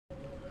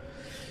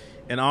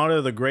In honor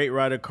of the great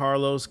writer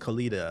Carlos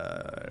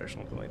Calida or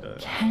something like that.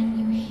 Can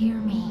you hear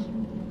me?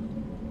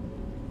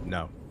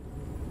 No.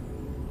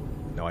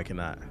 No, I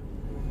cannot.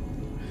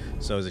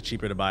 So is it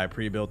cheaper to buy a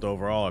pre-built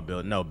overall or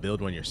build? No,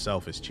 build one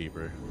yourself is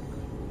cheaper.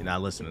 You're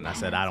not listening. I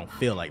said I don't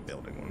feel like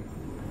building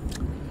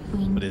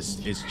one. But it's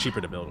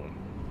cheaper to build one.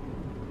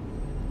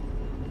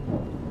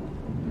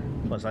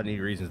 Plus, I need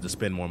reasons to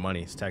spend more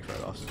money. It's tax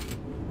write-offs.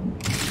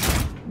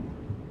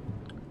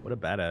 What a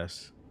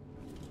badass.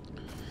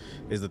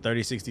 Is the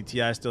 3060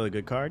 Ti still a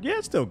good card? Yeah,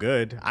 it's still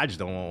good. I just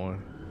don't want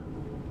one.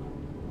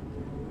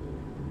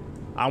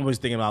 I'm always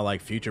thinking about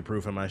like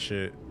future-proofing my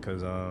shit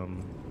because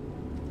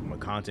I'm a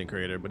content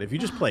creator. But if you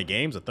just play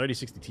games, a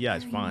 3060 Ti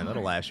is fine.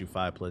 That'll last you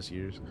 5+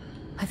 years.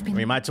 I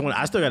mean, I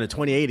still got a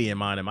 2080 in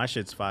mind, and my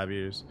shit's 5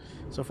 years.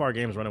 So far,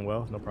 game's running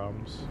well, no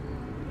problems.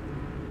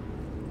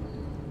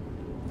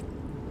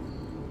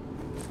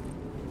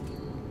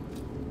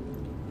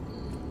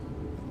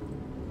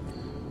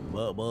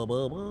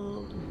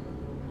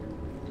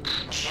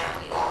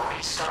 Jimmy will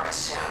restart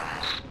soon.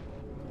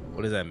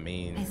 What does that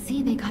mean? I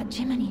see they got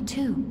Jiminy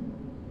too.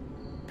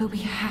 But we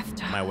have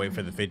to. Might wait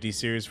for the 50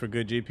 series for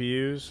good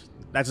GPUs.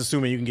 That's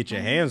assuming you can get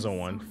your hands on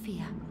one.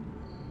 Sophia,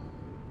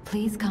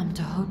 please come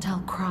to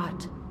Hotel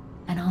Krot,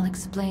 and I'll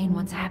explain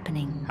what's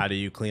happening. How do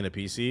you clean a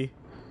PC?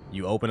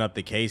 You open up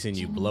the case and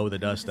you blow the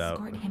dust out.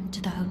 Escort him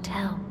to the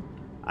hotel.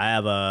 I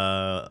have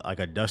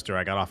a duster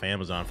I got off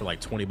Amazon for like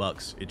 20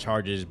 bucks. It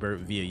charges via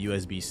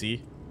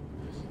USB-C.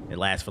 It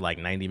lasts for like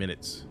 90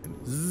 minutes.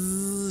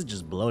 Zzz,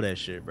 just blow that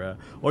shit, bro.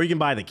 Or you can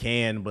buy the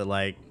can, but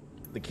like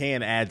the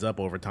can adds up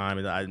over time.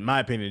 In my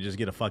opinion, just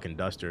get a fucking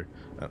duster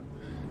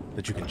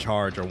that you can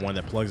charge or one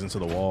that plugs into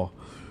the wall.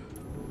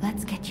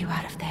 Let's get you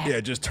out of there. Yeah,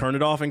 just turn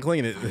it off and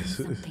clean it.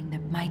 Something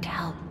that might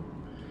help.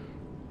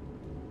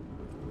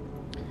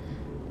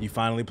 You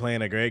finally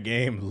playing a great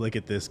game? Look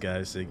at this guy,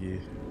 Siggy.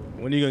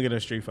 When are you gonna get a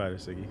Street Fighter,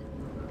 Siggy?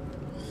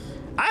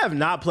 I have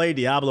not played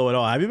Diablo at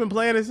all. Have you been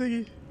playing it,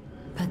 Siggy?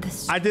 But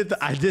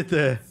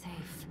the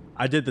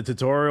I did the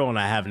tutorial and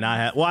I have not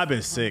had. Well, I've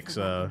been sick,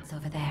 so.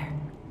 Over there.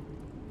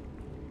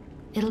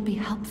 It'll be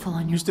helpful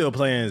on your. You still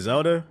playing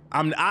Zelda?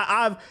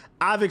 I've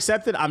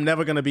accepted. I'm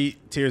never gonna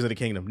beat Tears of the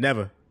Kingdom.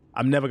 Never.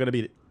 I'm never gonna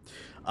beat it.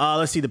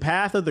 Let's see. The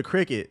Path of the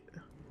Cricket.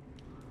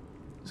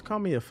 Just call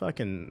me a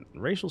fucking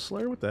racial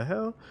slur. What the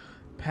hell?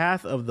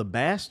 Path of the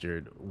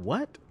Bastard.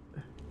 What?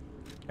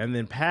 And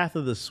then Path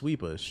of the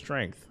Sweeper.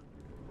 Strength.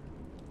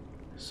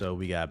 So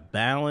we got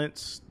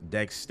balance,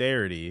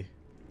 dexterity.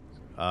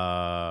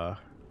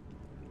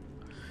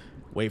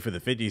 Wait for the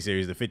 50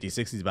 series. The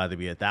 5060 is about to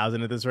be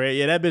 1,000 at this rate.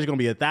 Yeah, that bitch gonna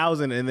be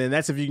 1,000, and then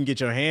that's if you can get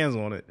your hands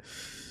on it.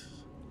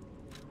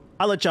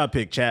 I'll let y'all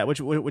pick, chat. Which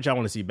y'all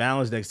want to see?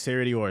 Balance,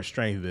 dexterity, or a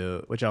strength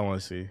build? Which y'all want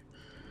to see?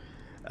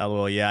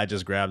 LOL, yeah, I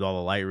just grabbed all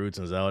the light roots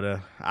in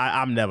Zelda.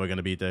 I'm never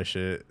gonna beat that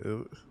shit.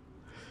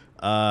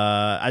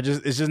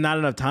 It's just not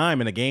enough time,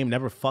 and the game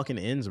never fucking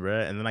ends,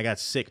 bruh. And then I got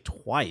sick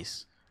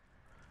twice.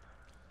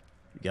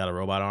 You got a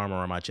robot arm,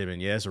 or am I chipping?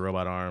 Yes, a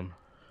robot arm.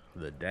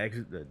 The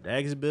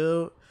Dex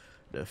build,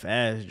 the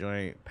fast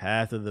joint,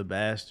 Path of the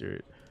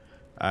Bastard.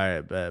 All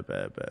right, bet.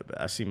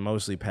 I see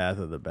mostly Path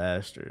of the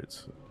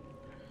Bastards.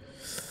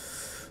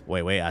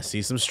 Wait, I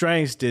see some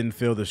strengths. Didn't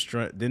feel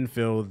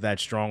that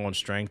strong on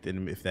strength,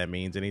 if that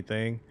means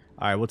anything.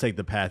 All right, we'll take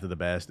the Path of the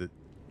Bastard.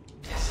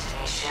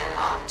 Destination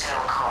Hotel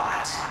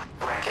Krot.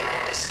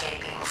 Recommend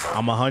escaping from.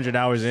 I'm 100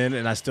 hours in,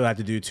 and I still have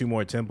to do 2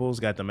 more temples.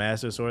 Got the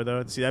Master Sword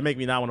though. See, that make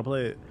me not want to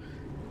play it.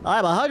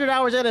 I'm 100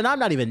 hours in, and I'm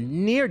not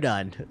even near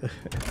done.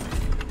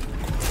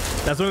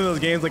 That's one of those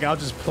games like I'll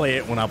just play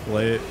it when I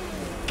play it.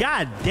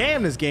 God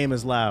damn, this game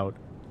is loud.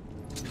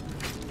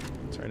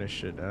 Turn this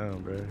shit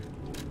down, bro.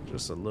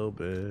 Just a little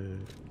bit.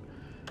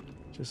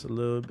 Just a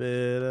little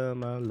bit of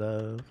my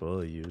love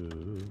for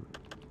you.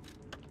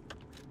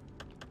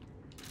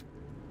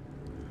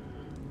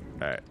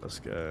 All right, let's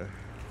go.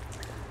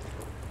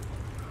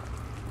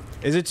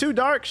 Is it too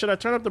dark? Should I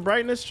turn up the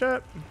brightness,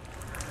 chat?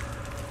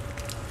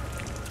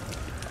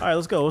 All right,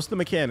 let's go. What's the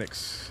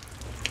mechanics?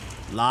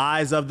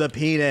 Lies of the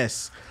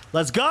penis.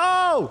 Let's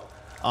go.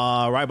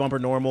 Right bumper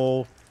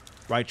normal.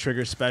 Right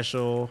trigger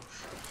special.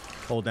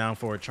 Hold down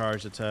for a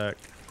charged attack.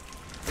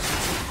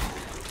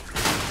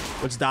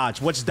 What's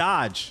dodge? What's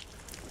dodge?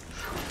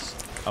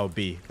 Oh,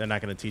 B. They're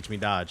not going to teach me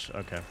dodge.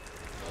 Okay.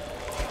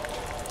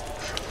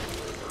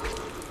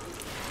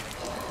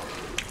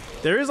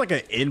 There is like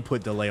an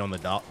input delay on the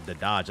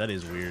dodge. That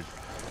is weird.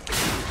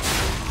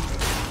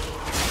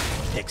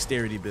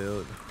 Dexterity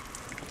build.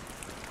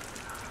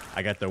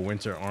 I got the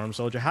Winter Arm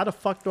Soldier. How the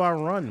fuck do I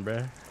run,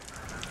 bruh?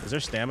 Is there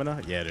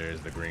stamina? Yeah, there is,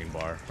 the green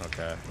bar.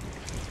 Okay.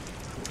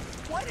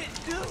 What it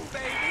do,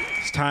 baby?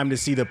 It's time to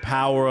see the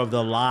power of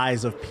the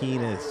lies of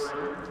penis.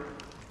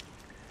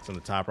 It's on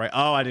the top right.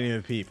 Oh, I didn't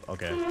even peep.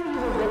 Okay.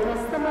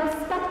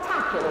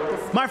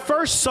 My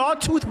first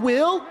sawtooth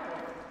will?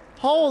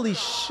 Holy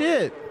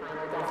shit.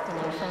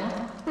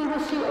 We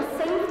wish you a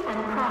safe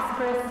and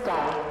prosperous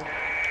day.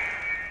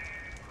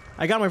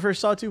 I got my first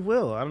Sawtooth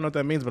Will. I don't know what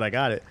that means, but I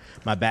got it.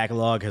 My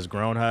backlog has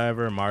grown,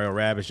 however. Mario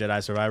Rabbids,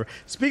 Jedi Survivor.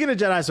 Speaking of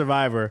Jedi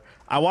Survivor,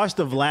 I watched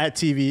the Vlad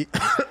TV.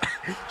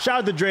 Shout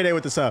out to Dre Day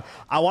with the sub.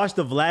 I watched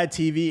the Vlad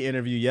TV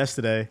interview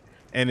yesterday,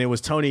 and it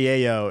was Tony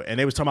Ayo, and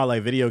they was talking about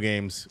like video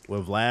games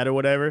with Vlad or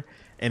whatever.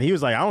 And he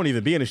was like, I don't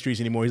even be in the streets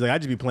anymore. He's like, I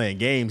just be playing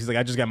games. He's like,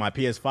 I just got my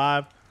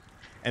PS5.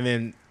 And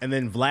then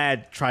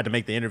Vlad tried to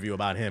make the interview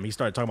about him. He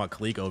started talking about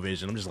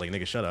ColecoVision. I'm just like,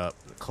 nigga, shut up.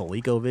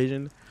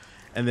 ColecoVision?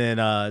 And then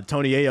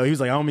Tony Ayo, he was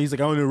like, I don't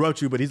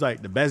interrupt you, but he's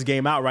like, the best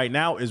game out right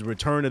now is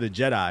Return of the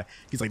Jedi.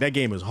 He's like, that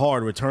game is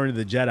hard, Return of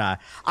the Jedi.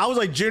 I was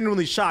like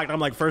genuinely shocked. I'm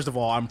like, first of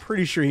all, I'm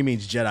pretty sure he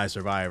means Jedi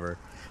Survivor.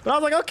 But I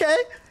was like, okay.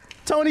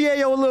 Tony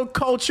Ayo a little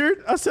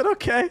cultured. I said,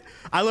 okay.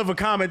 I left a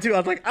comment too. I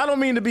was like, I don't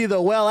mean to be the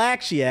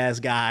well-actually ass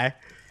guy,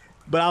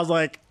 but I was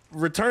like,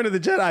 Return of the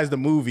Jedi is the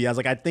movie. I was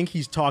like, I think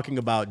he's talking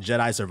about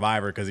Jedi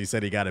Survivor because he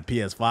said he got a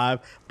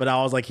PS5, but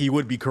I was like, he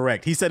would be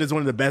correct. He said it's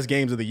one of the best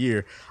games of the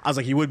year. I was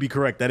like, he would be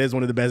correct. That is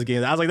one of the best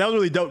games. I was like, that was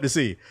really dope to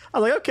see. I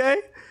was like, okay,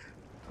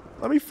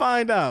 let me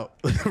find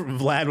out.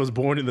 Vlad was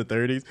born in the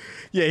 30s.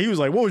 Yeah, he was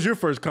like, what was your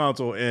first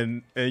console?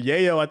 And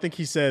Yayo, I think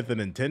he said the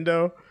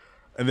Nintendo.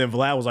 And then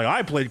Vlad was like,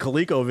 I played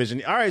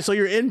ColecoVision. All right, so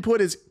your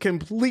input is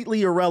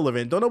completely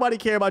irrelevant. Don't nobody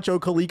care about your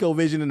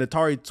ColecoVision and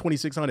Atari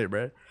 2600,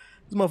 bro.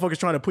 This motherfucker's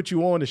trying to put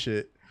you on to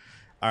shit.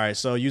 All right,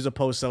 so use a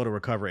post cell to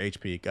recover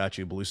HP. Got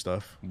you, blue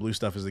stuff. Blue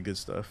stuff is the good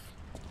stuff.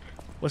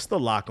 What's the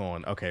lock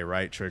on? Okay,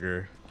 right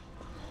trigger.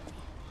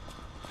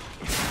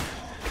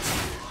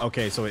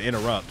 Okay, so it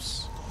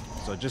interrupts.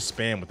 So just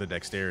spam with the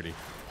dexterity.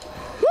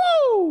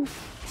 Woo!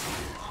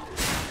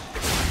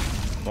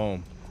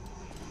 Boom.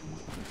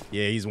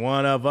 Yeah, he's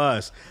one of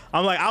us.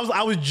 I'm like,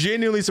 I was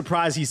genuinely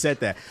surprised he said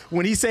that.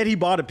 When he said he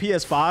bought a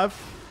PS5,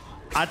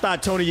 I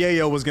thought Tony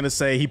Yayo was going to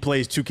say he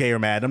plays 2K or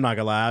Madden. I'm not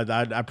going to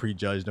lie. I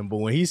prejudged him. But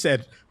when he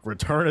said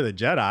Return of the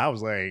Jedi, I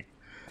was like,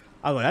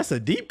 that's a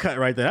deep cut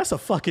right there. That's a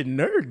fucking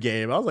nerd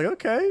game. I was like,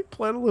 okay,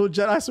 playing a little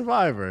Jedi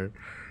Survivor.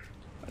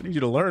 I need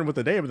you to learn what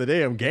the name of the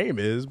damn game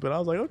is. But I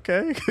was like,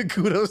 okay,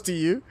 kudos to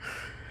you.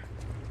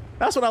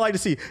 That's what I like to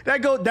see.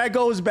 That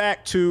goes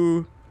back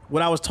to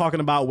what I was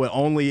talking about with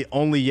only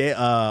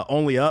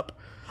up.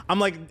 I'm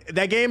like,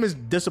 that game is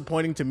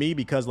disappointing to me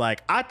because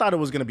like I thought it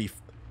was going to be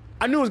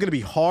I knew it was going to be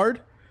hard,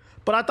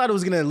 but I thought it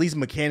was going to at least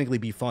mechanically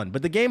be fun.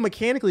 But the game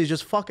mechanically is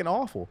just fucking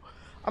awful.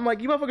 I'm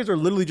like, you motherfuckers are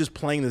literally just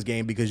playing this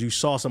game because you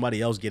saw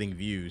somebody else getting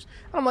views.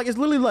 I'm like, it's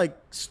literally like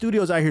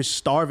studios out here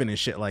starving and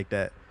shit like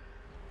that.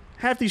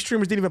 Half these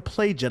streamers didn't even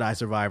play Jedi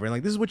Survivor. And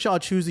like, this is what y'all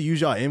choose to use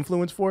y'all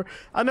influence for.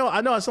 I know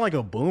I sound like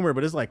a boomer,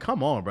 but it's like,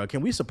 come on, bro.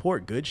 Can we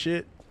support good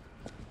shit?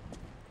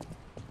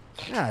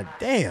 God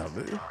damn,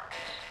 dude.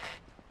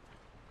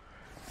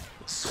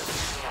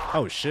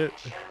 Oh, shit.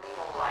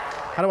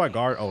 How do I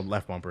guard? Oh,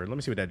 left bumper. Let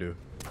me see what that do.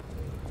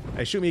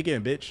 Hey, shoot me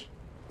again, bitch.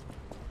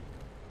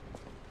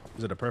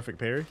 Is it a perfect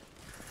parry?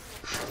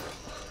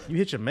 You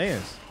hit your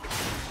mans.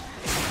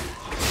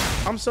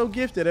 I'm so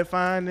gifted at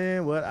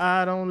finding what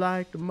I don't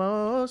like the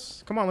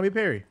most. Come on, let me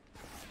parry.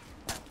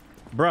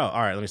 Bro, all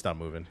right, let me stop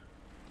moving.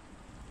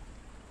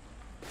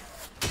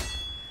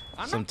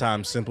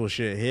 Sometimes simple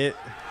shit hit.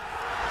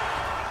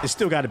 It's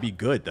still got to be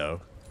good, though.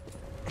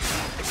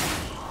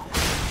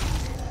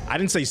 I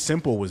didn't say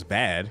simple was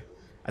bad.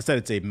 I said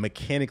it's a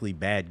mechanically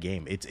bad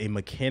game. It's a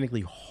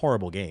mechanically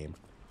horrible game.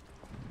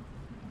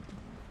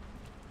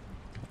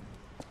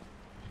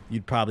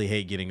 You'd probably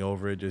hate getting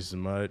over it just as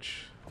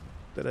much.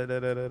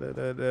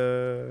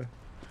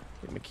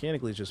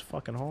 Mechanically, it's just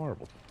fucking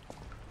horrible.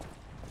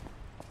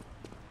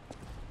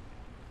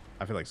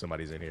 I feel like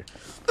somebody's in here.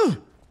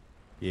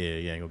 Yeah,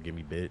 you ain't gonna get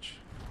me, bitch.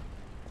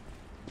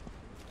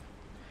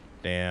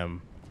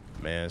 Damn,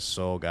 man,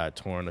 soul got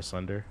torn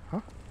asunder.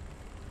 Huh?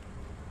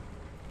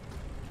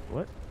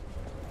 What?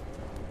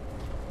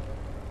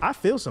 I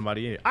feel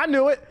somebody in here. I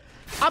knew it.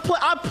 I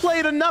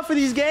played enough of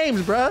these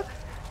games, bruh.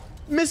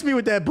 Miss me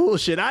with that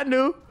bullshit. I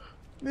knew.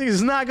 Niggas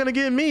is not gonna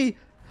get me.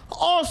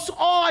 Oh,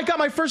 I got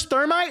my first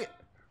thermite.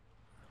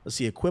 Let's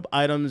see, equip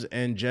items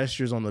and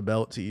gestures on the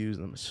belt to use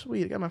them.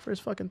 Sweet, I got my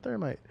first fucking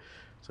thermite.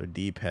 So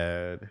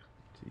D-pad to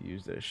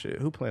use that shit.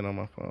 Who playing on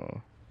my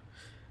phone?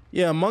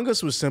 Yeah, Among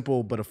Us was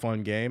simple but a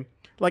fun game.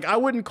 Like, I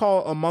wouldn't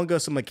call Among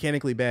Us a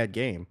mechanically bad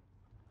game.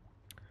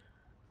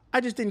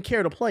 I just didn't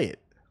care to play it.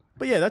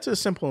 But yeah, that's a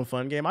simple and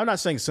fun game. I'm not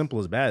saying simple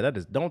is bad. That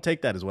is, don't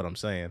take that as what I'm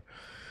saying.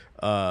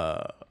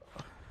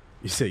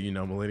 You say you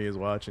know Millennia's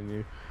watching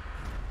you.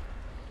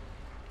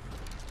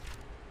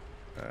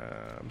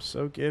 I'm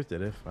so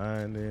gifted at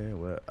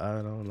finding what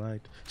I don't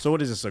like. So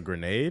what is this, a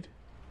grenade?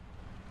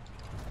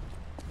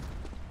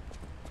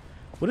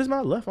 What does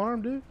my left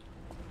arm do?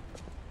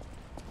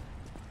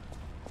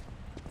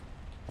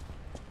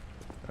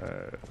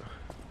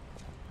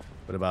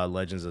 What about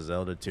Legends of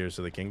Zelda Tears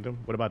of the Kingdom?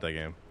 What about that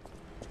game?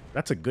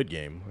 That's a good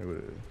game.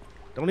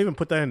 Don't even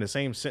put that in the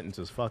same sentence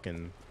as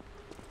fucking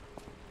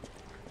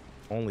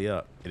only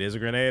up. It is a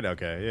grenade?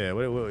 Okay, yeah.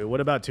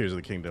 What about Tears of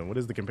the Kingdom? What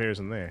is the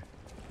comparison there?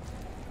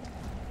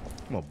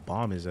 I'm gonna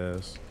bomb his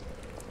ass.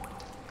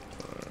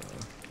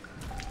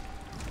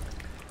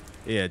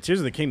 Yeah, Tears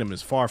of the Kingdom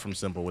is far from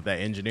simple with that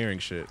engineering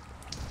shit.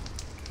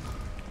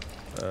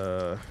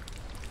 Let's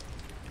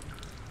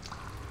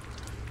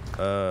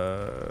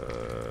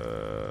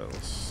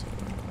see.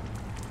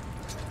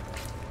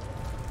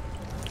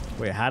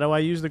 Wait, how do I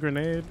use the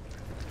grenade?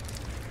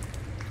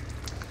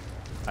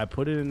 I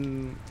put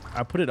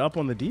it up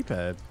on the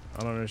D-pad. I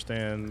don't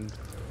understand.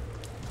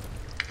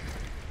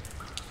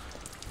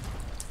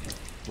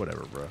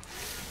 Whatever, bro.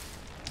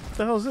 What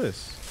the hell is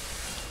this?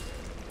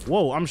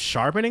 Whoa, I'm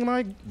sharpening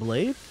my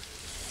blade?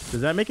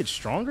 Does that make it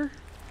stronger?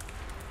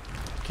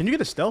 Can you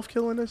get a stealth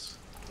kill in this?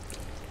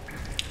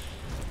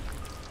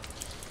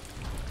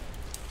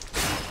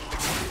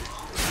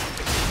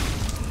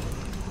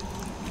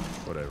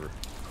 Whatever.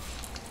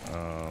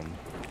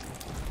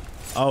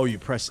 Oh, you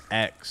press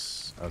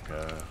X.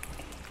 Okay.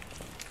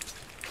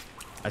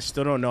 I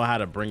still don't know how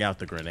to bring out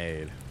the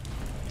grenade.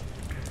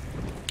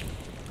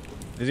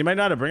 Does he might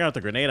know how to bring out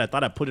the grenade? I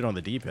thought I put it on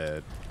the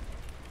D-pad.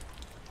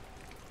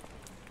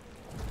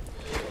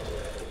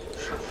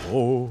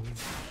 Oh.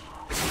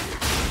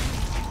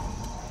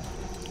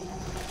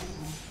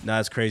 Nah,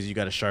 it's crazy. You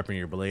got to sharpen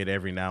your blade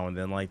every now and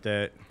then like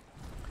that.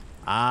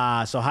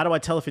 Ah, so how do I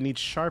tell if it needs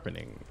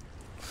sharpening?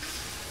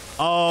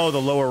 Oh, the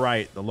lower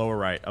right. The lower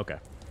right. Okay.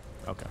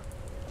 Okay.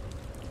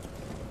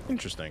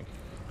 Interesting.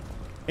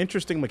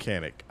 Interesting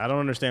mechanic. I don't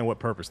understand what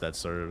purpose that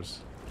serves,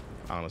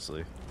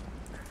 honestly.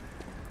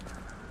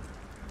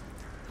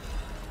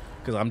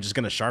 Because I'm just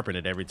going to sharpen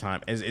it every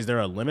time. Is there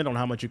a limit on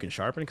how much you can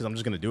sharpen? Because I'm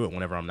just going to do it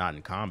whenever I'm not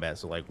in combat.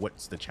 So, like,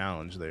 what's the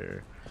challenge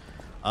there?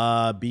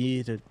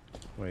 B to...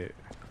 Wait.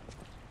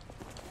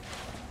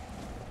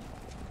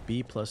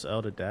 B plus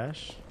L to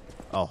dash?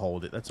 I'll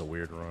hold it. That's a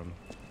weird run.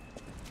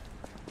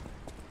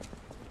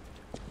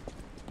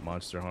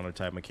 Monster Hunter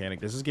type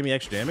mechanic. Does this give me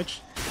extra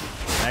damage?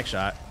 Back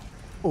shot.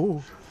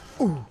 Ooh.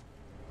 Ooh.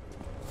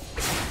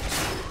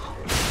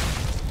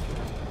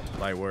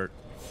 Light work.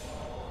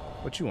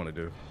 What you want to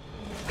do?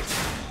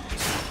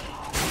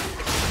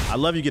 I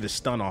love you get a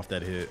stun off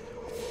that hit.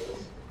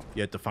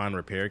 You have to find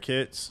repair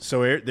kits.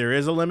 So there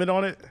is a limit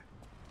on it.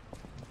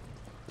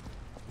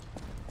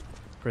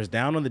 Press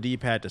down on the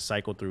D-pad to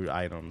cycle through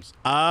items.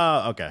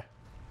 Ah, okay.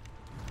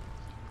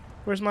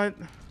 Where's my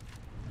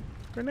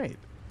grenade?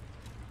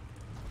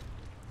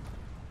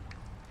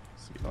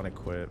 Let's see,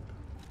 unequip.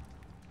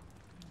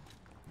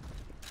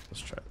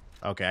 Let's try.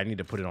 Okay, I need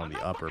to put it on the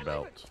upper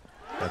belt.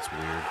 That's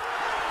weird.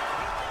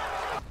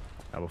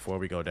 Now, before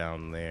we go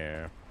down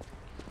there,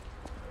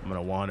 I'm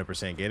gonna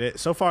 100% get it.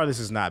 So far, this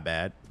is not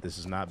bad. This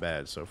is not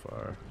bad so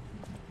far.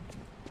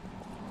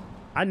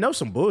 I know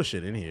some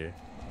bullshit in here.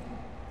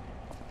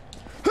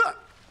 Huh!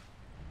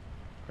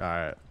 All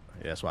right,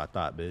 yeah, that's what I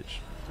thought, bitch.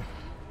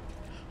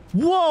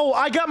 Whoa!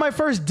 I got my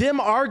first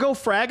dim Argo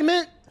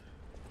fragment.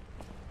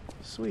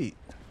 Sweet.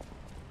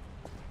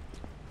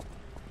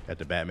 Got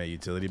the Batman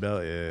utility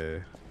belt. Yeah.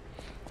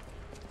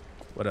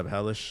 What up,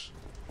 Hellish?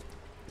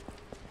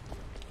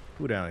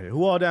 Who down here?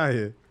 Who all down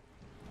here?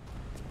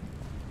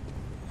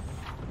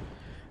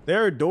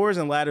 There are doors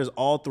and ladders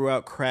all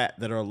throughout Krat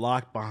that are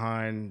locked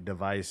behind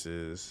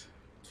devices.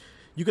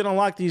 You can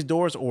unlock these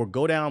doors or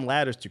go down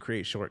ladders to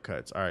create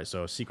shortcuts. All right,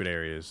 so secret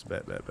areas.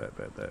 Bet.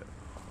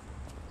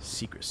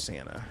 Secret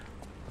Santa.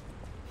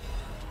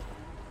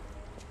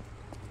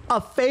 A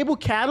Fable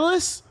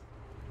Catalyst?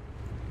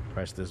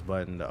 Press this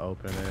button to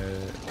open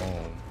it.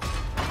 Boom.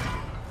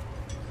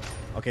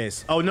 Okay.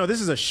 Oh, no,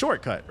 this is a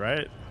shortcut,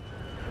 right?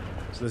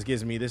 So this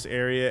gives me this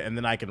area, and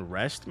then I can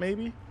rest,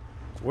 maybe?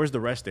 Where's the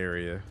rest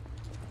area?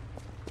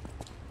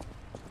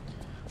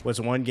 What's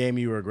one game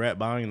you regret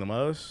buying the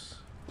most?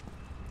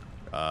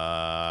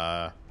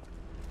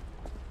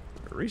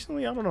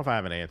 Recently, I don't know if I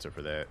have an answer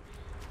for that.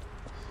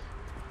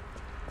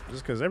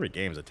 Just because every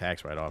game's a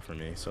tax write-off for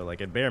me. So,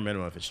 like, at bare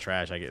minimum, if it's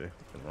trash, I can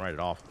write it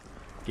off.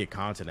 Get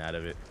content out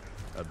of it.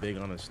 A big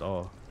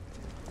uninstall.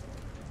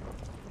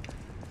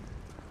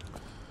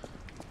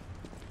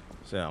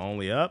 Is that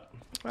only up?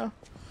 Well,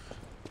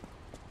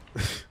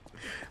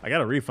 I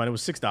got a refund. It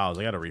was $6.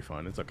 I got a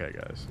refund. It's okay,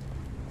 guys.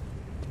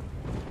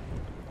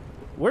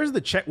 Where's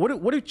the check? What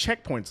do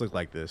checkpoints look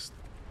like this?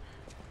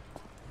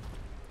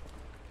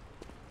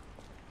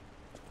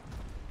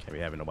 Can't be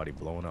having nobody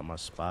blowing up my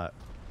spot.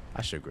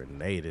 I should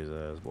grenade his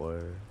ass,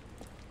 boy.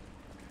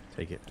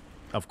 Take it.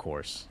 Of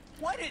course.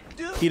 What it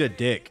do? Eat a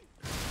dick.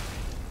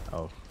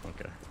 Oh,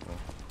 okay. Well.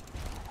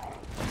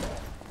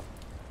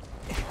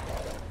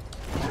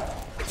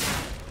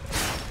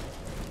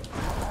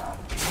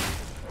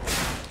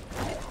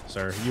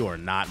 Sir, you are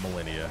not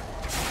Millennia.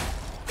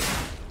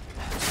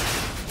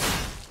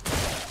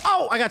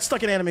 Oh, I got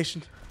stuck in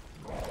animation.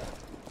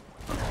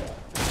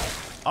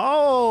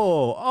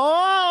 Oh,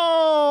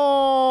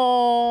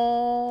 oh,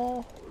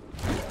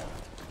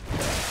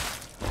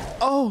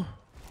 oh,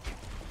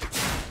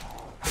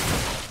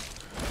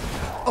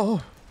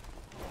 oh.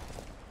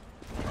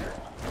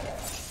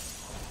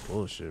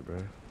 Bullshit,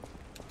 bro.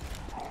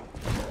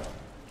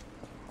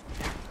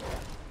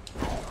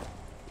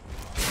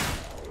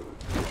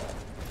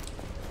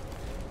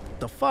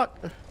 The fuck?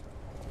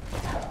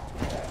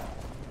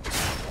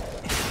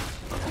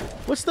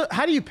 What's the...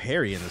 How do you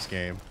parry in this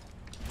game?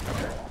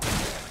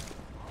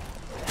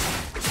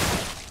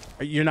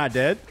 You're not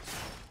dead?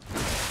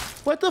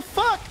 What the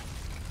fuck?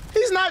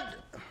 He's not...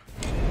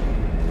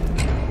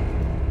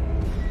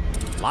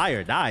 Lie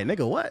or die,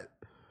 nigga, what?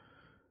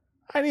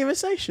 I didn't even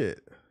say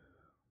shit.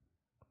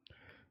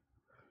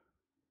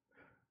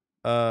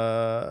 Do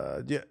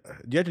you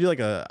have to do like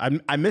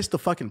a... I missed the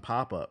fucking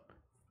pop-up.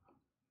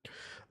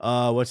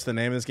 What's the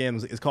name of this game?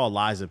 It's called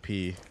Lies of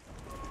P.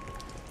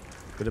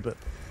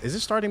 Is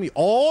it starting me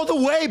all the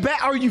way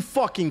back? Are you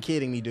fucking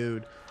kidding me,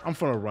 dude? I'm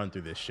gonna run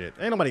through this shit.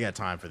 Ain't nobody got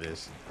time for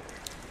this.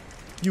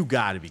 You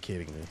gotta be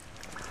kidding me.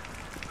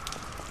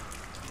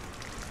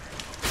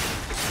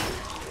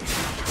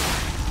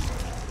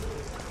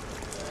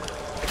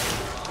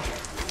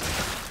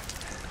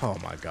 Oh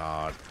my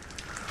god.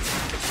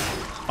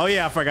 Oh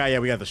yeah, I forgot. Yeah,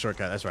 we got the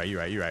shortcut. That's right. You're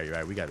right. You're right. You're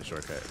right. We got the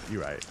shortcut.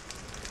 You're right.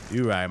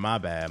 You're right. My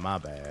bad. My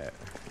bad.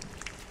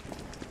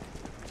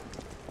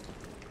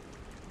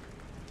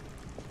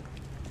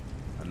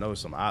 I know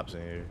some ops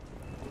in here.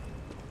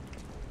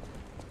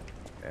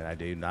 And I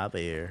do not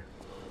there.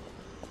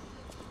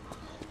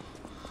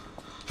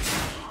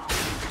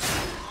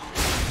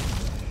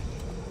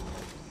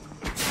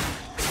 You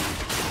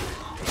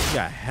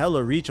got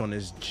hella reach on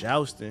this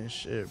jousting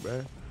shit,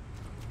 bro.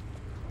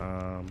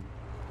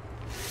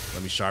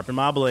 Let me sharpen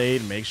my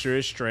blade, make sure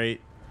it's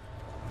straight.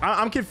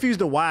 I'm confused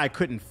to why I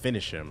couldn't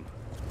finish him.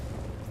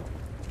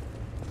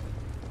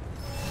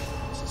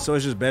 So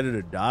it's just better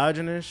to dodge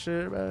in this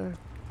shit, bro.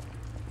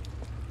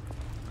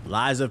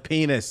 Lies of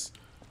penis.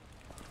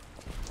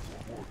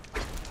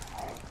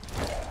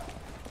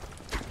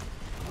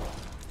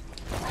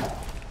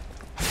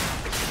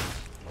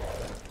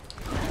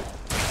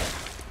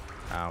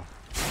 Ow.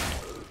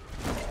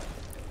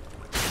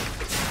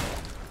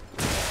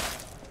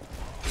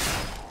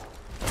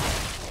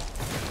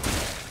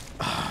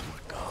 Oh my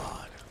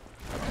god.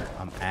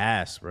 I'm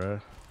ass, bro.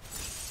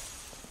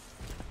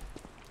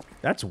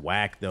 That's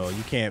whack though.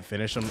 You can't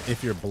finish them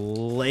if your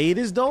blade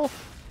is dull.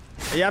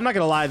 Yeah, I'm not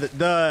gonna lie.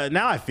 The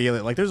now I feel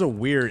it. Like there's a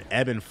weird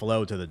ebb and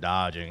flow to the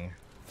dodging.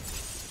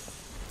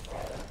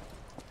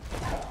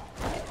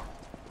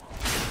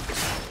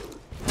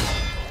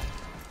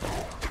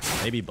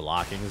 Maybe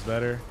blocking is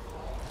better.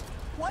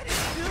 What it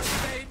do,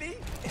 baby?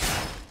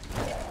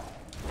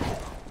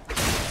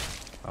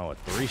 Oh, a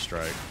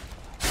 3-strike.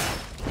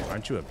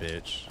 Aren't you a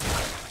bitch?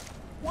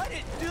 What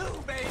it do,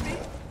 baby?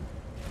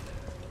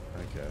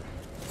 Okay.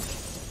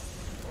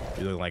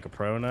 You look like a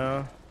pro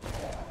now?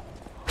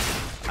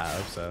 I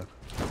hope so.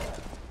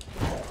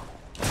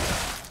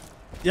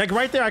 Yeah, like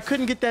right there, I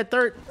couldn't get that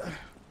third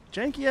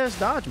janky ass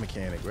dodge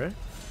mechanic, bro.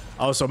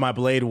 Oh, so my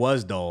blade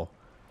was dull.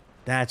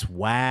 That's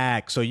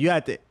whack. So you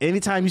have to,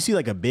 anytime you see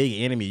like a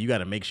big enemy, you got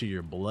to make sure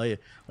your blade,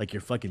 like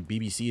your fucking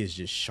BBC is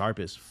just sharp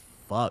as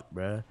fuck,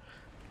 bro.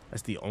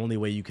 That's the only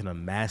way you can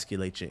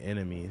emasculate your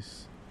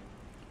enemies.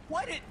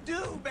 What it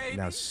do, baby?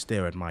 Now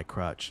stare at my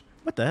crotch.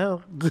 What the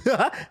hell?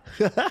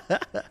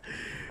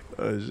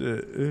 Oh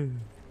shit.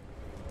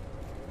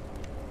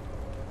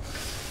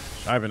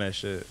 Sharpen that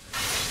shit.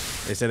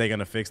 They say they're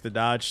gonna fix the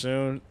dodge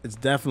soon. It's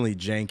definitely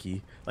janky.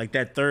 Like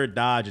that third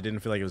dodge, it didn't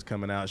feel like it was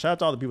coming out. Shout out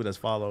to all the people that's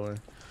following.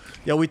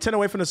 Yo, we 10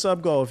 away from the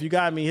sub goal. If you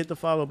got me, hit the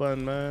follow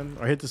button, man.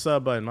 Or hit the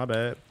sub button, my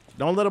bad.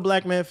 Don't let a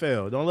black man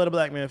fail. Don't let a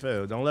black man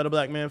fail. Don't let a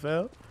black man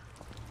fail.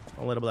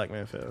 Don't let a black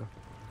man fail.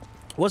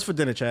 What's for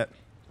dinner, chat?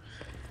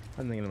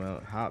 I'm thinking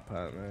about hot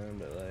pot, man.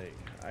 But like,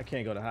 I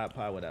can't go to hot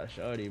pot without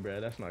shorty, bro.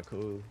 That's not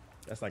cool.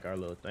 That's like our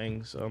little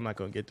thing. So I'm not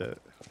gonna get that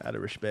out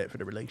of respect for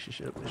the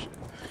relationship and shit.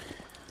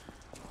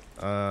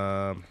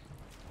 I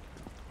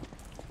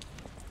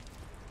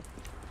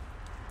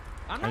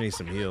need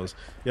some heals.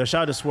 Yo,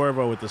 shout out to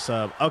Swervo with the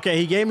sub. Okay,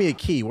 he gave me a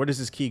key. Where does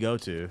this key go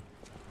to?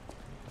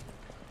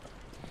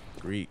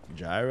 Greek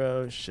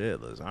gyro,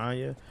 shit,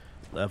 lasagna,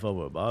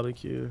 leftover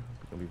barbecue.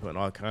 Gonna be putting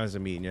all kinds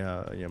of meat in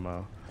your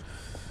mouth.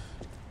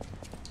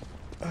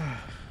 I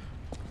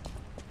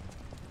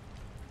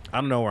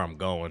don't know where I'm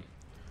going.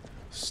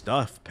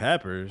 Stuffed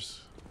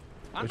peppers.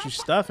 What you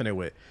stuffing it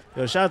with?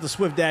 Yo, shout out to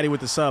Swift Daddy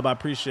with the sub. I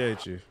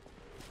appreciate you.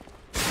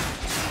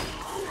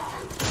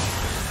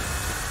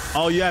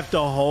 Oh, you have to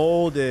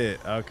hold it.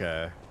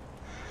 Okay.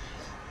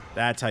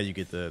 That's how you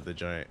get the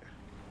joint.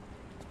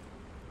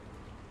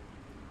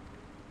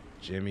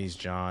 Jimmy's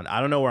John.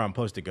 I don't know where I'm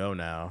supposed to go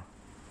now.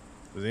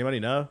 Does anybody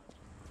know?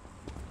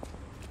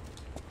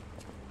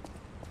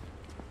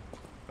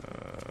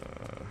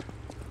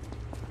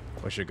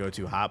 What's your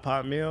go-to hot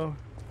pot meal?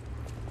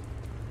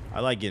 I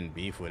like getting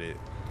beef with it.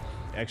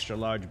 Extra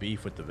large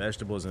beef with the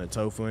vegetables and the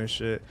tofu and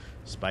shit.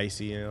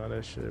 Spicy and all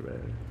that shit,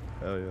 man.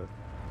 Hell yeah.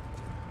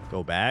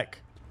 Go back.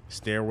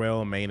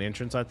 Stairwell, main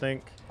entrance, I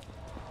think.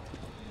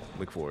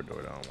 Look forward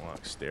door to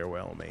unlock.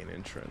 Stairwell, main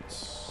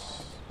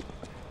entrance.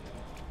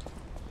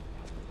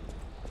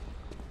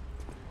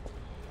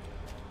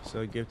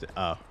 So gifted.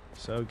 Oh,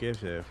 so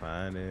gifted.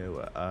 Finding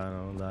what I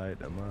don't like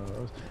the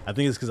most. I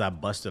think it's because I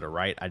busted a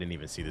right. I didn't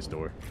even see this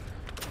door.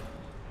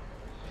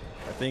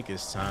 I think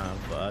it's time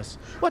for us.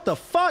 What the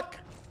fuck?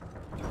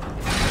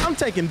 I'm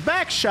taking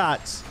back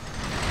shots.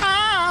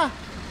 Ah!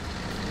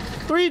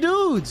 3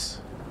 dudes.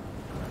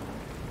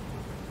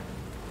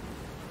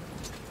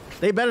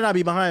 They better not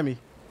be behind me.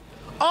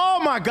 Oh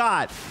my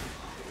God.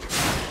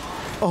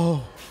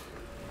 Oh.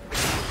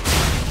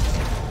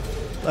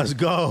 Let's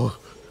go.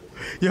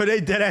 Yo,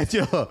 they dead ass,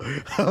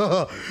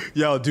 yo.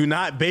 Yo, do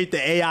not bait the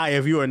AI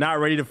if you are not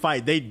ready to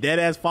fight. They dead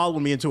ass followed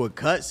me into a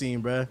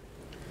cutscene, bruh.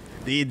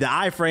 The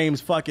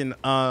iframes fucking,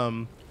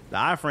 the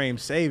iframe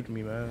saved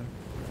me, man.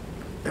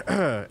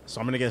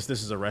 So I'm gonna guess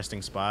this is a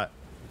resting spot.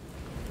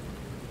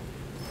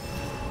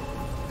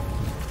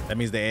 That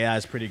means the AI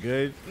is pretty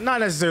good. Not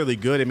necessarily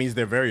good. It means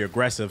they're very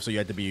aggressive, so you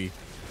have to be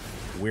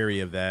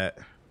wary of that.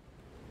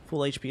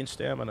 Full HP and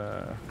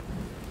stamina.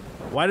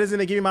 Why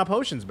doesn't it give me my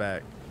potions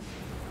back?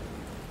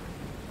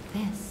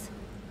 This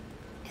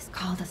is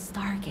called a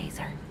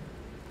stargazer.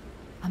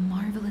 A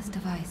marvelous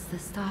device the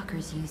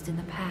stalkers used in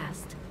the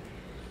past.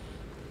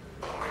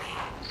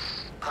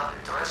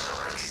 Puppet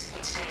threshold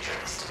exceeds danger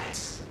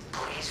estimates.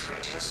 Please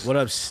reduce. What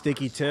up,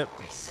 Sticky Tip?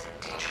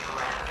 Reset danger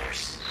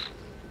parameters.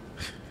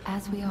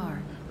 As we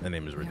are, That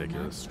name is we are not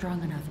ridiculous.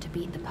 strong enough to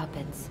beat the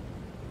puppets.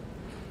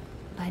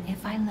 But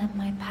if I lend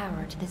my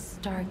power to this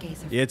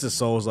stargazer, Yeah, it's a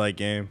Souls-like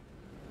game.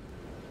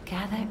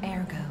 gather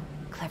ergo,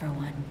 clever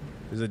one.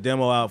 There's a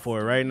demo out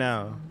for it right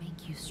now. Will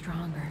make you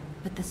stronger.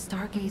 With the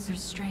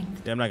stargazer's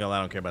strength, Yeah, I'm not gonna lie,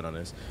 I don't care about on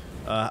this.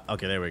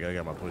 Okay, there we go. I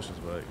got my potions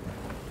back.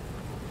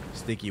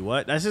 Sticky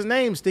what? That's his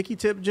name, Sticky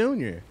Tip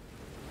Jr.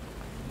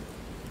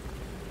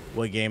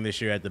 What game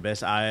this year had the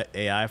best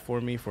AI for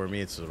me? For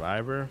me, it's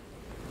Survivor.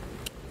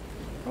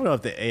 I don't know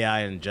if the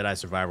AI in Jedi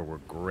Survivor were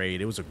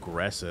great. It was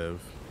aggressive.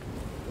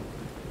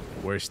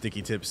 Where's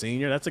Sticky Tip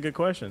Senior? That's a good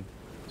question.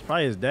 It's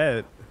probably his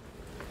dad.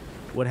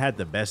 What had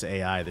the best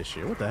AI this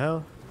year? What the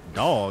hell?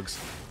 Dogs.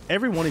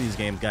 Every one of these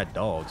games got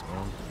dogs,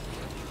 man.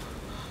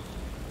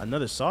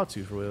 Another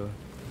sawtooth wheel.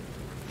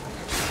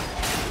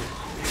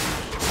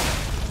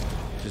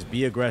 Just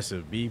be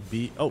aggressive.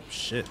 Be. Oh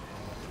shit.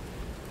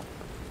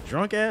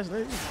 Drunk ass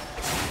lady.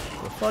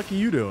 What the fuck are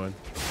you doing?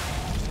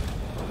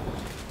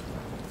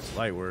 It's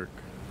light work.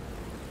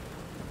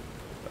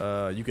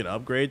 You can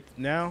upgrade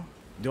now.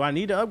 Do I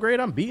need to upgrade?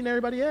 I'm beating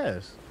everybody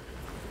ass.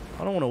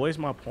 I don't want to waste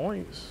my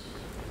points.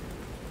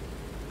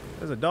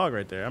 There's a dog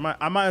right there.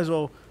 I might as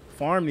well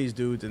farm these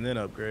dudes and then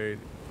upgrade.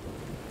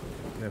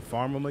 And then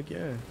farm them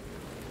again.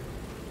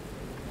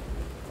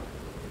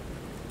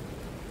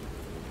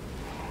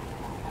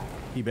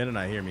 He better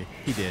not hear me.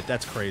 He did.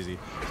 That's crazy.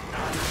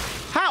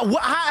 How?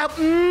 What? How?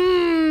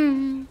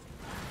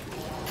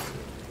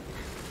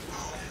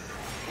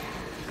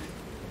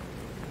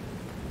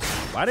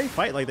 Why they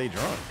fight like they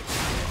drunk?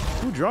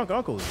 Who drunk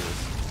uncle is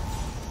this?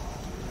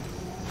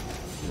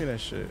 Give me that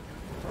shit.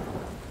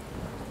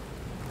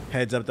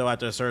 Heads up though,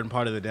 after a certain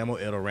part of the demo,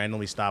 it'll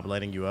randomly stop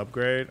letting you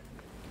upgrade.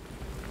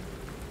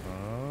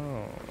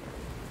 Oh.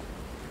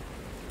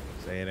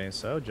 Say it ain't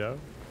so, Joe.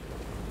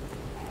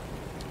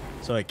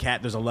 So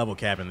there's a level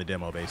cap in the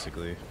demo,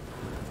 basically.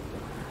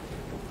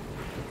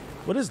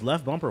 What does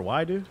left bumper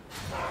Y do?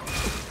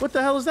 What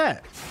the hell is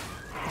that?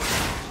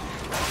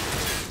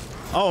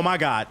 Oh my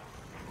God.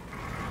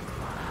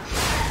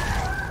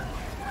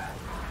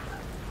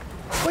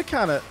 What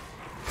kind of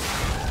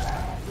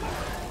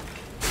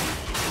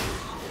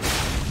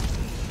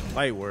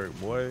light work,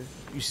 boy?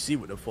 You see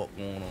what the fuck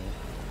going on.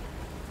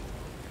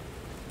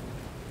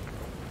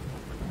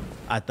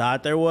 I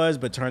thought there was,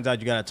 but turns out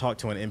you gotta talk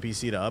to an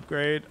NPC to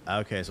upgrade.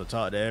 Okay, so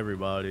talk to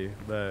everybody.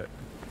 But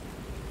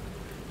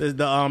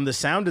the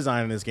sound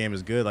design in this game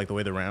is good, like the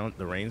way the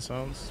rain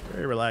sounds.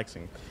 Very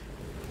relaxing.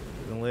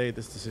 Late,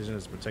 this decision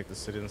is to protect the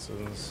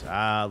citizens.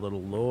 Ah,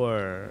 little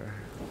lore.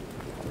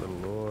 Little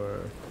lore.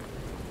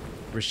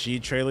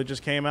 Rashid trailer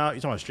just came out.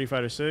 You talking about Street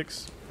Fighter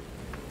 6?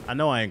 I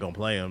know I ain't gonna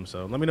play him,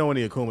 so let me know when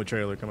the Akuma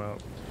trailer come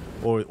out,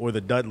 or the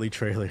Dudley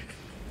trailer.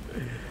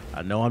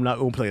 I know I'm not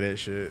gonna play that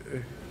shit.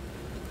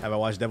 Have I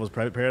watched Devil's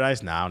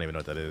Paradise? Nah, I don't even know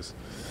what that is.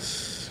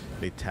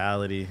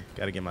 Fatality.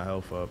 Gotta get my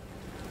health up.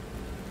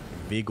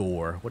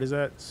 Vigor. What is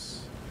that?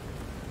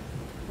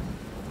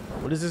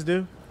 What does this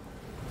do?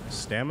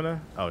 Stamina?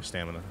 Oh,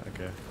 stamina.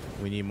 Okay.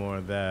 We need more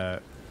of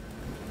that.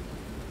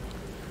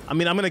 I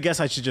mean, I'm gonna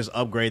guess I should just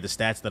upgrade the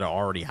stats that are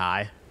already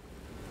high.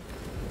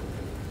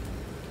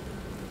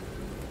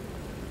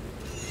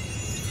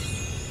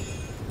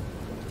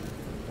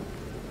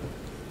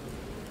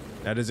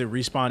 Now, does it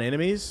respawn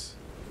enemies?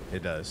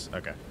 It does.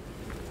 Okay.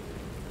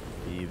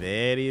 Be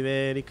very,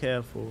 very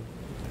careful.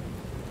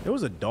 There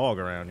was a dog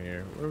around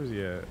here. Where was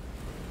he at?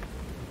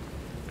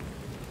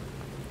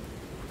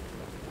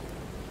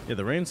 Yeah,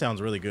 the rain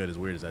sounds really good, as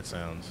weird as that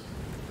sounds.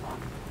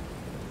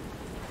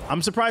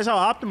 I'm surprised how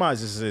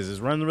optimized this is. It's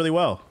running really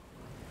well.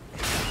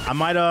 I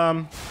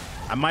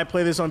might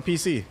play this on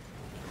PC.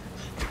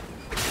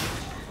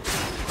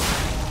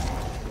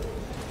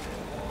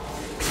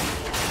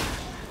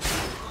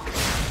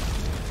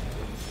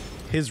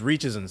 His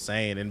reach is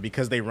insane, and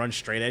because they run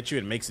straight at you,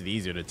 it makes it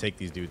easier to take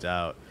these dudes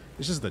out.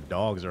 It's just the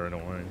dogs are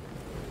annoying.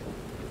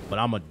 But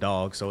I'm a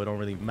dog, so it don't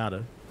really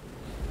matter.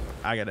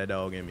 I got that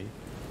dog in me.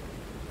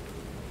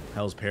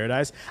 Hell's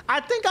Paradise.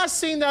 I think I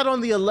seen that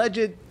on the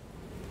alleged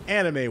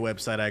anime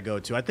website I go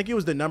to. I think it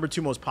was the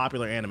 #2 most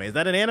popular anime. Is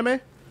that an anime?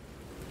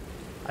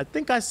 I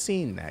think I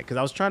seen that because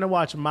I was trying to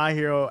watch My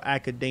Hero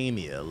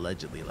Academia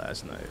allegedly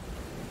last night.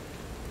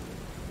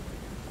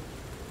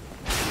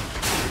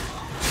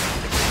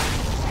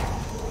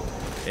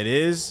 It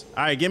is?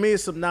 All right, give me a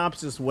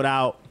synopsis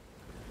without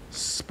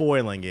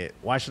spoiling it.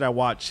 Why should I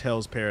watch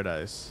Hell's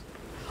Paradise?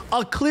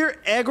 A clear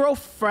aggro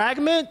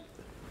fragment?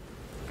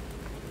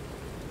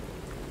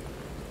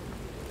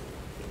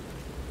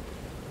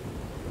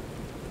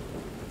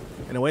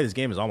 In a way, this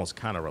game is almost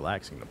kind of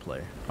relaxing to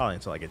play. Probably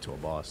until I get to a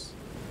boss.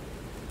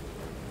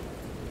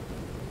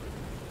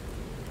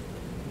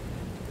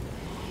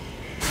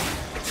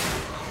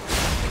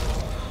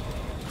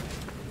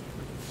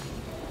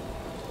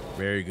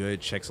 Very good.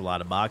 Checks a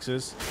lot of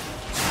boxes.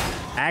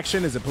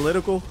 Action, is it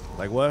political?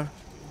 Like what?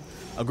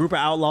 A group of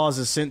outlaws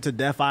is sent to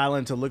Death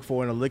Island to look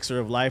for an elixir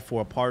of life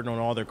for a pardon on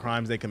all their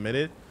crimes they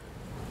committed.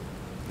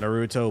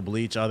 Naruto,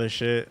 Bleach, other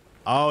shit.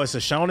 Oh, it's a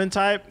shonen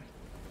type?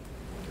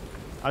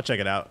 I'll check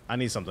it out. I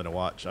need something to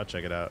watch. I'll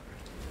check it out.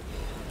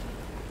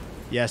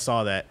 Yeah, I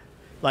saw that.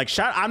 Like,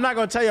 I'm not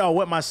going to tell y'all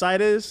what my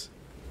site is,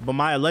 but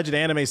my alleged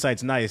anime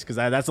site's nice because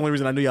that's the only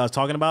reason I knew y'all was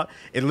talking about.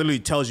 It literally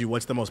tells you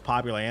what's the most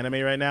popular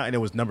anime right now, and it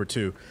was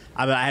 #2.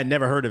 I had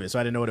never heard of it, so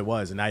I didn't know what it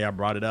was, and now y'all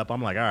brought it up.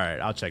 I'm like, all right,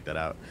 I'll check that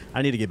out.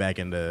 I need to get back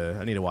into...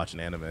 I need to watch an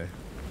anime.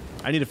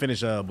 I need to finish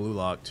Blue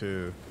Lock,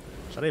 too.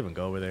 Should I even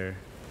go over there?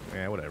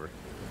 Yeah, whatever.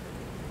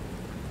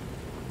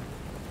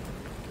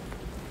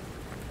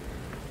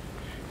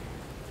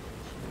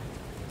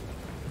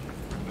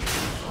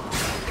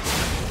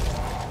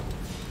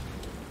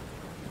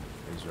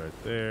 He's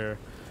right there.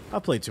 I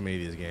played too many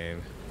of these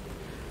games.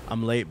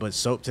 I'm late, but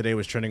soap today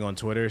was trending on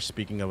Twitter.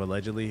 Speaking of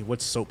allegedly,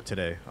 what's soap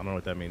today? I don't know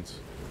what that means.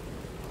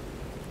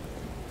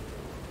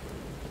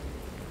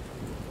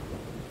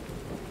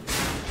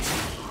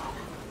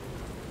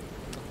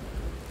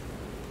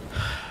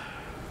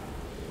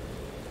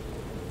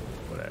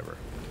 Whatever.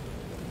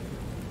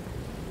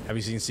 Have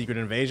you seen Secret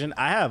Invasion?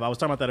 I have. I was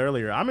talking about that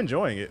earlier. I'm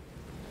enjoying it.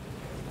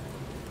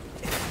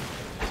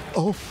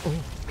 Oh.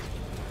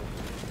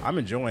 I'm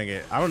enjoying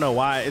it. I don't know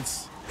why.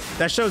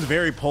 That show's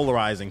very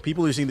polarizing.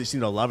 People who seem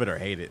to love it or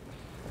hate it.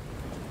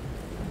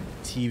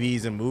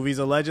 TVs and movies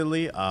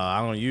allegedly.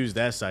 I don't use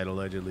that site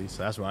allegedly,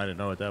 so that's why I didn't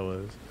know what that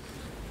was.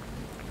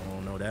 I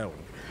don't know that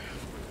one.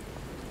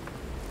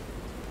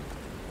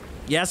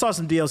 Yeah, I saw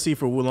some DLC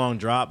for Wulong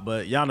Drop,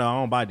 but y'all know I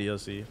don't buy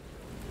DLC.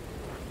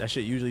 That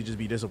shit usually just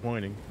be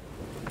disappointing.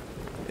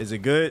 Is it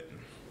good?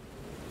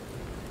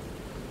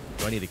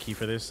 Do I need a key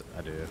for this?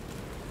 I do.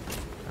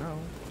 Oh.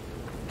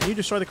 Can you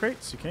destroy the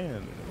crates? You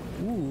can.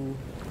 Ooh.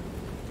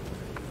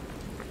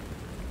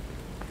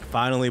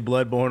 Finally,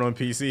 Bloodborne on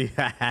PC.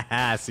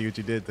 I see what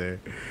you did there.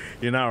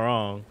 You're not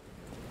wrong.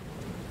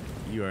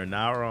 You are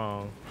not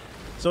wrong.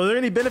 So, is there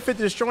any benefit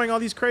to destroying all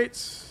these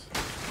crates?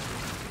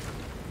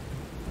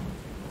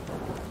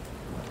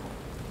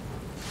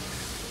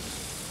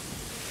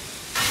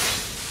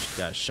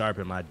 Got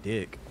sharpen my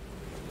dick.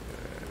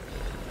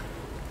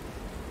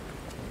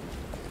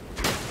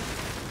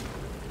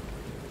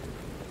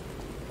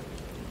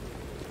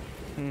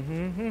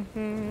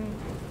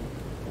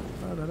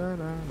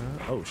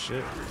 Oh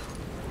shit.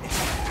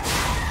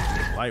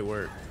 Light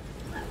work.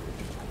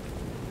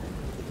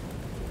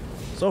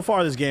 So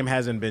far this game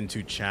hasn't been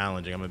too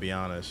challenging, I'm gonna be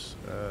honest.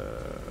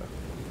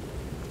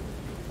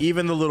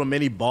 Even the little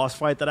mini boss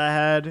fight that I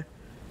had,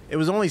 it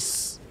was only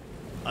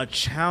a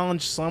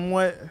challenge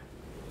somewhat.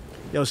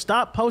 Yo,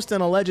 stop posting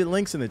alleged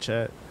links in the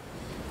chat.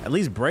 At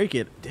least break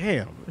it.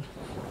 Damn.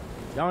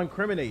 Y'all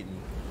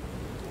incriminating.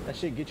 That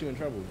shit get you in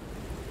trouble.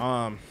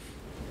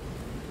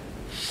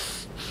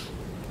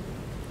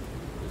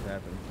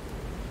 Happened.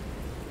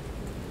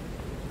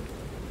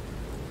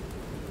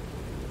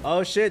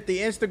 Oh shit, the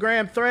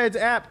Instagram Threads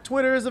app,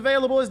 Twitter is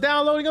available. It's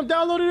downloading. I'm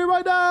downloading it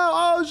right now.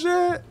 Oh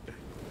shit.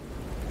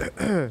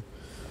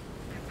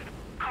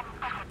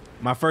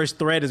 My first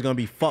thread is gonna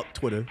be fuck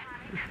Twitter.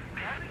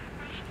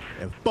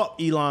 And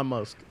fuck Elon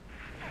Musk.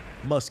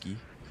 Muskie.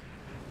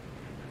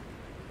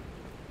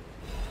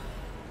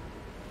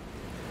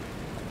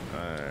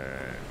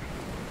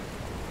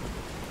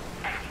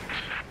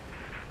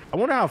 I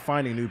wonder how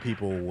finding new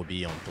people will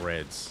be on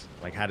Threads.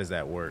 Like, how does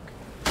that work?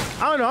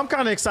 I don't know. I'm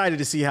kind of excited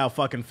to see how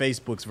fucking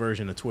Facebook's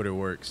version of Twitter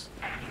works.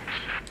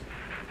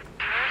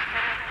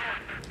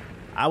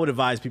 I would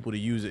advise people to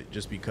use it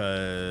just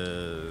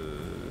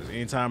because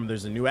anytime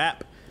there's a new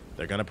app,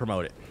 they're going to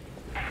promote it.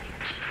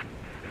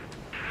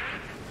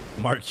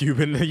 Mark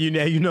Cuban,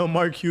 you know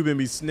Mark Cuban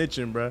be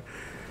snitching, bro.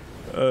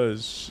 Oh,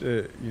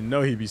 shit. You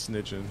know he be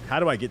snitching.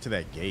 How do I get to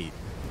that gate?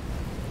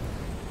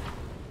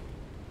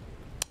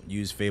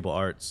 Use Fable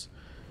Arts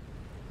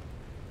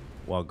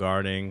while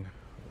guarding.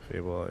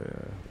 Fable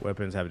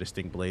weapons have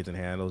distinct blades and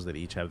handles that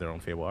each have their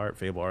own Fable Art.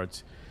 Fable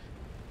Arts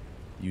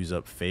use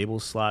up Fable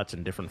slots,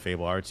 and different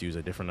Fable Arts use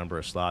a different number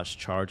of slots.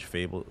 Charge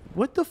Fable.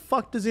 What the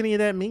fuck does any of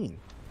that mean?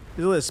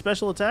 Is it a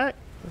special attack?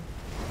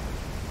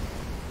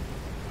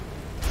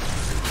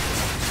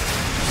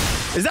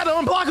 Is that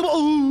unblockable?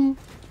 Ooh.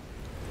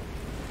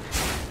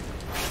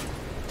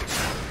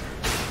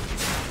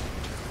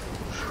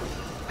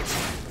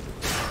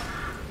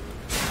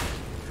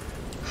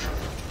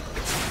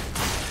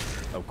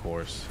 Of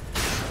course.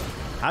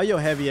 How your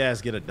heavy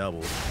ass get a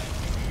double?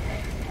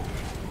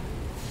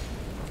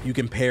 You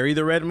can parry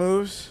the red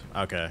moves?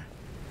 Okay.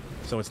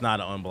 So it's not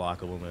an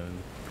unblockable then.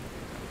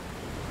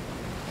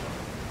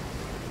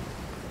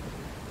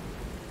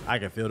 I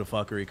can feel the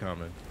fuckery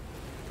coming.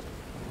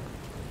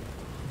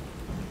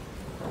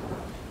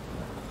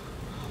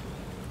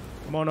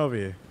 Come on over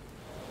here.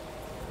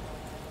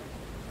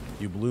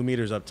 You blue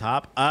meters up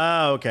top?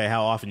 Oh, okay.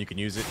 How often you can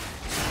use it.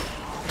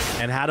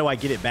 And how do I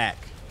get it back?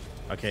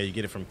 Okay, you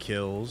get it from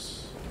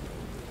kills.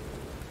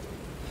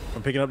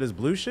 From picking up this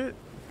blue shit?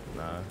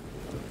 Nah.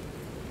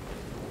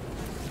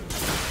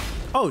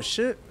 Oh,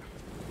 shit.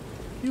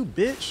 You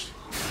bitch.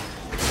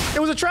 It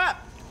was a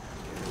trap.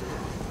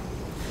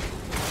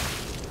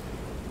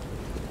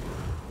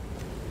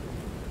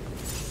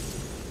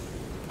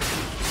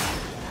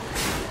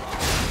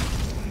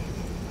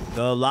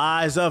 The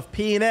lies of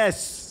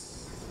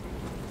penis.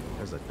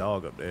 There's a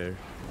dog up there.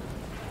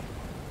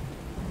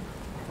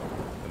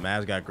 The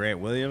Mavs got Grant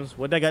Williams.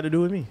 What that got to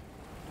do with me?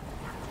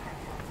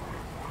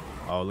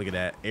 Oh, look at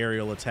that.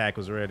 Aerial attack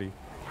was ready.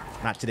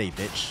 Not today,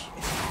 bitch.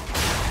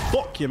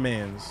 Fuck your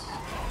mans.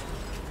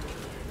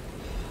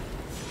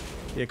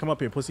 Yeah, come up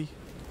here, pussy.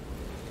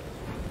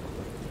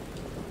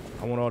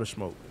 I want all the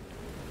smoke.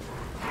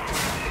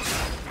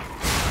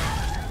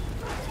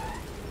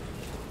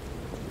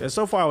 Yeah,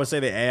 so far, I would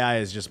say the AI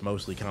is just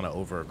mostly kind of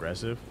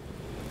over-aggressive.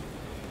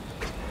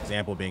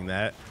 Example being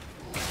that.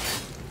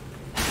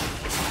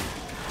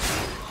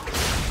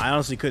 I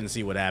honestly couldn't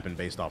see what happened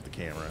based off the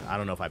camera. I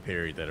don't know if I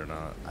parried that or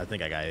not. I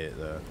think I got hit,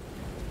 though.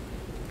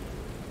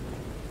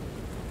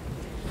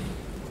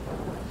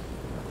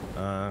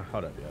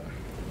 Hold up, y'all.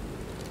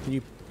 Can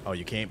you... Oh,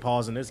 you can't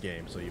pause in this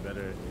game, so you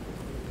better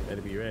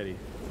be ready.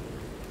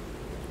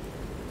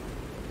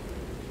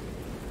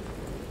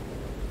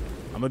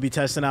 I'm gonna be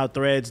testing out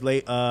Threads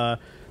late.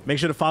 Make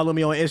sure to follow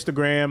me on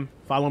Instagram.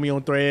 Follow me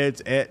on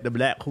Threads at the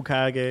Black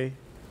Hokage.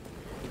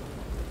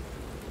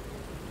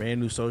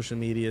 Brand new social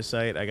media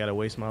site. I gotta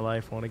waste my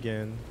life on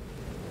again.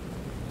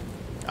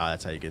 Oh,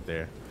 that's how you get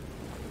there.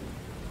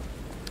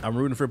 I'm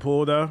rooting for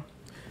Poole though.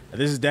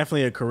 This is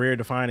definitely a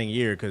career-defining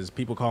year because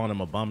people calling him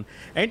a bum.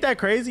 Ain't that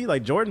crazy?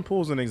 Like Jordan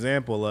Poole's an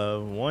example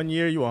of 1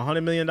 year you a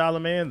 $100 million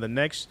man. The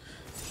next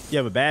you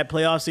have a bad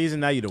playoff season.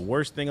 Now you're the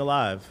worst thing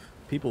alive.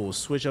 People will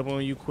switch up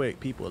on you quick.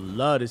 People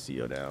love to see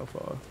your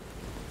downfall.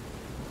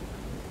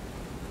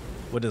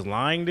 What does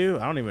lying do?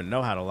 I don't even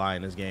know how to lie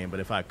in this game,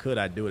 but if I could,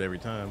 I'd do it every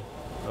time.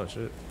 Oh,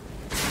 shit.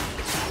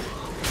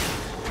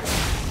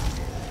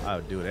 I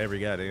would do it every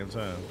goddamn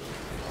time.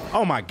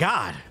 Oh, my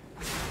God.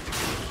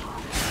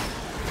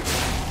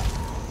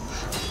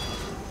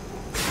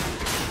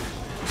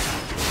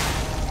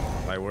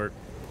 Slight work.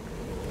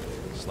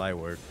 Slight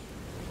work.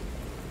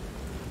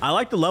 I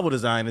like the level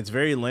design. It's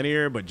very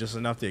linear, but just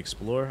enough to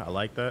explore. I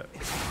like that.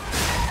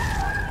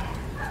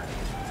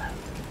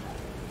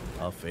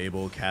 A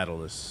Fable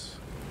Catalyst.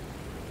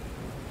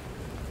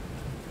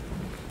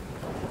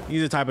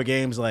 These are the type of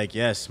games like,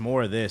 yes,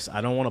 more of this.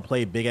 I don't want to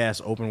play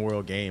big-ass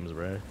open-world games,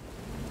 bro.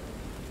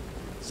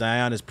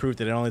 Zion is proof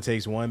that it only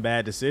takes one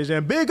bad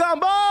decision. Big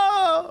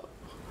Gumbo!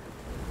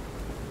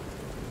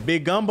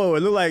 Big Gumbo,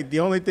 it looked like the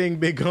only thing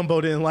Big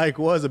Gumbo didn't like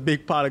was a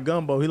big pot of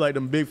gumbo. He liked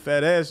them big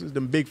fat asses,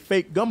 them big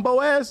fake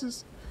gumbo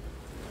asses.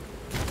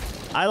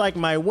 I like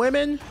my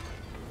women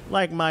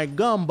like my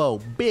gumbo,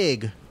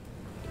 big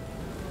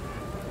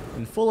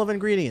and full of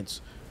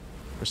ingredients.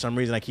 For some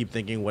reason, I keep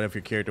thinking, what if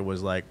your character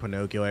was like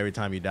Pinocchio? Every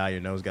time you die, your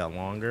nose got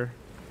longer.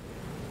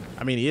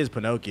 I mean, he is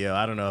Pinocchio.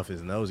 I don't know if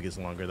his nose gets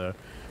longer, though.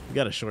 You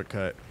got a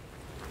shortcut.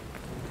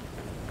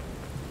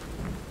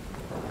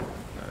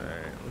 All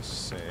right, let's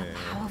see.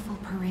 Powerful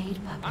parade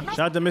puppet. Shout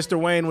out to Mr.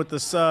 Wayne with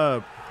the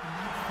sub.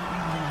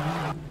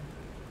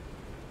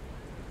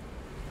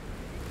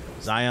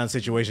 Zion's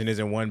situation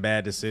isn't one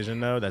bad decision,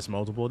 though. That's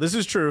multiple. This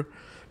is true.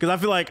 Because I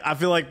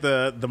feel like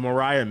the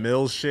Mariah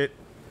Mills shit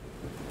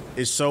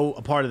is so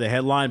a part of the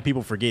headline,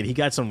 people forget. He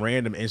got some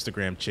random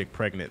Instagram chick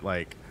pregnant.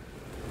 Like,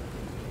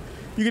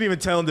 you can even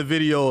tell in the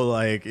video,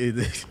 like, like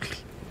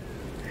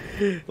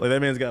that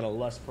man's got a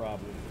lust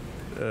problem.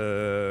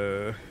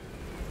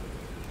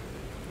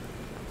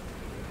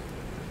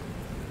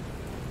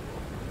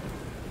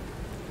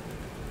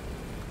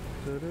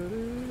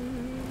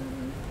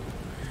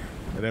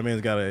 That man's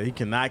got he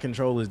cannot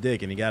control his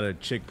dick, and he got a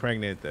chick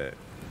pregnant that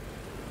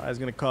is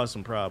gonna cause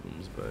some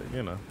problems, but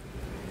you know.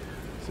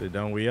 So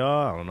don't we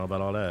all? I don't know about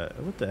all that.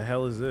 What the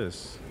hell is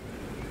this?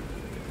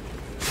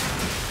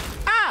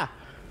 Ah!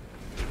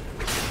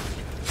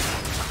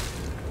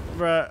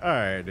 Bruh,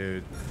 alright,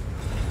 dude.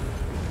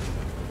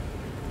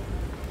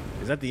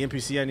 Is that the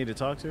NPC I need to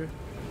talk to?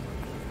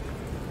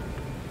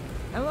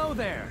 Hello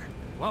there.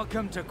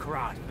 Welcome to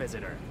Krat,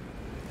 visitor.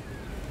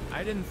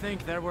 I didn't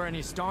think there were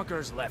any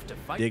stalkers left to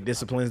fight. Dig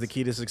discipline is the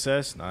key to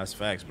success? Nah, that's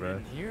facts, bro.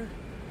 Here?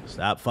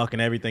 Stop fucking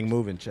everything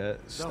moving,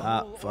 chat. The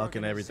Stop whole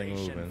fucking everything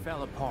organization moving.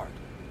 fell apart.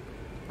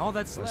 All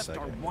that's One left are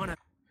second. one.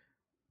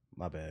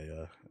 My bad,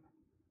 y'all.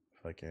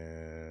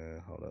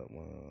 Fucking hold up.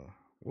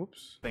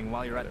 Whoops. Thing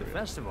while you're at the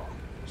festival.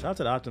 Shout out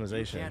to the You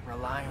optimization. can't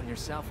rely on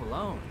yourself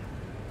alone.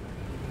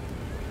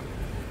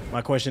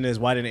 My question is,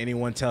 why didn't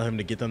anyone tell him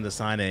to get them to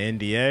sign an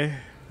NDA?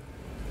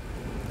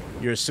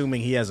 You're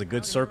assuming he has a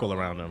good circle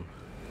around him.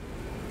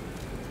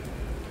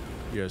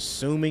 You're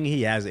assuming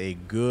he has a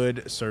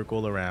good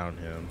circle around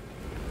him.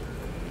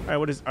 All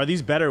right, are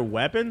these better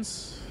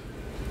weapons?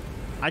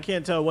 I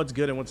can't tell what's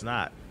good and what's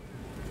not.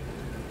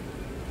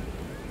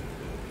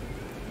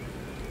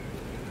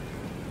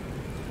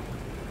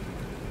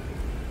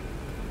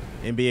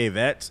 NBA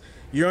vets,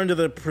 you're under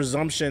the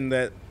presumption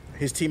that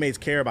his teammates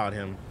care about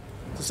him.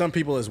 To some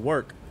people, it's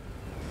work.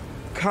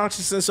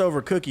 Consciousness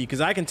over cookie,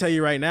 because I can tell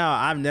you right now,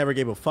 I've never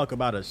gave a fuck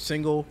about a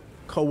single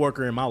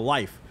coworker in my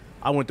life.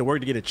 I went to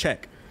work to get a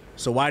check.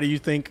 So why do you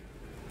think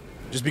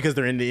just because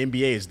they're in the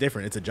NBA is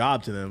different? It's a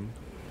job to them.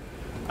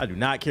 I do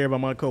not care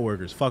about my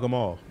coworkers. Fuck them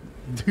all.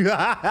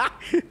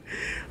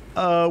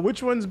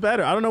 Which one's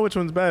better? I don't know which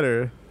one's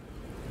better.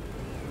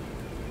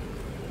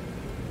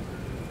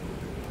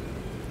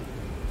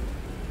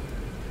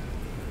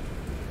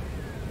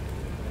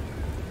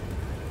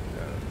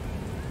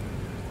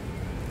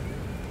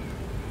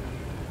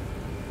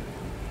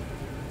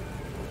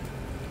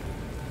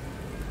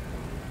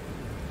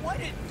 What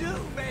it do,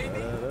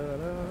 baby?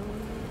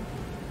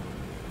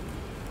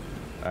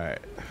 All right.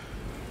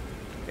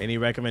 Any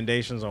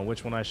recommendations on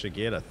which one I should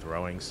get? A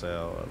throwing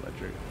cell,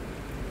 electric.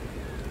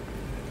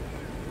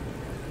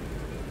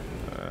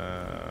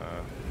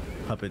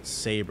 Puppet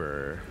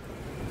saber.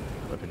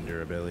 Weapon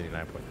durability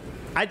 9 point.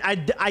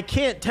 I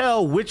can't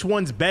tell which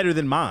one's better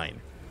than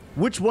mine.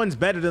 Which one's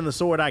better than the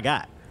sword I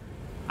got?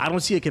 I don't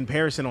see a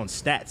comparison on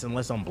stats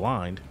unless I'm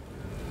blind.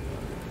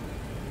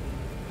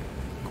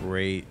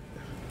 Great.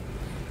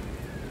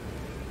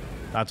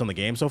 Thoughts on the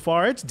game so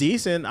far? It's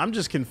decent. I'm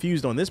just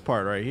confused on this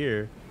part right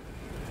here.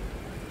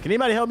 Can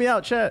anybody help me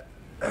out, chat?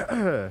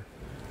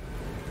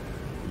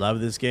 Love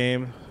this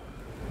game.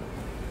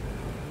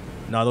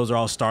 No, those are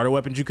all starter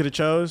weapons you could have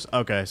chose?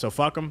 Okay, so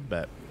fuck them.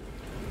 Bet.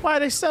 Why are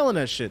they selling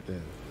that shit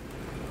then?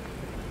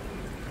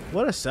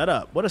 What a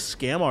setup. What a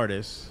scam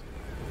artist.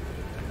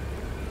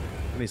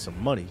 I need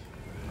some money.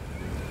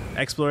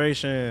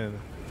 Exploration.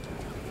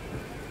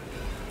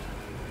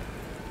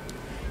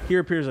 Here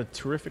appears a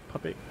terrific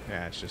puppet.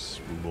 Yeah, it's just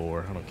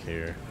lore. I don't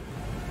care.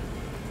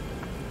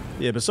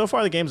 Yeah, but so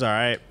far the game's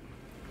alright.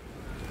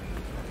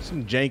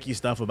 Some janky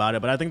stuff about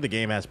it, but I think the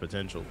game has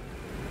potential.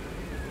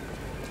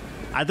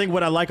 I think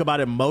what I like about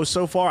it most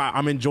so far,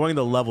 I'm enjoying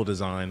the level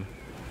design.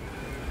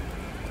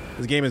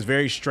 This game is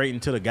very straight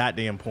and to the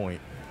goddamn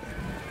point.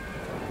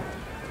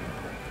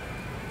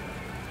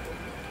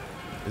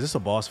 Is this a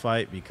boss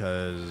fight?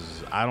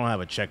 Because I don't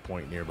have a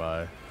checkpoint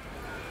nearby.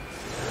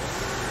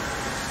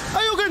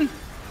 Ayuken!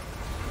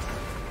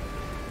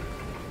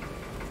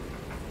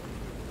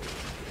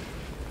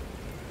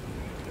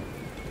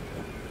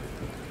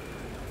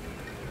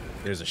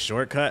 There's a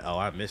shortcut? Oh,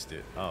 I missed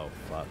it. Oh,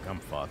 fuck. I'm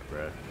fucked,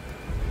 bruh.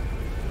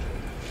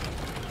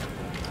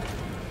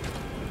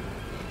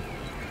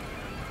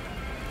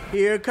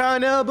 Here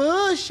kinda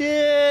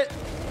bullshit.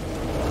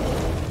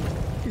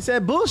 He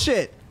said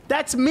bullshit.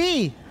 That's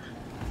me.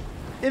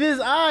 It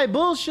is I,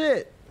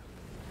 bullshit.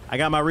 I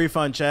got my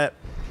refund, chat.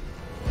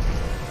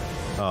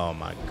 Oh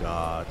my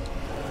god.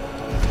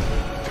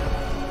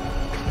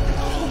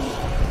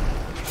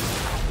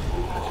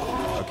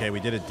 Okay, we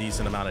did a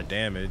decent amount of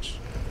damage.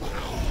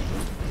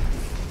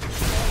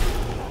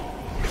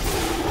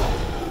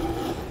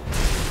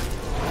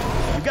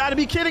 You gotta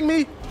be kidding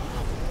me.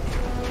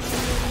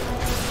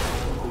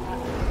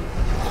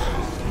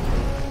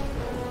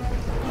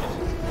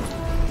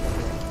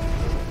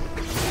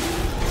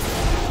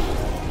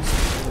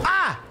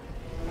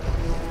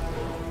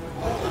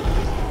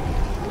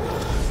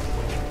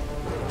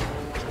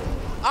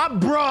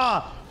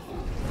 Bruh!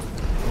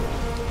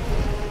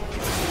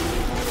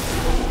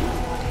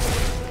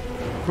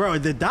 Bro,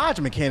 the dodge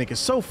mechanic is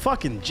so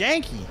fucking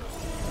janky.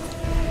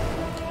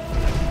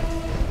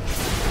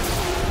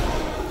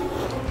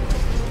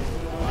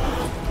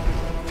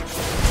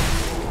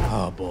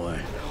 Oh boy.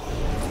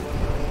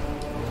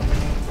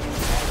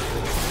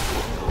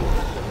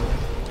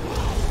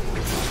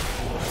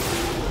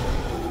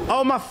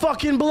 Oh my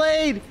fucking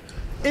blade!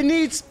 It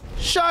needs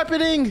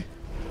sharpening!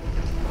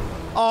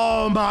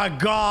 Oh my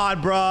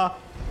god, bruh.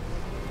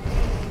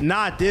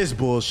 Not this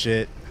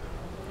bullshit.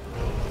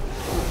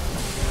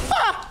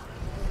 Ah!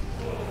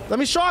 Let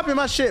me sharpen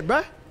my shit,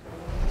 bruh.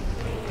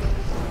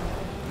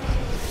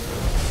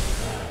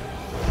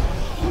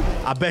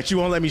 I bet you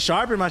won't let me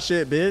sharpen my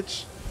shit,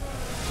 bitch.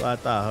 That's what I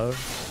thought,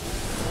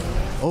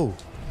 huh? Oh.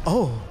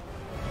 Oh.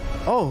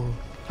 Oh.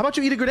 How about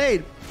you eat a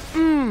grenade?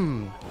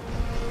 Mmm.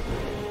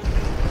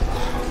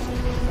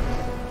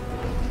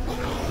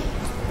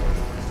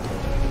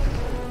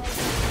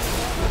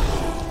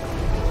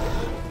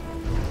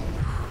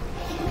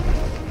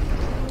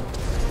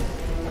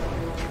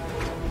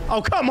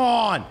 Oh, come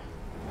on.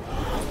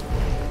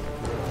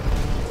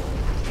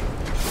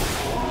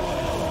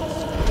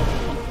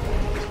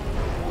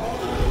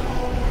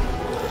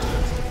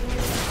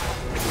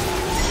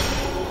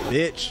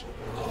 Bitch.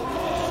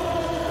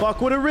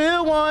 Fuck with a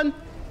real one.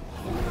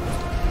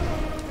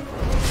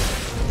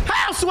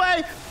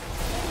 Houseway.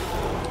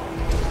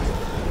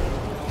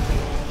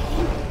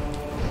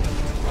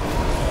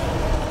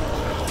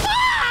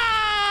 Ah!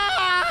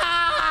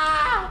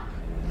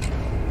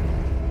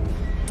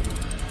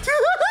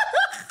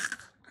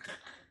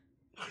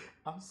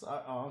 I'm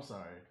sorry. Oh, I'm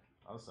sorry.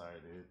 I'm sorry,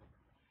 dude.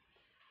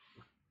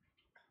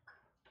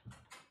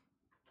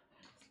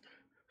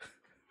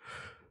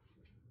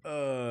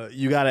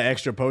 You got an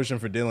extra potion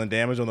for dealing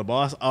damage on the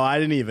boss? Oh, I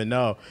didn't even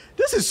know.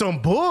 This is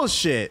some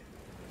bullshit.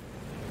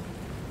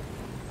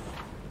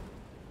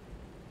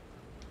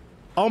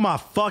 Oh my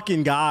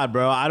fucking god,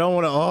 bro. I don't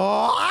want to.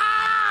 Oh,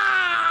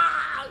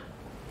 ah!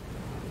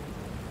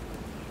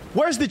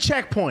 Where's the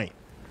checkpoint?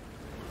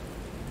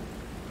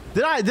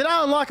 Did I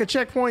unlock a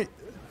checkpoint?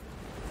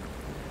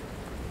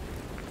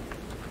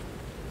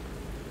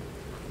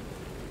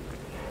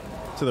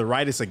 To the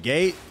right, it's a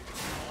gate.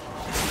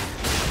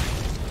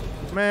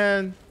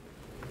 Man,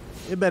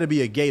 it better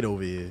be a gate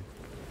over here.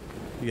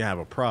 You gonna have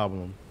a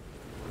problem.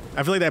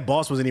 I feel like that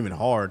boss wasn't even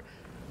hard.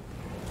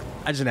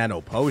 I just didn't have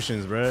no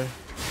potions, bruh.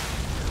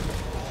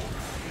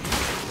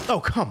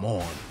 Oh, come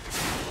on.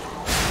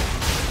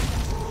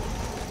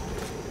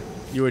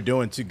 You were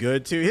doing too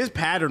good, too. His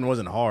pattern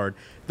wasn't hard.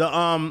 The,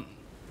 come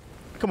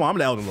on, I'm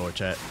the Elden Lord,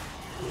 chat.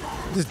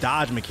 This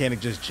dodge mechanic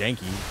just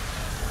janky.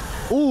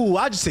 Ooh,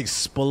 I just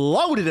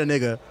exploded a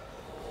nigga.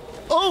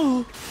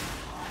 Ooh.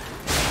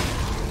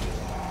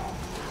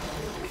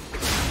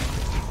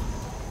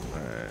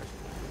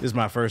 This is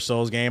my first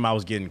Souls game. I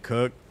was getting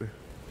cooked.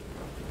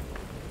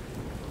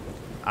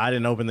 I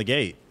didn't open the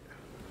gate.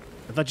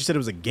 I thought you said it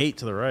was a gate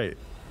to the right.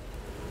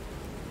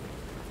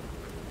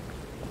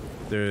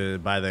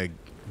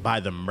 By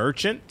the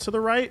merchant to the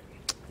right?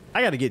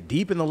 I gotta get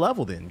deep in the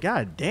level then.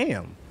 God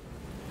damn.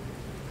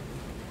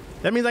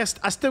 That means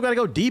I still gotta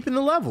go deep in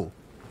the level.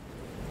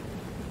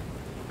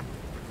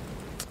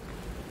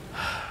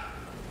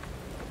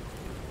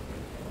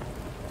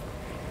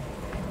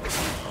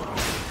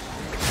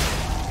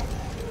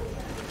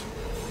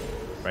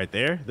 Right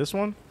there? This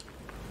one?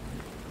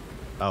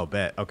 Oh,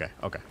 bet. Okay.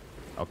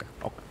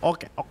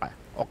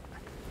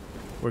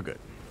 We're good.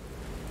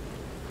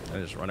 I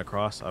just run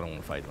across. I don't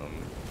want to fight them.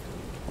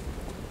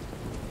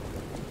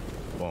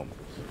 Boom.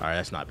 All right,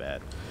 that's not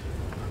bad.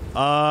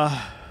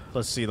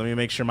 Let's see. Let me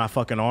make sure my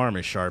fucking arm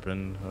is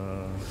sharpened.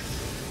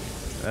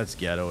 That's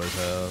ghetto as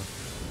hell.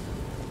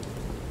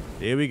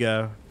 Here we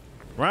go.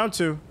 Round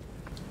 2.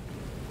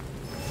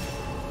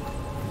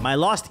 My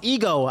lost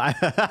ego.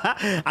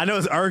 I know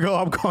it's ergo.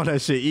 I'm calling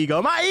that shit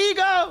ego. My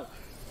ego.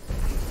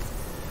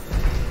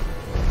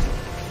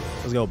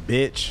 Let's go,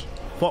 bitch.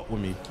 Fuck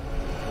with me.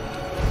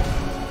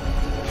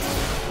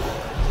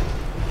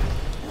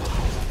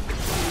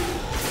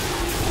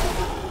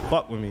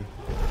 Fuck with me.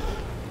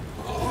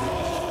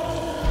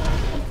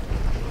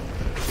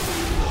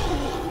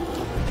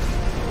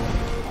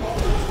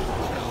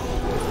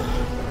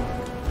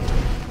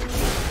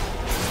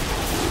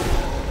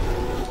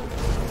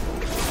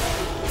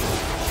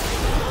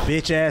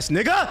 Bitch ass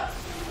nigga.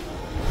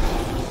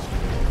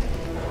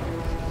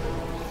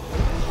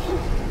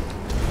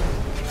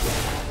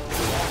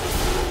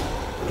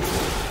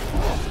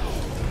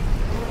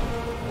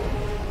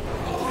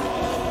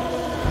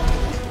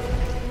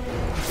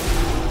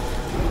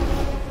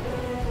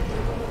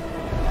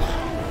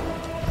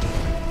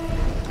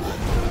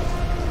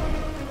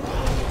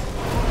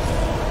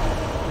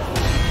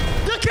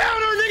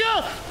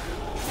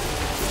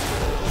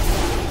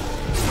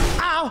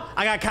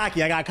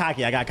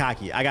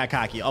 I got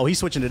cocky. Oh, he's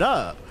switching it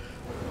up.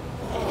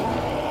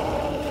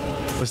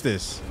 What's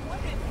this? What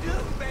it do,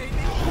 baby?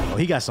 Oh,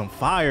 he got some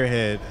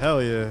firehead.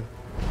 Hell yeah.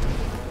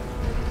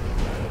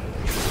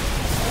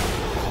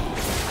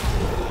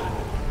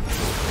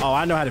 Oh,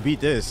 I know how to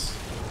beat this.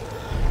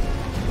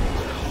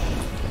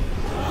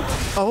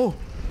 Oh.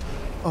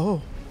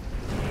 Oh.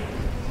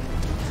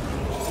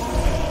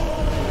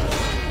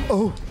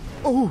 Oh.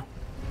 Oh.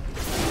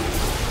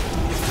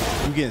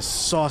 You getting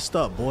sauced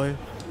up, boy.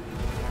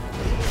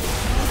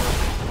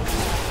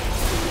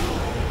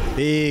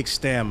 Big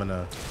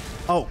stamina.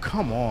 Oh,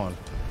 come on.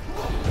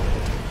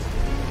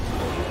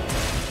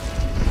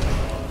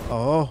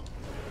 Oh.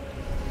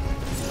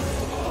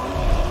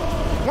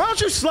 Why don't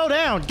you slow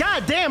down?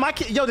 God damn, I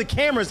can't. Yo, the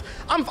cameras.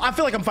 I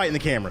feel like I'm fighting the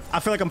camera. I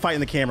feel like I'm fighting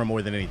the camera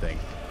more than anything.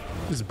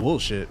 This is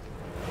bullshit.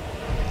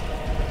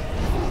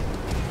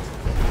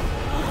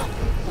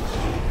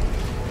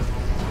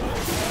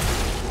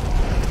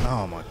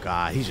 Oh my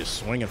God, he's just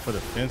swinging for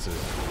the fences.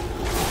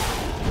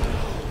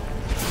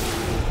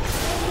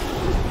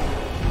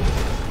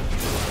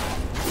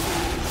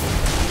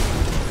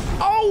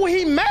 Oh,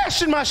 he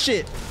mashing my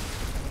shit.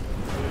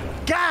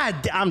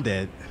 God, I'm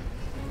dead.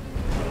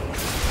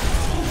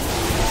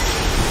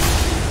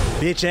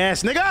 Bitch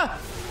ass nigga.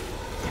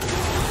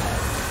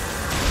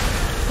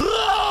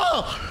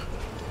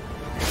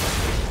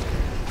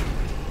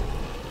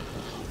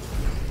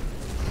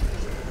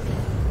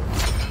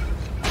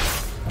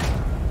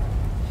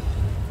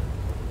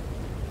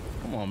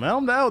 man.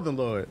 I'm the Elden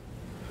Lord.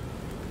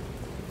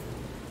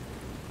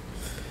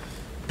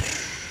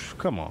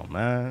 Come on,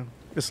 man.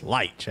 It's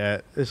light,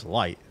 chat. It's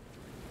light.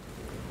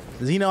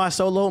 Does he know I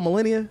soloed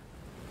Millennia?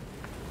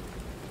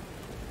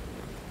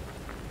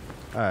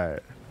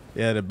 Alright.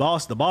 Yeah, the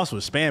boss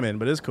was spamming,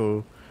 but it's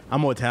cool.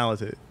 I'm more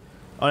talented.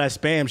 Oh, that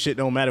spam shit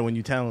don't matter when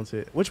you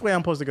talented. Which way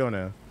I'm supposed to go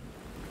now?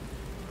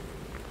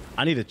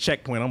 I need a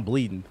checkpoint. I'm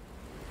bleeding.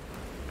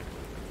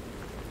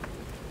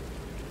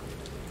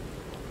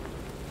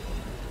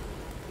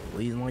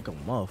 Bleeding like a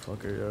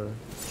motherfucker, yo.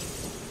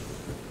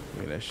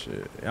 Look at that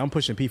shit. I'm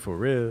pushing P for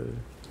real.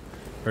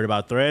 Heard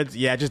about Threads?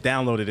 Yeah, I just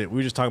downloaded it. We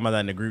were just talking about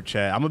that in the group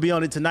chat. I'm gonna be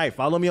on it tonight.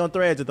 Follow me on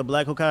Threads at the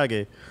Black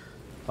Hokage.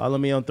 Follow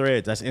me on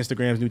Threads. That's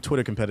Instagram's new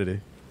Twitter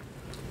competitor.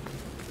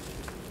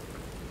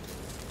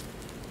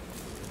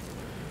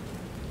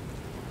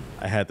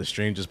 I had the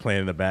stream just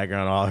playing in the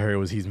background. All I heard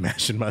was he's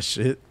mashing my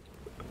shit.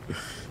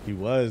 He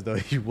was, though.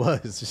 He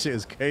was. This shit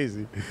is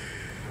crazy.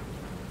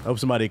 I hope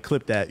somebody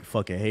clipped that, you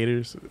fucking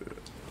haters.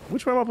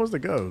 Which way am I supposed to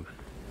go?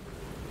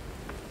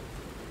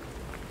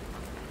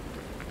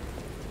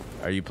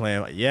 Are you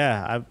playing?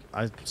 Yeah,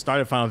 I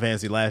started Final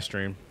Fantasy last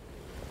stream.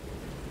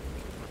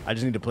 I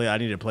just need to play. I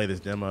need to play this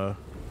demo.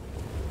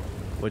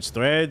 Which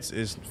Threads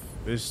is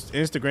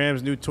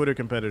Instagram's new Twitter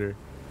competitor.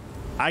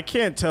 I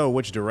can't tell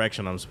which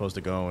direction I'm supposed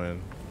to go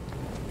in.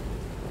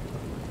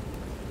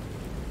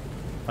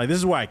 Like, this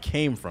is where I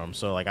came from,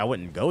 so like I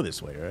wouldn't go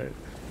this way, right?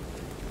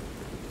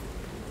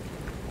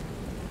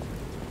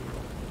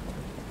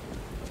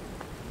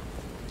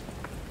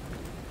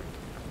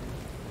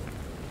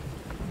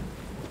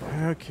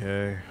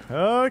 Okay.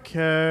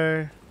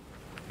 Okay.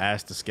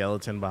 Ask the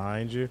skeleton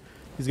behind you.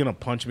 He's gonna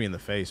punch me in the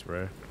face,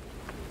 bro.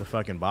 The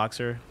fucking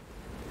boxer.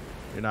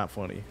 You're not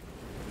funny.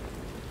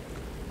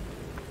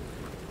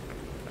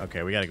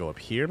 Okay, we gotta go up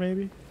here,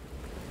 maybe?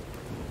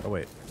 Oh,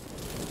 wait.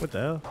 What the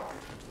hell?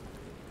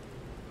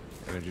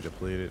 Energy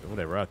depleted.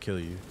 Whatever, I'll kill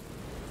you.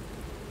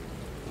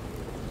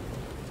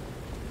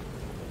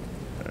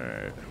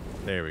 Alright.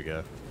 There we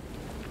go.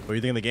 What do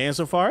you think of the game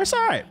so far? It's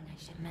alright.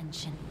 I should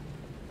mention.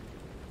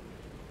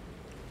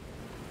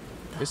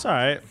 It's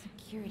alright.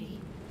 Security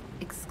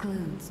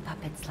excludes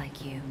puppets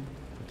like you.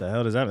 What the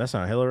hell does that mean? That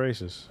sounds hella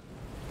racist.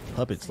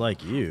 Puppets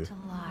like you. To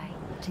lie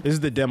to This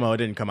is the demo. It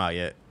didn't come out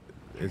yet.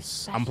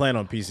 I'm playing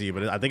on PC,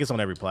 but I think it's on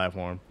every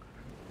platform.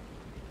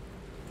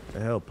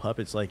 The hell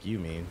puppets like you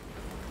mean?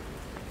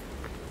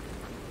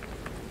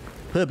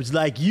 Puppets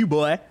like you,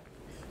 boy.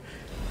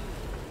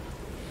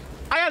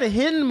 I got a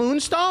hidden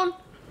moonstone?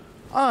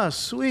 Oh,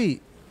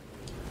 sweet.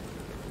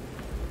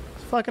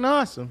 It's fucking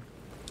awesome.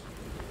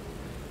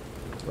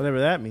 Whatever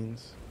that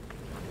means.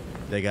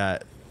 They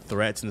got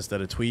threats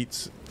instead of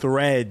tweets.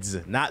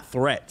 Threads, not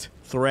threat.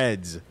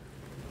 Threads.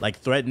 Like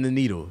threading the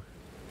needle.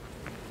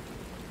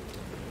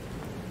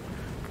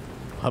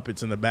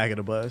 Puppets in the back of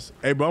the bus.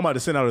 Hey, bro, I'm about to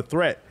send out a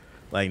threat.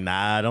 Like,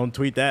 nah, don't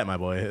tweet that, my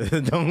boy.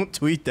 Don't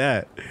tweet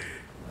that.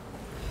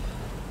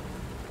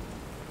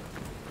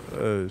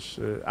 Oh,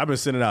 shit. I've been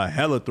sending out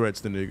hella threats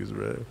to niggas,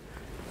 bro.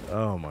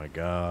 Oh, my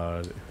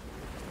God.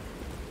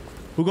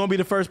 Who gonna be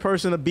the first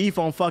person to beef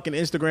on fucking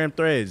Instagram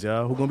Threads,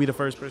 y'all? Who gonna be the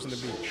first person to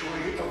beef?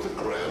 Century of the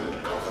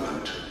Grand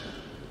Covenant.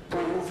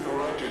 Prove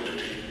your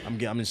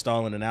identity. I'm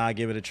installing it now. I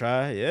give it a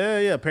try.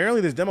 Yeah.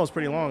 Apparently this demo's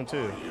pretty long,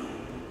 too.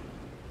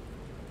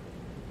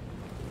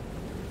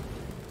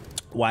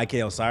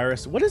 YK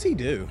Osiris. What does he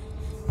do?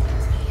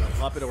 A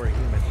puppet or a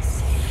human?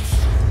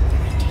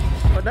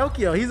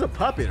 Pinocchio, he's a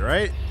puppet,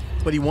 right?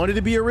 But he wanted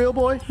to be a real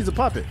boy? He's a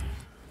puppet.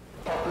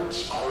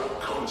 Puppets are a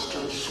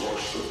constant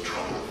source of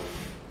trouble.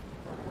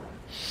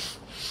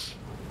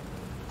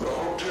 The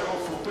hotel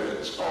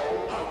forbids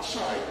all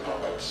outside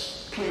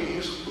puppets.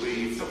 Please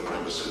leave the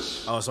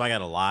premises. Oh, so I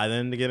gotta lie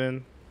then to get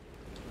in?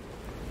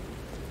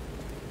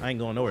 I ain't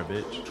going nowhere,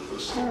 bitch. To the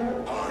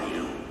school are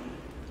you?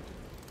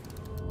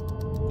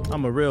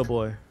 I'm a real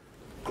boy.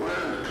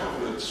 Grand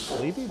Covenant's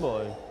Sleepy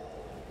boy.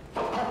 A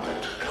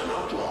puppet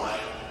cannot lie.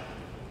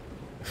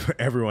 For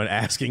everyone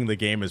asking, the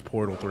game is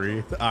Portal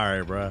 3.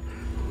 Alright, bro.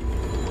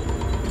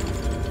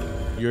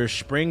 Your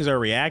springs are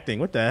reacting.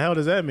 What the hell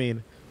does that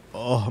mean?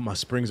 Oh, my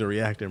springs are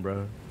reacting,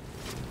 bro.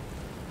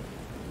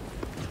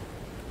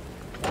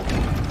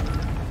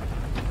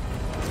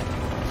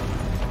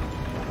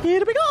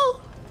 Here we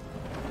go.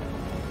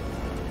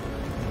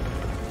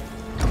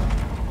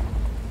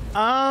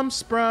 I'm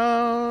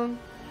sprung.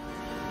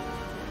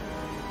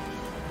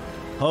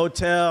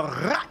 Hotel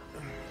Rat.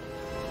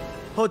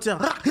 Hotel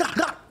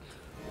Rat.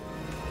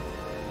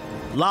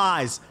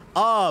 Lies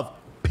of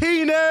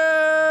penis.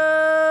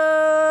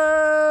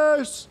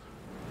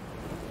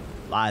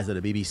 Lies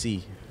of the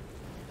BBC.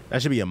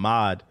 That should be a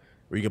mod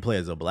where you can play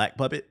as a black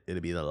puppet.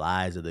 It'll be the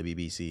lies of the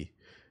BBC.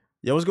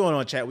 Yo, what's going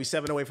on, chat? We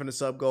 7 away from the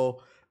sub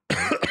goal.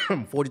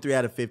 43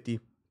 out of 50.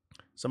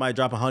 Somebody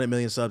drop 100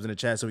 million subs in the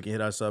chat so we can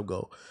hit our sub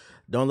goal.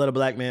 Don't let a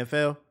black man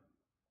fail.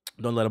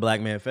 Don't let a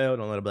black man fail.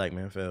 Don't let a black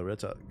man fail. Real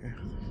talk.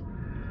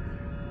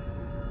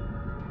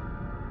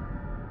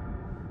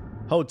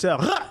 Hotel.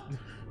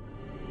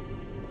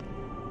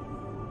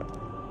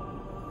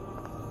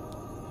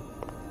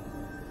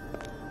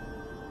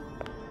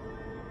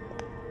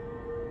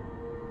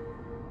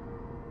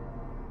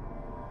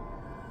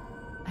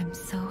 I'm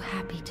so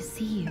happy to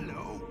see you.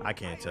 Hello. I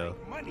can't tell.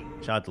 Money.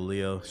 Shout out to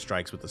Leo.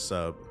 Strikes with the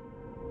sub.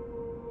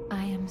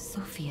 I am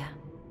Sophia.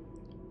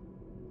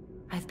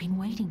 I've been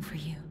waiting for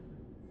you.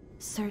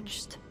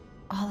 Searched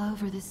all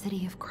over the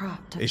city of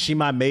Krat. Is she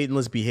my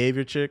maidenless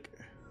behavior chick?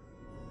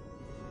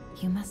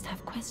 You must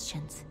have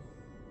questions.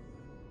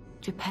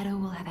 Geppetto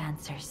will have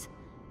answers.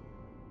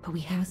 But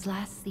we was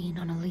last seen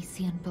on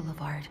Elysian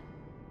Boulevard.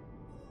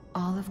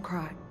 All of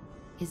Krat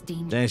is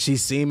dangerous. And she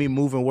seen me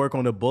move and work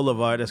on the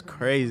boulevard. That's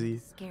crazy.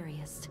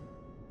 Scariest.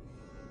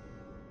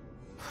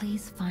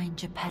 Please find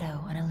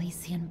Geppetto on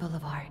Elysian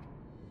Boulevard.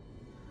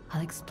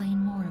 I'll explain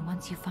more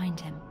once you find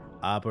him.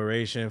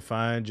 Operation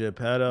Find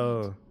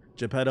Geppetto.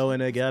 Geppetto in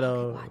the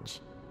ghetto.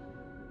 Watch.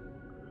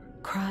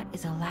 Krat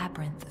is a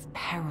labyrinth of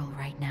peril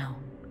right now.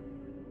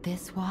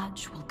 This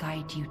watch will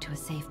guide you to a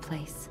safe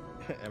place.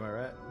 Am I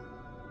right?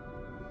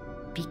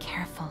 Be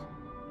careful,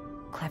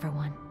 clever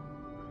one.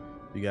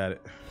 You got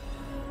it.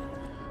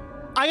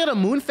 I got a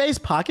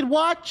Moonface pocket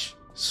watch?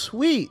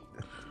 Sweet.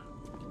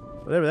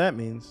 Whatever that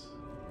means.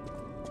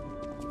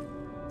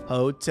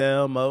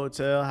 Hotel,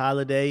 motel,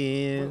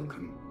 Holiday Inn.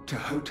 Welcome to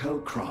Hotel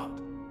Krat.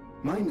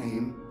 My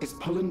name is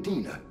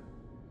Polendina,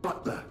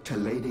 butler to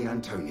Lady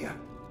Antonia.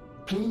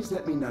 Please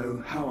let me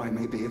know how I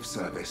may be of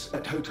service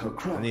at Hotel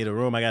Krat. I need a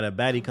room. I got a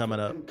baddie coming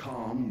up. And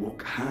calm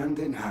walk hand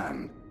in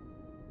hand.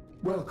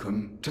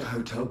 Welcome to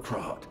Hotel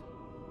Krat.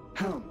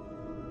 How?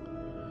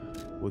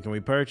 What can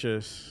we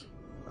purchase?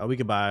 Oh, we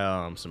could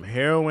buy some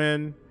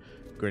heroin,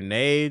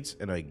 grenades,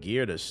 and a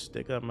gear to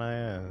stick up my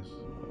ass.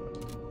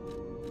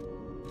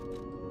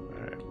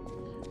 Alright.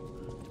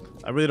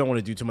 I really don't want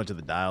to do too much of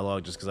the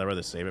dialogue just because I'd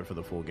rather save it for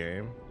the full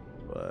game.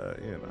 But,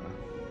 you know.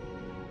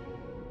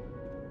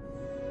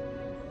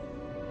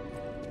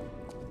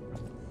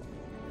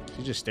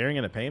 She's just staring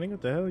at a painting?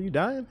 What the hell? Are you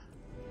dying?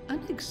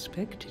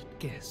 Unexpected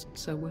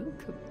guests are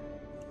welcome.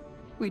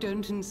 We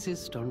don't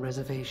insist on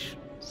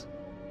reservations.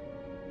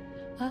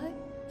 I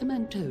am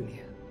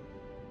Antonia,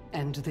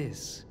 and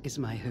this is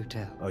my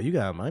hotel. Oh, you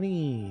got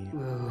money.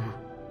 Oh,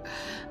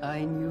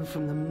 I knew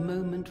from the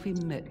moment we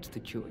met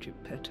that you're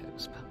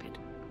Geppetto's puppet.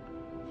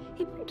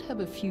 He might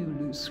have a few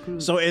loose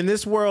screws. So in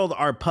this world,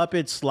 are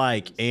puppets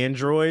like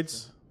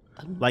androids?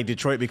 Like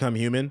Detroit Become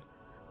Human?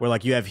 Where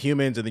like you have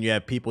humans and then you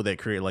have people that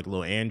create like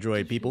little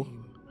android people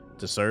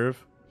to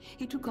serve?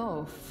 He took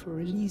off for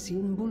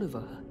Elysian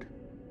Boulevard.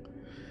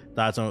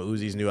 Thoughts on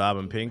Uzi's new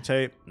album, Pink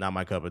Tape? Not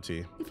my cup of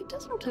tea. If it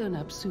doesn't turn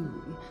up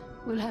soon,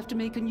 we'll have to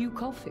make a new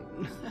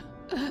coffin.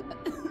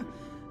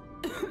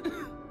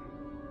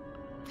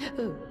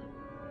 Oh,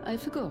 I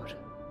forgot.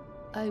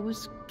 I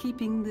was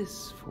keeping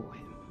this for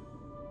him.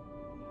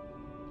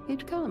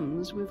 It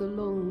comes with a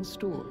long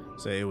story.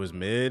 Say it was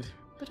mid.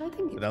 But I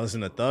think Did I listen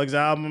to Thug's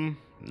album?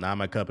 Not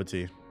my cup of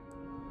tea.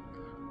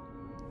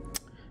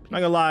 Not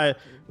gonna lie,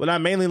 what I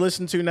mainly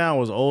listen to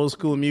now is old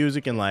school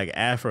music and like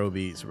Afro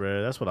beats,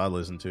 bro. That's what I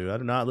listen to. I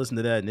do not listen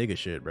to that nigga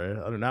shit,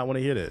 bro. I do not want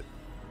to hear that.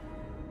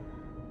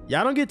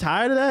 Y'all don't get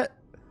tired of that?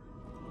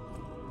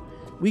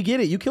 We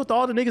get it. You killed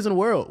all the niggas in the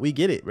world. We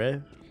get it,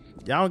 bro.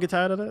 Y'all don't get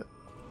tired of that?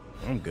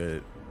 I'm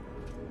good.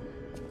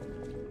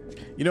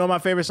 You know what my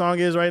favorite song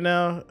is right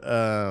now?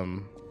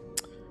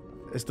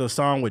 It's the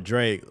song with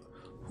Drake.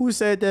 Who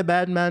said that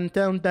Batman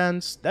don't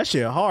dance? That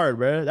shit hard,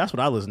 bro. That's what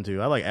I listen to.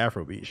 I like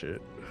Afrobeat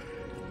shit.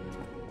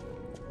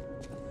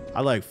 I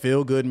like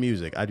feel good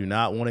music. I do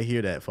not want to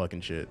hear that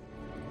fucking shit.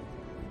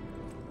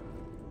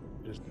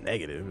 Just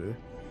negative. Man.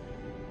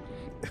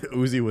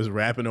 Uzi was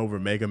rapping over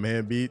Mega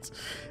Man beats.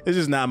 It's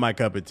just not my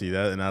cup of tea.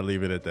 And I'll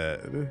leave it at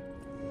that.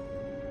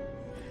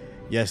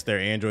 Yes, they're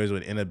androids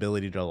with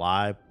inability to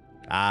lie.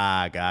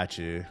 Ah, got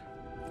you.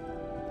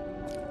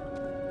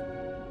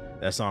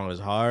 That song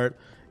was hard.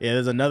 Yeah,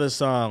 there's another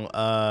song.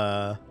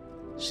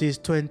 She's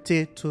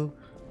 22.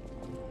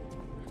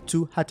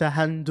 Too hot to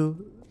handle.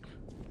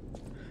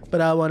 But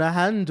I wanna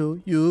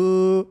handle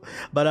you.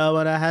 But I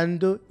wanna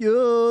handle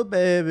you,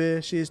 baby.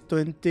 She's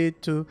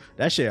 22.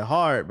 That shit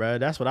hard, bro.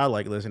 That's what I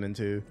like listening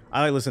to.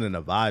 I like listening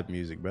to vibe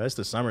music, bro. It's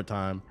the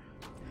summertime.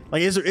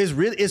 Like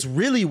it's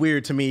really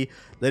weird to me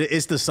that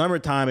it's the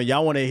summertime and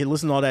y'all want to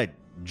listen to all that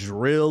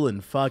drill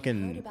and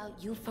fucking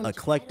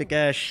eclectic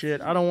ass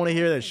shit. I don't want to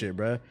hear that shit,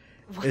 bro.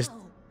 Wow. It's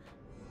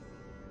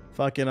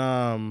fucking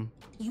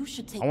You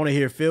should take I want to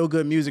hear feel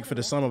good music for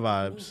the summer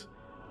vibes.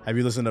 Have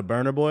you listened to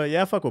Burna Boy?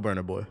 Yeah, I fuck with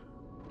Burna Boy.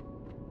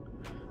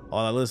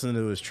 All I listen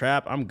to is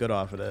trap. I'm good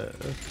off of that.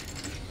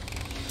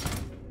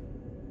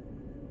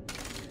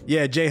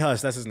 Yeah, J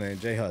Hus, that's his name.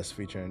 J Hus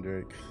featuring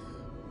Drake.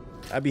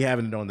 I be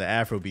having it on the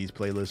Afrobeats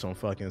playlist on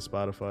fucking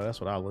Spotify.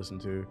 That's what I listen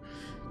to.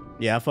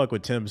 Yeah, I fuck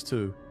with Tim's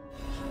too.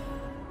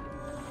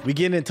 We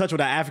getting in touch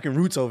with our African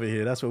roots over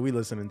here. That's what we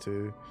listening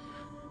to.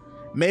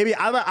 Maybe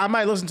I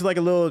might listen to like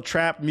a little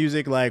trap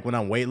music like when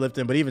I'm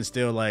weightlifting, but even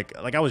still like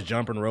I was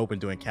jumping rope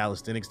and doing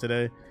calisthenics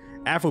today.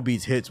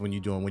 Afrobeats hits when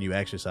you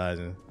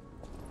exercising.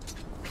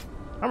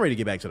 I'm ready to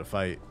get back to the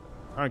fight.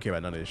 I don't care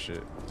about none of this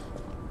shit.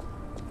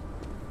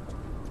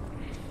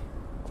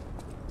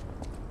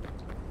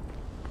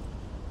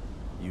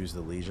 Use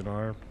the Legion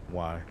arm?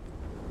 Why?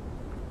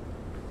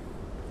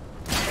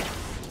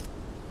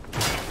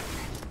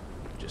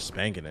 just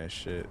spanking that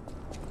shit.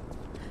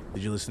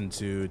 Did you listen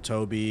to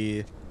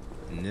Toby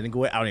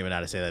Ninigwe? I don't even know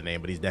how to say that name,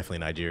 but he's definitely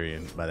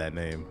Nigerian by that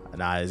name.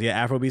 Nah, is he an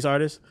Afrobeats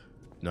artist?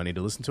 No need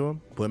to listen to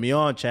him. Put me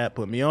on, chat.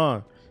 Put me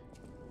on.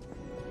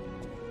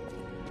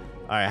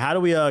 All right, how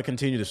do we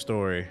continue the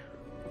story?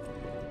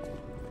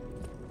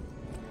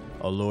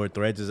 Oh Lord,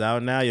 Threads is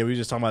out now. Yeah, we were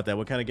just talking about that.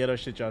 What kind of ghetto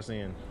shit y'all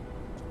seeing?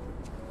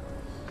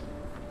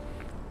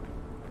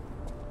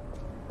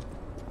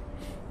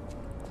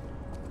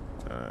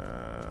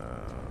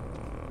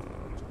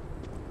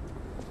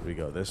 We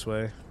go this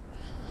way.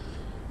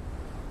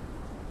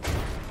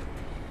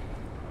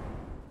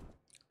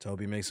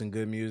 Toby makes some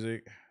good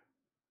music.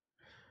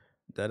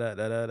 He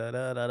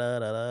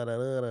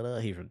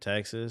from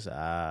Texas.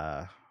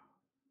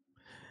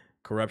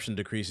 Corruption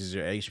decreases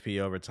your HP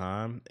over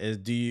time.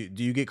 Do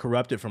you get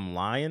corrupted from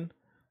lying?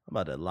 I'm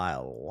about to lie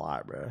a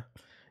lot, bro.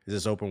 Is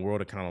this open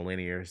world or kind of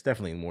linear? It's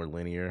definitely more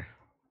linear.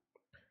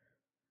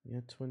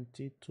 Yeah,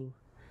 22.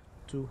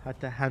 Too hard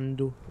to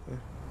handle.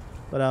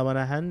 But I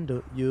wanna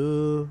handle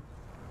you.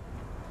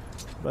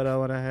 But I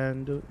wanna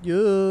handle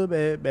you,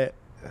 baby.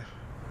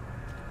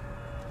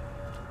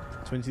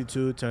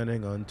 22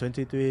 turning on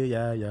 23,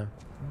 yeah.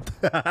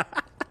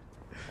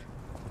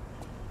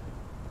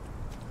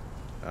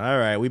 All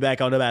right, we back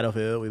on the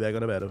battlefield. What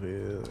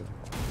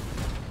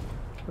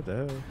the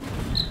hell?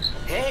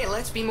 Hey,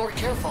 let's be more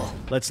careful.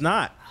 Let's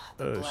not.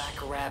 The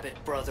Black Rabbit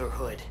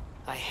Brotherhood.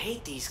 I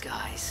hate these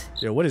guys.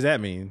 Yo, what does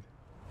that mean?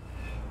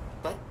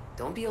 But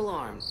don't be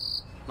alarmed.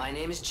 My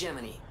name is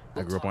Gemini.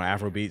 I grew up on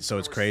Afrobeat, so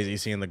it's crazy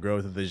seeing the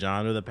growth of the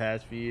genre the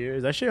past few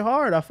years. That shit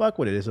hard. I fuck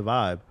with it. It's a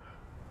vibe.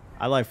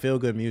 I like feel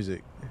good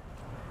music.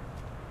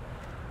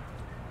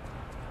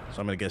 So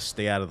I'm gonna guess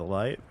stay out of the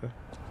light.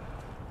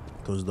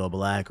 Cause the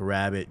Black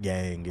Rabbit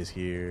gang is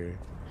here.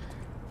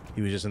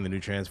 He was just in the new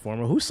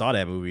Transformer. Who saw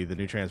that movie? The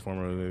new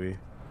Transformer movie.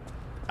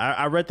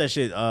 I read that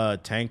shit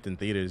tanked in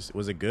theaters.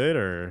 Was it good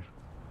or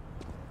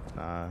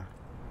nah?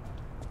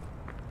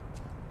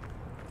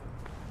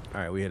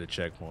 Alright, we hit a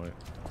checkpoint.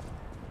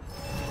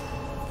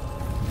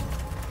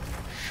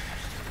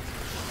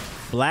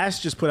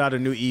 Blast just put out a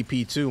new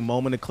EP too,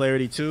 Moment of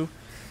Clarity 2.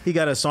 He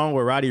got a song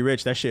with Roddy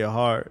Ricch. That shit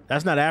hard.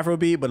 That's not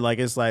Afrobeat, but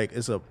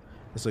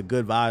it's a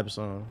good vibe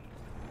song.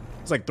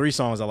 It's like 3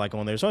 songs I like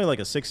on there. It's only like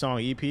a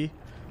 6-song EP.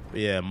 But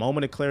yeah,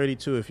 Moment of Clarity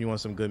 2 if you want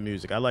some good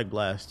music. I like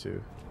Blast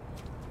too.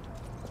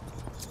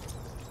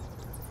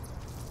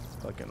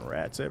 Fucking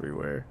rats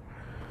everywhere.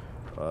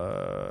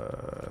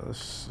 Let's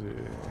see.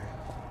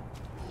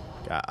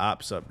 Got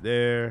Ops up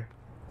there.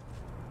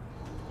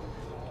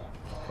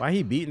 Why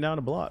he beating down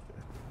the block?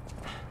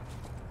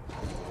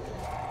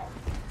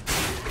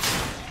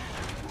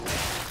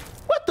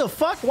 What the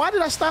fuck? Why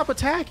did I stop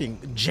attacking?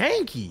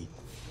 Janky.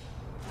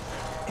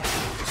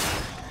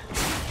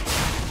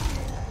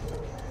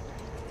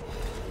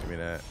 Give me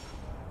that.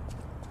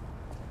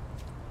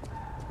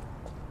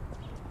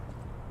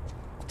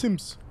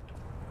 Tims.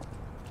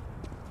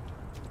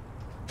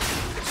 Give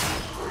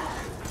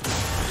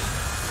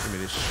me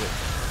this shit.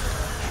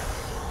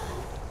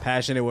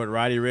 Passionate with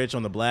Roddy Ricch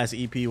on the Blast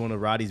EP, one of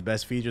Roddy's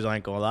best features. I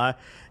ain't gonna lie.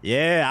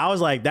 Yeah, I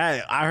was like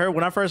that.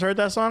 When I first heard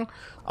that song,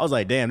 I was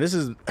like, damn, this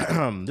is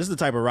this is the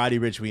type of Roddy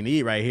Ricch we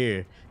need right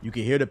here. You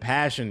can hear the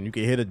passion. You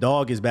can hear the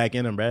dog is back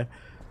in him, bruh.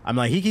 I'm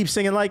like, he keeps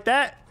singing like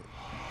that.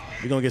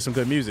 We're gonna get some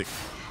good music.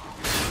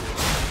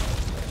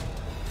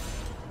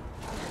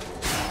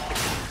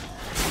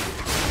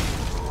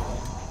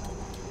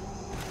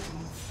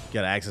 You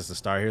gotta access the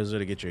Star Heals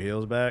to get your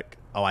heals back.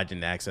 Oh, I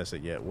didn't access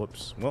it yet.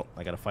 Whoops. Well,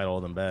 I gotta fight all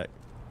of them back.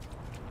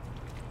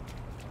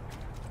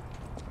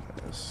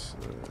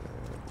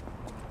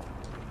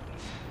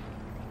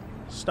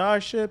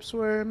 Starships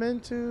were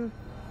meant to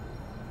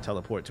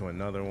teleport to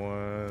another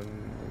one.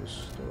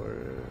 Restore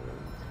it.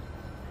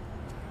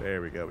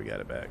 There we go. We got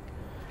it back.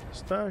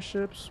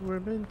 Starships were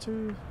meant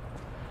to.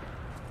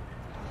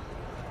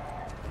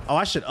 Oh,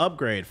 I should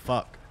upgrade.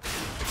 Fuck.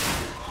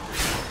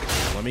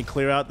 Let me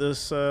clear out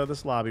this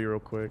this lobby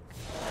real quick.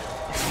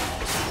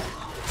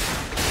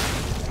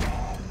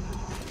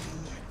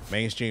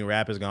 Mainstream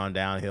rap has gone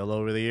downhill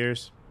over the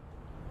years.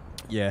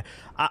 Yeah,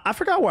 I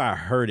forgot where I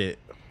heard it.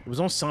 It was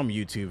on some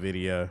YouTube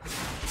video,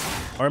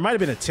 or it might have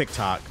been a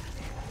TikTok.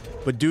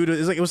 But dude,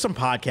 it was some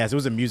podcast. It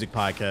was a music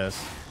podcast,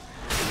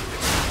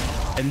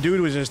 and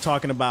dude was just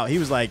talking about. He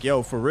was like,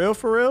 "Yo, for real,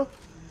 for real."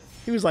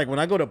 He was like, "When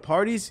I go to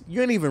parties,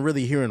 you ain't even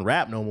really hearing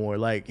rap no more."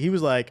 Like he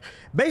was like,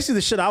 basically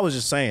the shit I was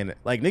just saying.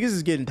 Like niggas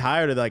is getting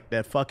tired of like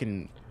that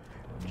fucking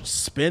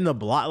spin the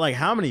block. Like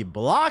how many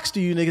blocks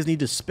do you niggas need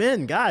to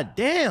spin? God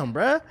damn,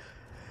 bruh.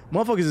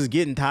 Motherfuckers is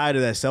getting tired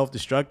of that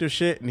self-destructive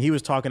shit. And he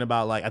was talking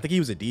about like, I think he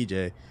was a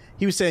DJ.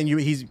 He was saying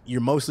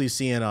you're mostly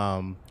seeing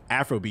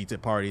Afro beats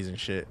at parties and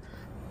shit.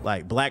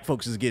 Like black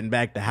folks is getting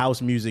back to house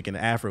music and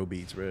Afro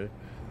beats, bro.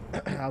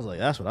 I was like,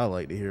 that's what I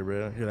like to hear,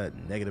 bro. Hear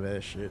that negative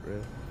ass shit,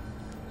 bro.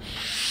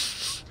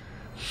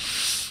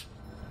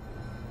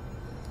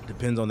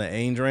 Depends on the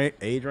age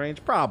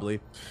range, probably.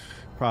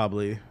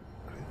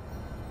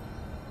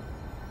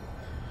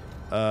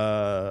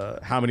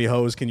 How many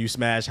hoes can you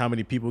smash? How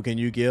many people can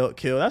you kill?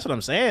 That's what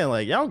I'm saying.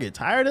 Like, y'all don't get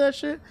tired of that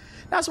shit.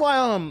 That's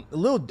why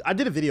I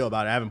did a video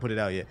about it. I haven't put it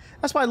out yet.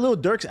 That's why Lil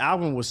Durk's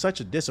album was such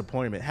a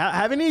disappointment.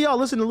 Have any of y'all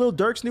listened to Lil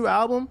Durk's new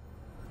album?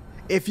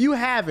 If you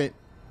haven't,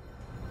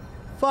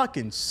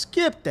 fucking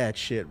skip that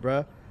shit,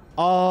 bruh.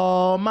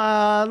 All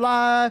my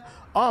life.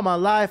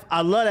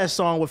 I love that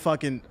song with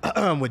fucking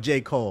with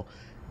J. Cole.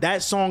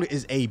 That song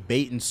is a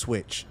bait and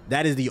switch.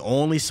 That is the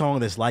only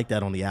song that's like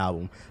that on the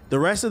album. The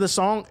rest of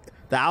the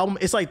album,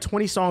 it's like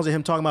 20 songs of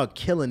him talking about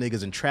killing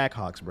niggas and track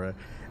hawks, bro.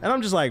 And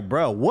I'm just like,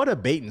 bro, what a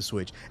bait and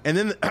switch. And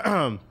then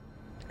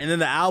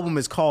the album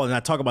is called, and I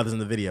talk about this in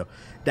the video,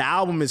 the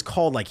album is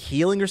called like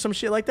Healing or some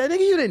shit like that. Nigga,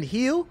 you didn't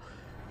heal.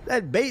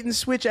 That bait and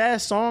switch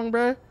ass song,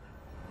 bro.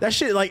 That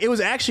shit, like, it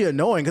was actually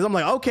annoying because I'm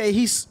like,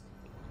 okay,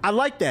 I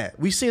like that.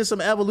 We seeing some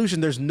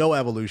evolution. There's no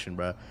evolution,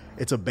 bro.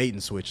 It's a bait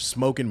and switch.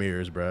 Smoke and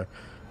mirrors, bro.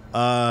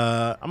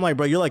 I'm like,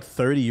 bro, you're like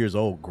 30 years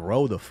old.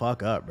 Grow the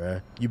fuck up,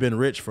 bro. You've been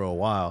rich for a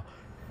while.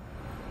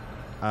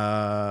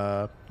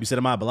 You said,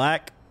 am I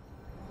black?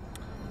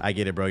 I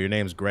get it, bro. Your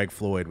name's Greg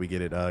Floyd. We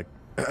get it.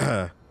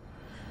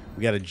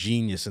 We got a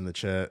genius in the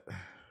chat.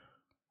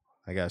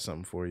 I got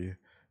something for you.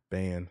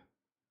 Banned.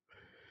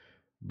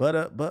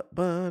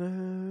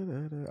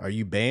 Are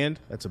you banned?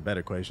 That's a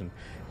better question.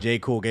 J.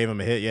 Cole gave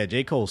him a hit. Yeah,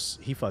 J. Cole,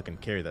 he fucking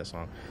carried that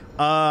song.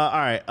 All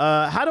right.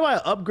 How do I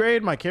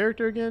upgrade my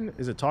character again?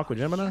 Is it Talk with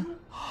Gemini?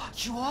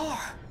 You are.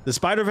 The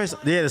Spider-Verse.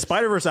 Yeah, the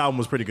Spider-Verse album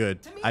was pretty good.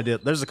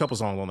 There's a couple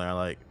songs on there I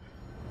like.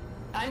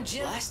 I'm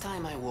Jim. Last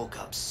time I woke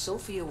up,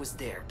 Sophia was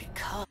there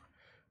because.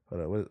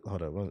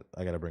 Hold up.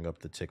 I gotta bring up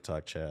the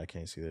TikTok chat. I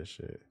can't see this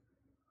shit.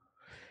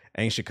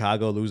 Ain't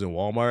Chicago losing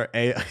Walmart?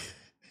 Hey.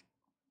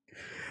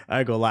 I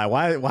ain't gonna lie.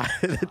 Why?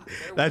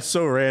 That's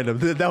so random.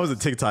 That was a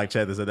TikTok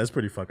chat that said that's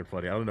pretty fucking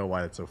funny. I don't know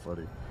why that's so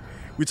funny.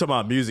 We talking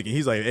about music, and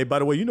he's like, "Hey, by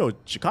the way, you know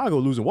Chicago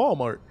losing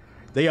Walmart?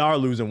 They are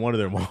losing one of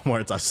their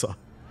Walmarts. I saw."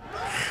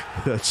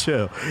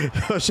 Chill.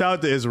 Shout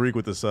out to Isariq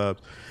with the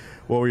subs.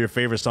 What were your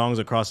favorite songs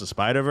across the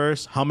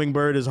Spider-Verse?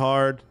 Hummingbird is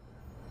hard.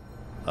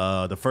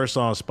 The first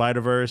song,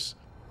 Spider-Verse.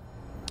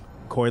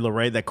 Coi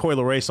Leray. That Coi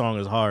Leray song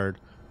is hard.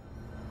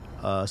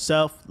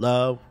 Self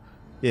Love.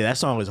 Yeah, that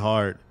song is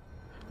hard.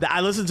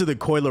 I listened to the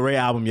Coi Leray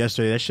album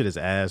yesterday. That shit is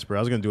ass, bro.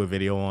 I was gonna do a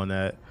video on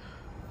that.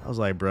 I was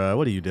like, bro,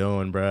 what are you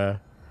doing, bro?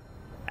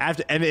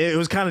 And it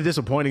was kind of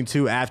disappointing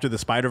too. After the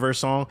Spider-Verse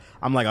song,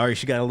 I'm like, all right,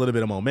 she got a little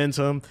bit of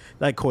momentum.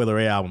 That Coi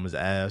Leray album is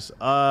ass.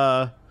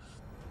 And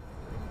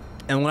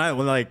when I'm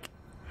gonna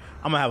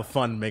have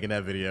fun making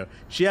that video.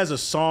 She has a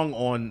song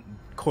on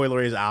Coi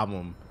Leray's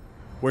album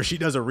where she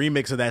does a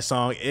remix of that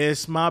song.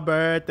 It's my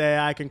birthday,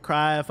 I can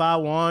cry if I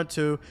want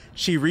to.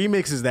 She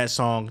remixes that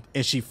song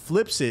and she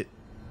flips it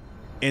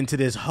into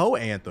this hoe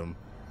anthem,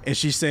 and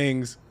she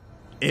sings,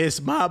 "It's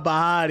my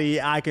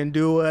body, I can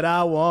do what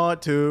I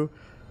want to."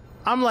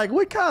 I'm like,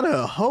 what kind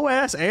of hoe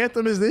ass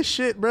anthem is this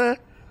shit, bruh?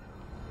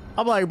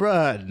 I'm like,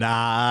 bruh,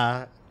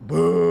 nah,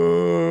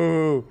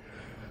 boo,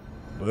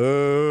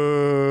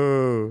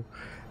 boo.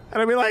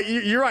 And I mean, like,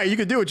 you're right, you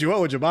can do what you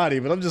want with your body,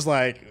 but I'm just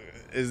like,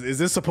 is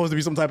this supposed to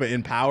be some type of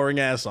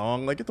empowering ass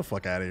song? Like, get the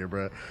fuck out of here,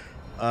 bruh.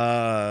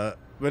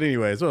 But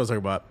anyways, what was I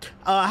talking about?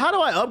 How do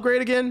I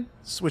upgrade again?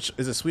 Switch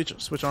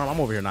arm?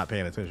 I'm over here not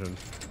paying attention.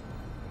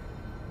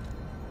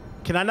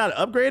 Can I not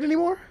upgrade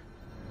anymore?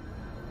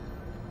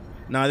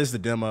 Nah, this is the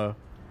demo.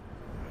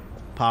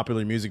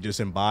 Popular music just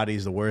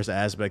embodies the worst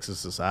aspects of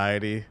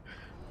society.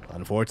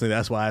 Unfortunately,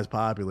 that's why it's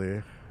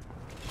popular.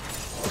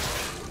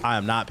 I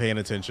am not paying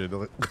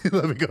attention.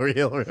 Let me go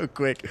heal real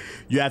quick.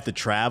 You have to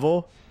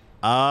travel?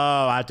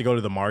 Oh, I have to go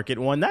to the market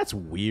one? That's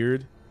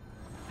weird.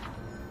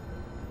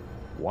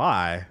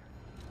 Why?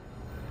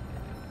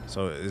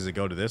 So does it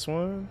go to this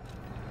one?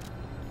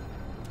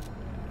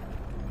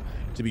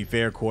 To be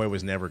fair, Coi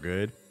was never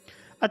good.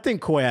 I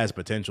think Coi has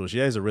potential. She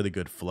has a really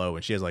good flow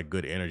and she has like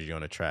good energy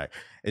on the track.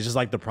 It's just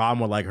like the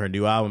problem with like her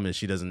new album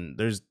is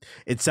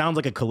it sounds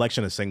like a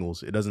collection of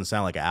singles. It doesn't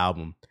sound like an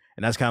album.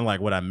 And that's kind of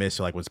like what I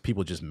miss, like when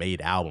people just made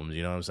albums,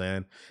 you know what I'm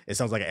saying? It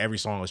sounds like every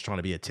song was trying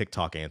to be a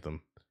TikTok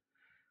anthem.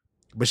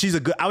 But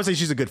I would say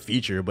she's a good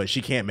feature, but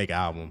she can't make an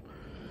album.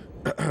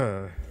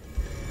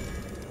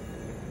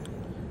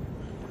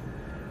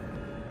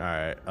 All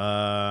right,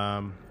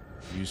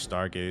 use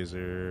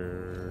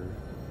Stargazer.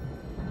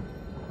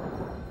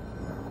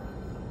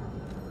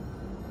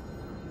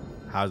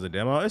 How's the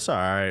demo? It's all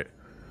right.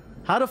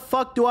 How the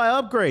fuck do I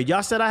upgrade?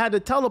 Y'all said I had to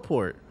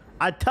teleport.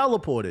 I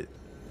teleported.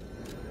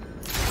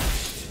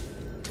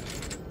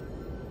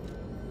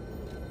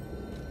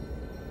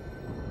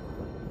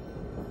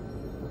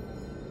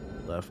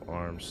 Left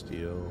arm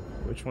steel.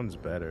 Which one's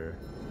better?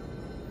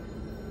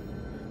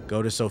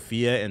 Go to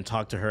Sophia and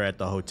talk to her at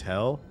the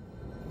hotel.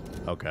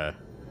 Okay.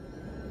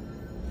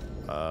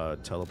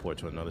 Teleport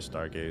to another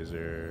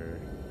Stargazer.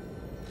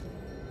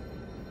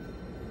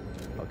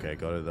 Okay,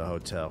 go to the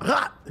hotel.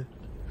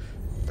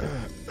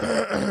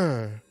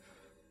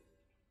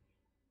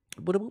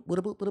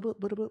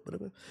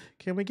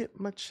 Can we get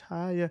much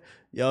higher?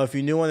 Yo, if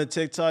you're new on the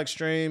TikTok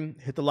stream,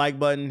 hit the like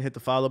button, hit the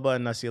follow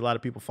button. I see a lot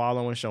of people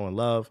following, showing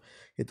love.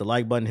 Hit the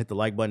like button, hit the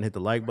like button, hit the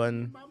like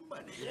button.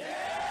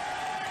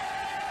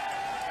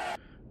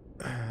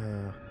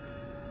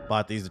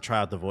 Bought these to try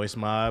out the voice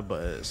mod,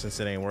 but since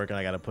it ain't working,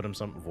 I gotta put him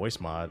some voice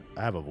mod.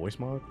 I have a voice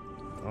mod?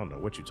 I don't know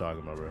what you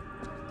talking about, bro.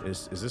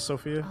 Is this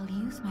Sophia? I'll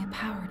use my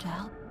power to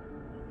help.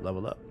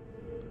 Level up.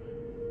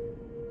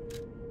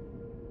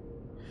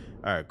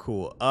 All right,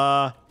 cool.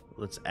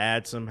 Let's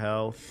add some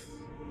health.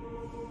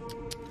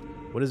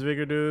 What does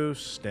vigor do?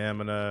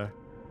 Stamina.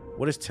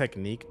 What does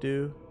technique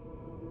do?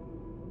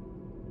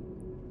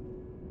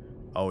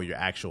 Oh, your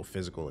actual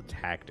physical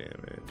attack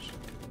damage.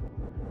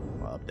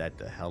 I'll up that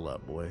the hell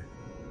up, boy.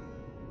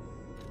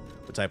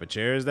 What type of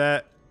chair is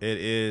that? It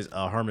is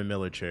a Herman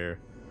Miller chair.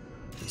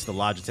 It's the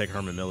Logitech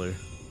Herman Miller.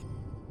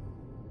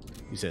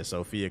 You said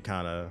Sophia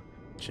kind of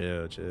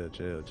chill.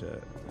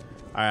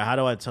 All right, how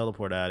do I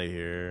teleport out of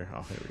here?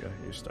 Oh, here we go.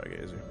 Here's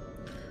Stargazer.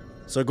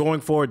 So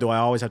going forward, do I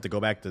always have to go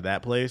back to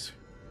that place?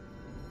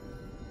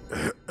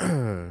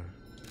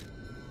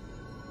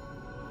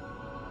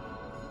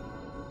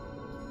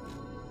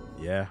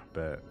 Yeah,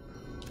 bet.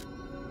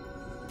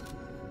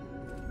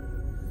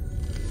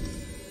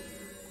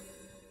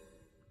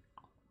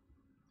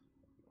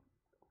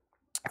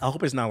 I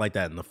hope it's not like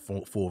that in the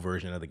full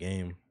version of the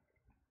game.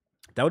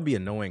 That would be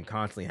annoying,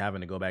 constantly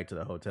having to go back to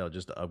the hotel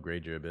just to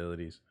upgrade your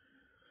abilities.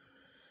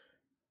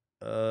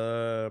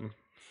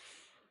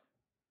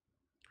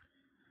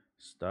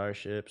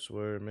 Starships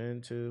were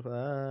meant to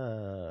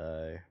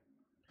fly.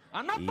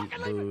 I'm not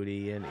Eat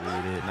booty and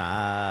eat it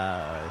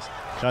nice.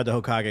 Shout out to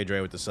Hokage Dre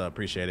with the sub.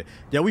 Appreciate it.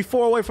 Yeah, we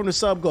 4 away from the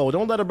sub goal.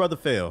 Don't let a brother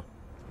fail.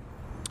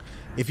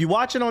 If you're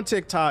watching on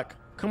TikTok,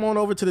 come on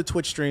over to the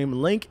Twitch stream.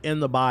 Link in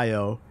the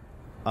bio.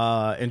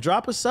 And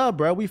drop a sub,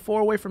 bro. We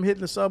 4 away from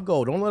hitting the sub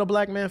goal. Don't let a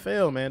black man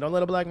fail, man. Don't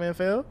let a black man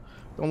fail.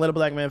 Don't let a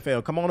black man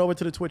fail. Come on over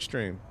to the Twitch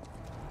stream.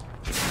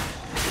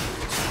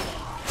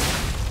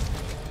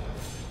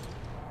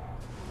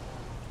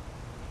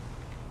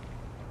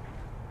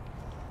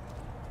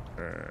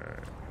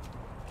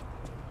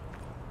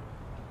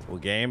 Well,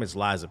 game is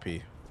Liza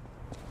P.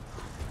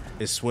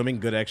 Is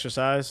swimming good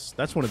exercise?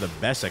 That's one of the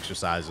best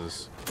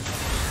exercises.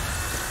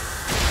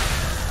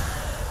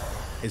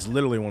 It's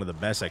literally one of the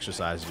best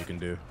exercises you can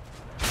do.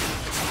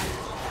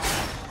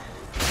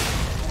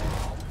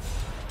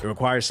 It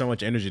requires so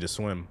much energy to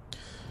swim.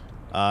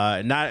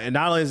 Not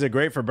only is it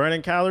great for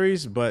burning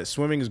calories, but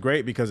swimming is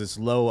great because it's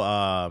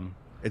low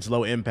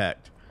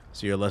impact,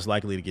 so you're less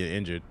likely to get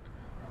injured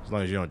as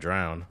long as you don't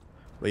drown.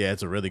 But yeah,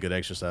 it's a really good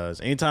exercise.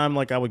 Anytime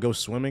like I would go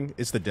swimming,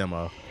 it's the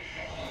demo.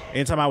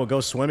 Anytime I would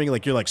go swimming,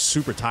 like you're like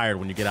super tired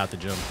when you get out the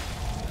gym.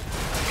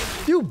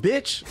 You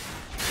bitch.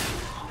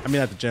 I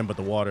mean not the gym, but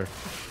the water.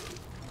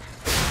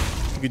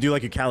 You could do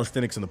like your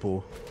calisthenics in the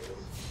pool.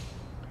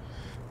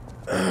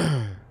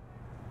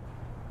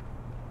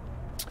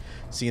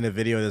 Seeing a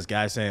video of this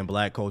guy saying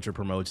black culture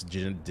promotes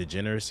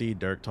degeneracy.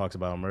 Dirk talks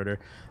about murder.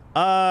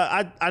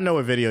 I know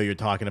what video you're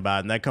talking about,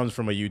 and that comes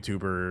from a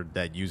YouTuber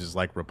that uses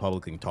like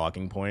Republican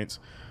talking points.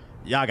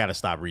 Y'all gotta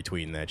stop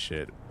retweeting that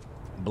shit.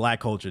 Black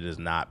culture does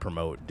not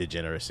promote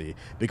degeneracy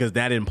because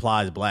that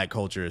implies black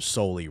culture is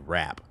solely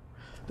rap.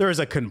 There is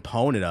a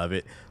component of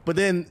it, but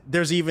then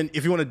there's even,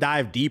 if you want to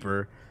dive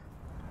deeper,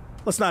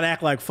 let's not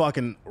act like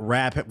fucking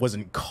rap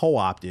wasn't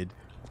co-opted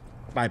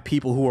by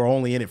people who are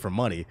only in it for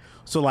money.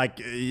 So like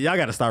y'all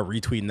gotta start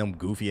retweeting them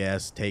goofy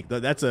ass take.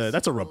 That's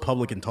a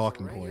Republican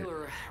talking point.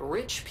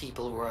 Rich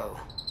people row.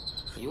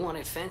 You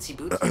wanted fancy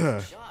boutique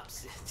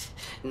shops.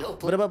 No.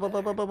 But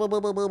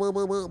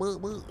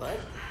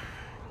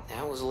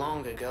that was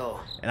long ago.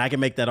 And I can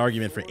make that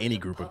argument for any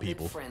group of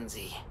people.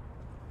 Frenzy.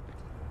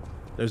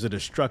 There's a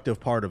destructive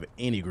part of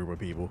any group of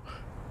people.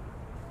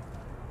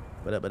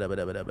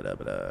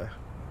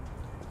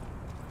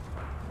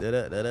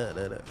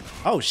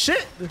 Oh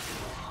shit!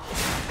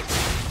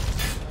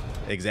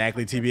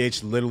 Exactly,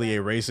 TBH, literally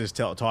a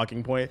racist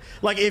talking point.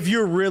 Like, if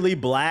you're really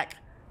black,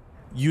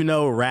 you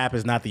know rap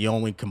is not the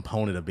only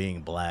component of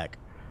being black.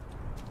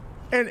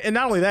 And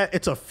not only that,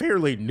 it's a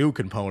fairly new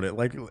component.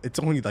 Like, it's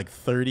only like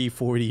 30,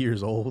 40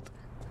 years old.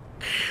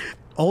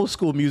 Old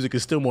school music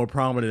is still more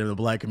prominent in the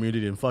black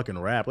community than fucking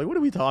rap. Like, what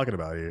are we talking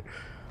about here?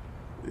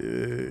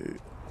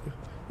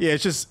 Yeah,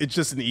 it's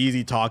just an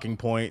easy talking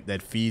point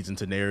that feeds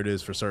into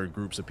narratives for certain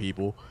groups of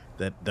people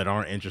that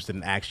aren't interested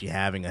in actually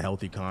having a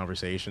healthy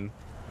conversation.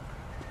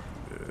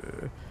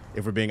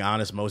 If we're being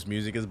honest, most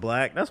music is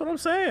black. That's what I'm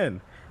saying.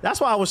 That's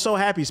why I was so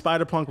happy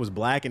Spider-Punk was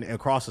black and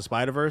Across the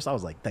Spider-Verse. I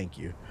was like, thank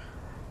you.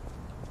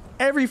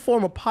 Every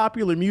form of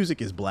popular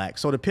music is black.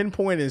 So to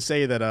pinpoint and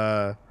say that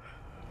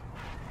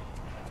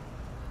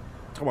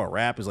talk about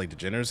rap is like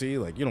degeneracy,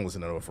 like you don't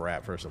listen to enough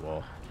rap, first of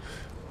all.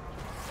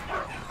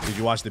 Did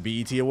you watch the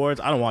BET Awards?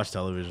 I don't watch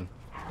television.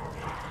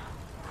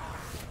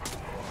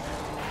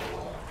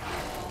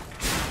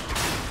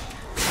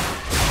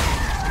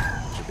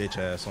 Put your bitch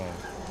ass on.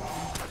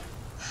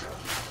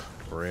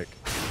 Brick.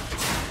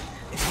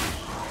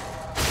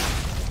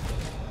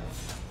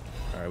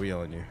 All right, we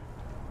on you.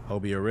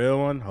 Hobie a real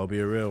one?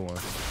 Hobie a real one.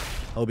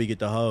 Hobie get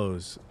the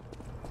hose.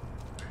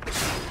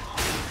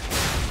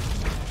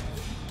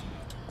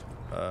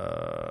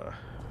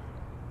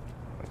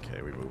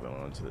 Okay, we moving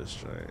on to this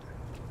joint.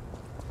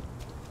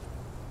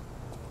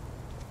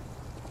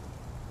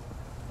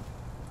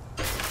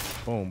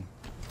 Boom.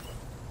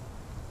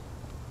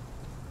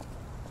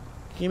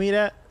 Give me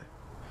that.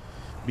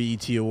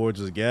 BET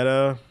Awards was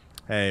ghetto.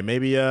 Hey,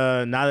 maybe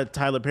now that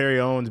Tyler Perry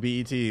owns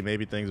BET,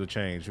 maybe things will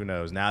change. Who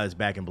knows? Now it's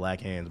back in black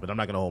hands, but I'm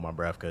not gonna hold my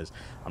breath because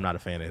I'm not a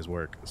fan of his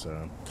work.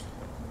 So.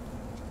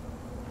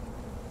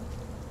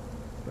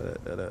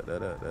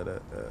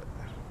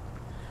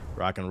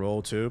 Rock and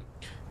roll too.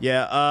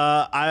 Yeah,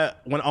 I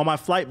went on my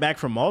flight back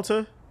from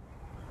Malta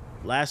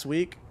last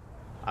week.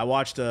 I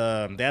watched they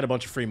had a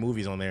bunch of free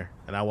movies on there,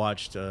 and I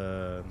watched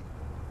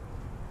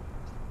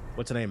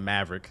what's the name?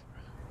 Maverick.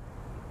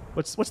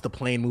 What's the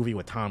plane movie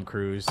with Tom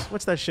Cruise?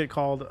 What's that shit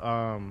called?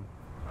 I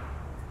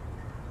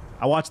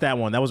watched that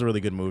one. That was a really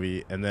good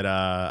movie. And then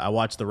I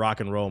watched the rock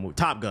and roll movie,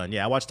 Top Gun.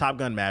 Yeah, I watched Top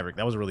Gun Maverick.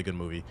 That was a really good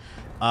movie.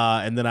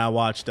 And then I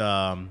watched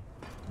the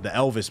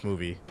Elvis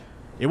movie.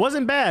 It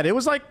wasn't bad. It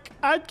was like,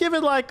 I'd give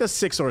it like a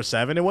 6 or a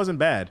 7. It wasn't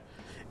bad.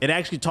 It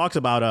actually talks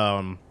about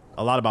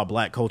a lot about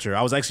black culture.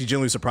 I was actually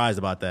genuinely surprised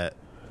about that.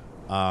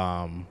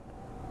 I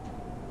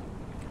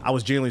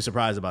was genuinely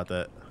surprised about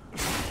that.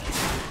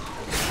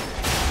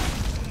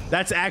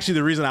 That's actually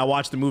the reason I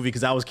watched the movie,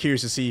 because I was curious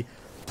to see,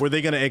 were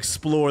they going to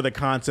explore the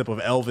concept of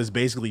Elvis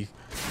basically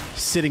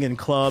sitting in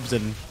clubs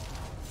and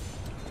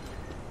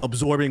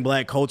absorbing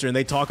black culture, and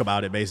they talk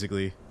about it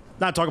basically.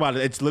 Not talk about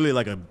it, it's literally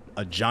like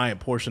a giant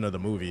portion of the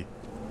movie.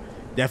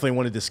 Definitely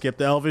wanted to skip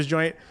the Elvis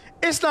joint.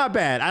 It's not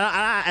bad,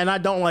 and I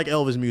don't like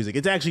Elvis music.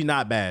 It's actually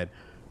not bad.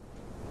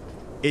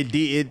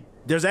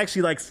 There's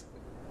actually like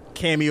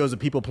cameos of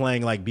people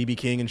playing like BB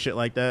King and shit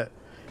like that.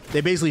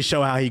 They basically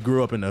show how he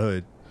grew up in the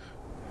hood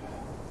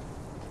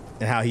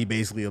and how he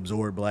basically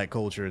absorbed black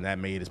culture, and that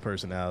made his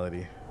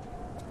personality.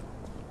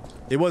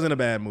 It wasn't a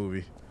bad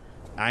movie.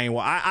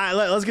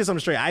 Let's get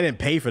something straight. I didn't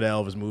pay for the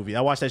Elvis movie.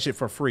 I watched that shit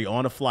for free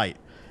on a flight.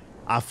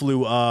 I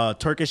flew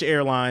Turkish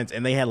Airlines,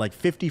 and they had like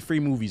 50 free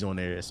movies on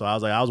there. So I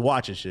was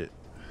watching shit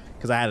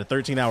because I had a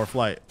 13-hour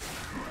flight.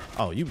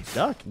 Oh, you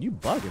ducking? You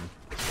bugging?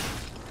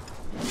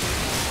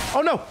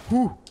 Oh no!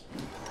 Ooh.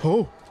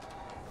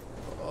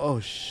 Oh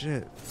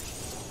shit!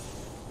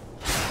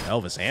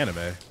 Elvis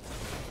anime.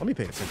 Let me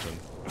pay attention.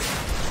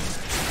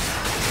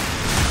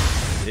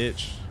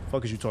 Bitch,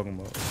 fuck is you talking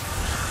about?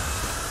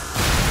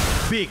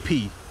 Big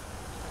P.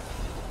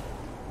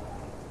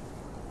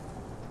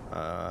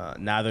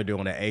 Now they're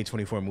doing an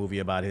A24 movie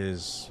about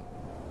his.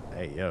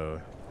 Hey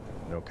yo,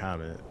 no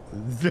comment.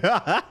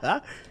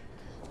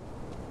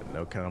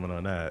 No comment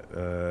on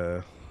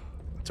that.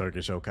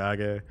 Turkish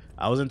Hokage.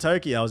 I was in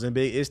Turkey. I was in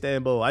big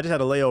Istanbul. I just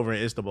had a layover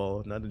in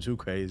Istanbul. Nothing too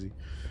crazy.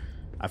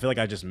 I feel like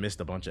I just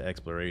missed a bunch of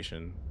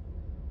exploration.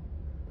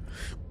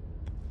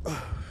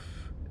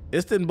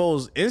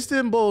 Istanbul's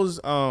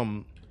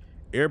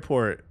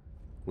airport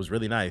was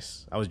really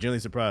nice. I was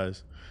genuinely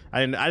surprised.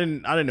 I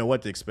didn't know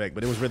what to expect,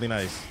 but it was really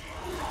nice.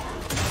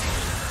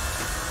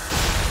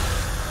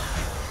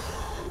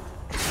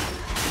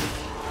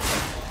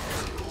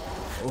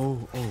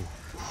 Oh.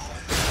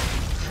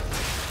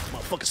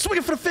 Motherfucker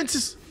swinging for the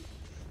fences.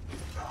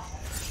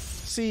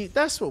 See,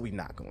 that's what we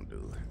not gonna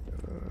do.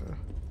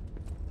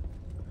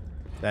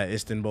 That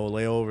Istanbul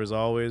layover is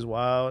always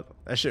wild.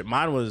 That shit,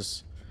 mine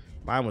was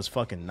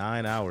fucking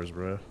 9 hours,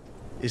 bro.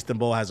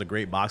 Istanbul has a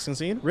great boxing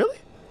scene. Really?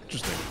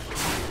 Interesting.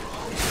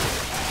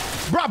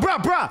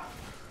 Bruh.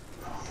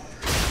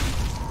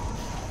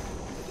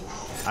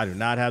 I do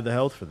not have the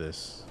health for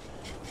this.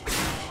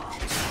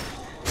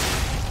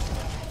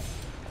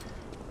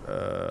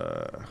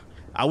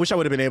 I wish I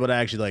would have been able to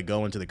actually like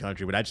go into the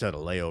country, but I just had a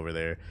layover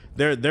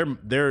there.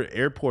 Their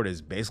airport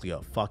is basically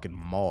a fucking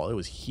mall. It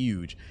was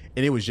huge,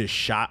 and it was just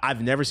shot.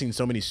 I've never seen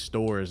so many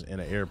stores in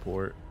an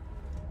airport.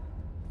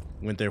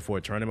 Went there for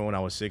a tournament when I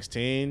was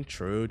 16.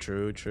 True.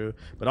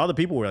 But all the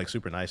people were like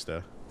super nice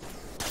though.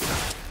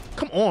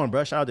 Come on,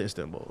 bro. Shout out to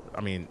Istanbul.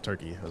 I mean,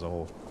 Turkey as a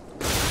whole.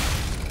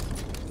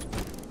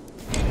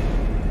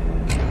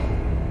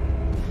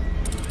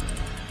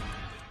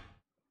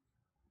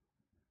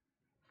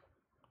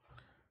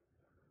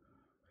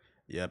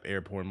 Yep,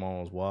 airport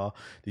malls. Wow.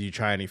 Did you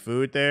try any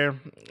food there?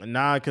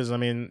 Nah, because I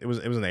mean, it was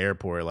in the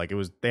airport. Like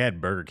they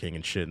had Burger King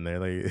and shit in there.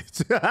 Like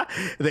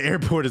the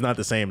airport is not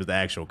the same as the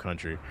actual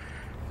country.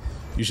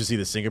 You should see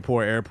the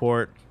Singapore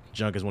airport.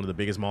 Junk is one of the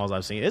biggest malls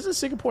I've seen. Isn't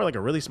Singapore like a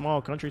really small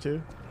country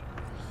too?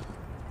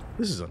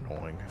 This is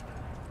annoying.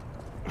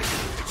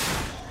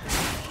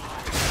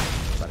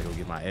 About to go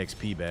get my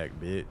XP back,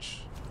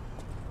 bitch.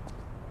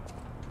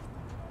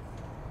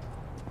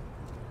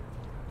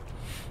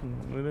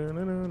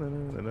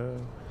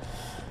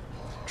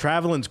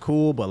 Traveling's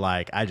cool, but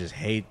like I just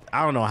hate.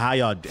 I don't know how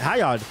y'all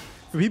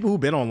for people who've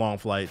been on long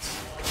flights,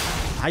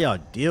 how y'all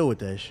deal with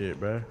that shit,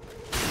 bro.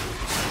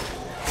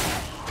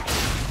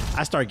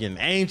 I start getting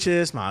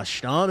anxious. My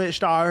stomach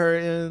start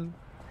hurting.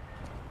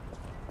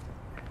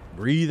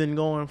 breathing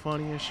going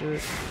funny and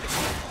shit.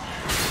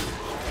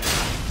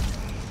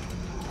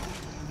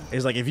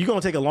 It's like, if you're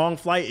gonna take a long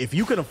flight, if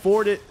you can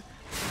afford it,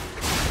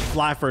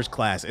 fly first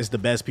class. It's the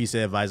best piece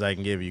of advice I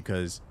can give you,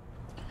 because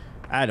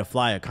I had to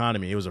fly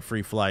economy. It was a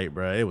free flight,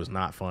 bro. It was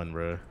not fun,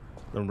 bro.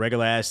 Them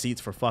regular ass seats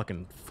for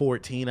fucking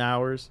 14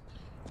 hours.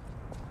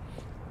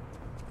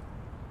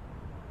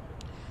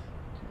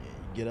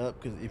 Get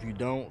up, because if you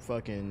don't,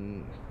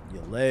 fucking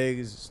your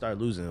legs start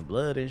losing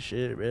blood and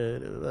shit,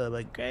 bro.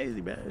 Like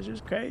crazy, bro. It's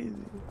just crazy.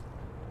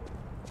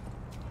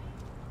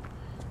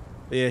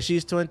 But yeah,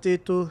 she's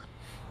 22.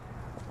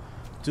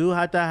 Too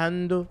hot to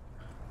handle.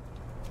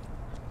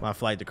 My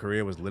flight to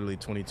Korea was literally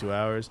 22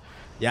 hours.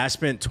 Yeah, I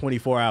spent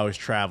 24 hours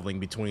traveling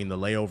between the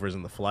layovers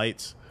and the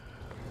flights.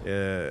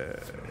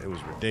 It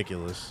was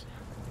ridiculous.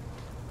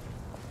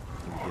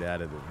 Get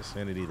out of the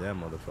vicinity of that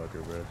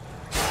motherfucker, bro.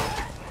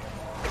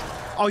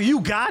 Oh, you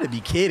gotta be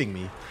kidding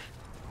me.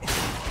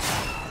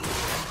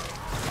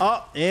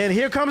 Oh, and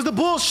here comes the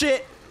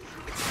bullshit.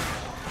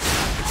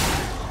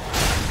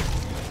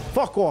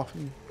 Fuck off.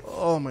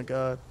 Oh my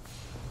God.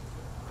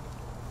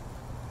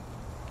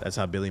 That's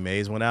how Billy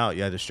Mays went out.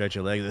 You had to stretch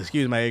your legs.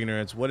 Excuse my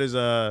ignorance. What is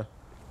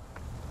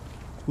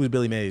who's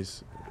Billy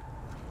Mays?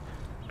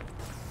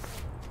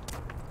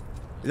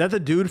 Is that the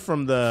dude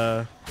from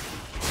the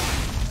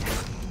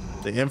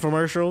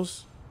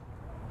infomercials?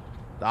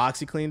 The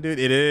OxyClean dude?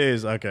 It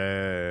is.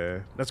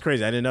 Okay. That's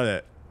crazy. I didn't know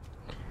that.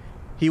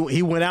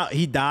 He went out.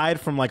 He died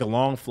from like a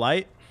long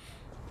flight.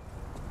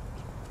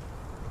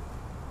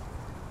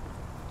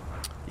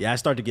 Yeah, I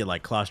start to get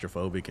like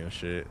claustrophobic and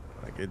shit.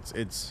 Like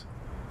it's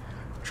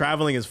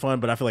traveling is fun,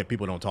 but I feel like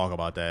people don't talk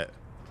about that.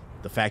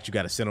 The fact you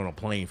got to sit on a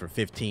plane for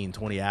 15,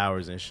 20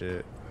 hours and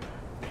shit.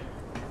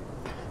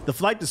 The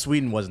flight to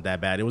Sweden wasn't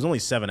that bad. It was only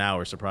 7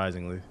 hours,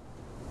 surprisingly.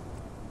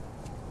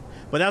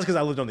 But that's because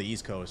I lived on the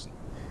East Coast.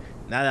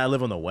 Now that I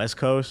live on the West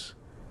Coast,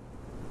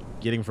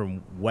 getting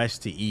from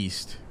west to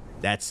east,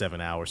 that's 7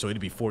 hours. So it'd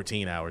be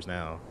 14 hours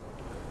now.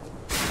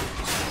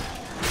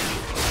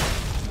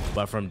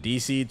 But from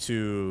DC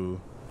to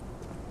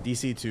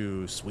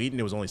Sweden,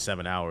 it was only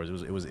 7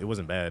 hours. It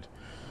wasn't bad.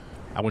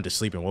 I went to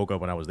sleep and woke up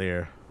when I was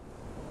there.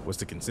 What's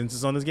the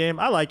consensus on this game?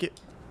 I like it.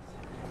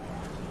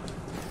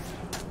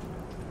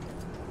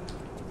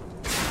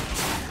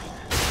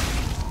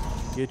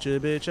 Get your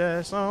bitch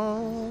ass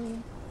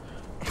on.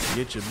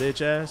 Get your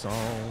bitch ass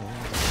on.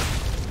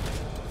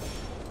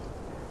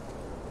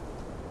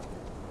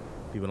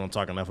 People don't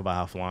talk enough about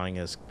how flying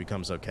has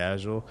become so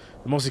casual.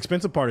 The most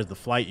expensive part is the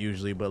flight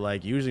usually, but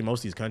like usually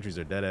most of these countries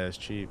are dead ass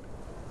cheap.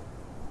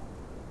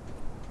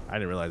 I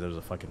didn't realize there was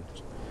a fucking...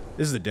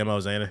 This is a demo,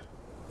 Zana.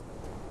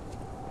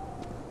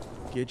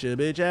 Get your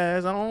bitch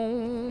ass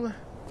on.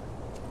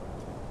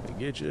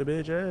 Get your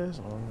bitch ass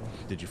on.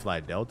 Did you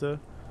fly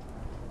Delta?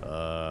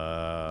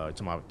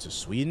 To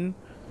Sweden?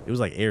 It was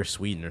like Air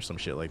Sweden or some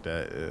shit like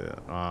that.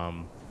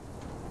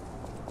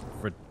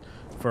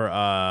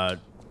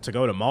 To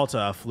go to Malta,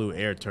 I flew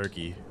Air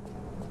Turkey.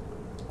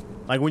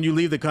 Like when you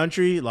leave the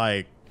country,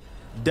 like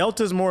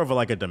Delta's more of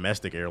a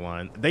domestic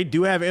airline. They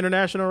do have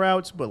international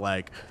routes, but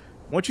like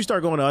once you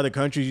start going to other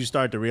countries, you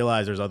start to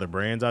realize there's other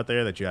brands out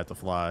there that you have to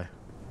fly.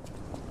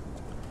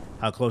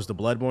 How close to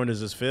Bloodborne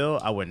does this feel?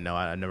 I wouldn't know.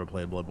 I never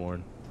played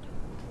Bloodborne.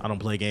 I don't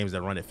play games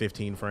that run at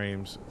 15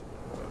 frames.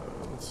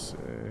 Let's see.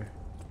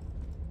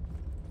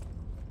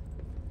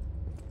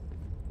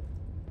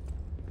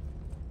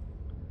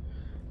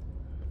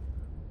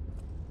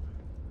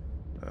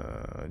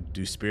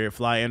 Do Spirit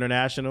fly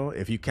international?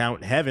 If you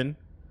count heaven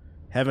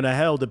or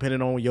hell,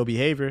 depending on your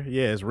behavior.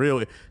 Yeah, it's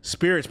real.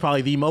 Spirit's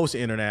probably the most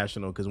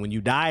international, because when you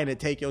die and it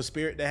take your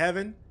spirit to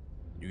heaven,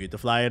 you get to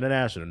fly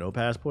international. No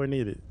passport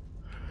needed.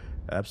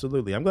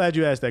 Absolutely. I'm glad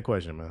you asked that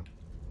question, man.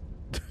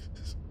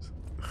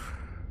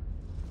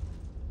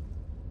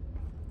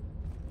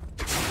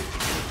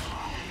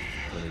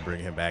 Let me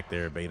bring him back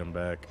there, bait him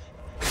back.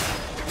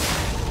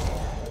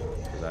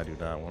 Because I do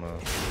not want to...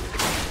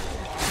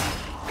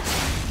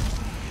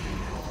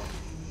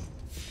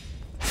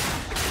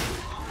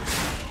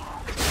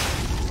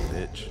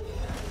 Bitch.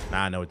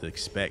 Now I know what to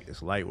expect.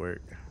 It's light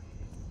work.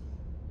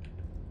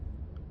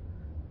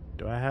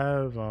 Do I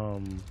have, I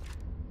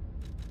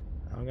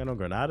don't got no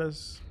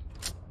granadas.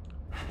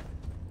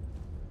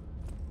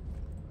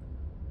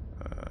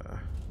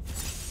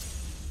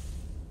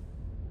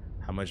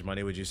 How much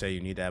money would you say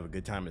you need to have a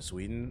good time in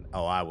Sweden?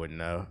 Oh, I wouldn't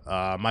know.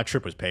 My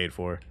trip was paid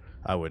for.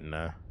 I wouldn't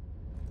know.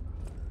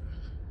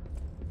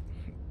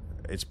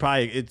 It's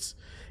probably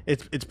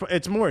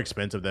it's more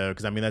expensive though,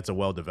 because I mean that's a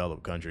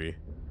well-developed country.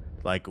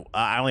 Like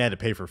I only had to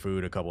pay for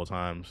food a couple of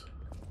times,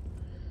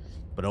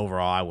 but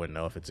overall I wouldn't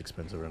know if it's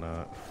expensive or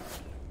not.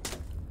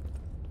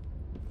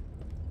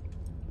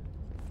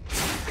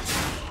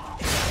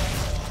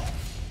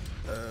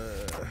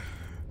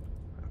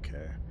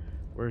 Okay,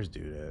 where's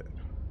dude at?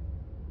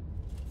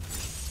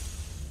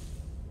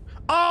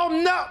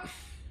 Oh no!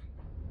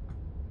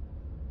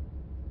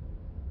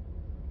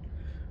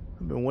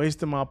 I've been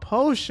wasting my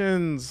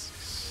potions.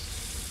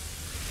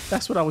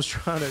 That's what I was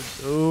trying to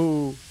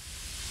do.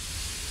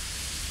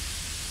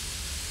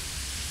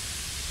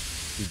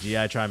 Did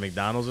GI try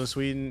McDonald's in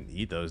Sweden?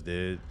 Ethos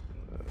did.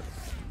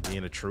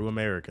 Being a true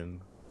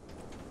American.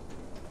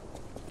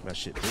 That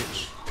shit,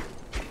 bitch.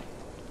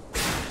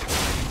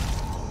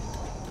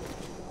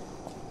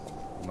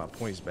 My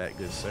points back,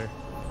 good sir.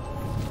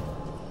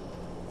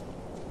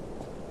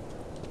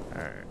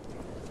 Alright.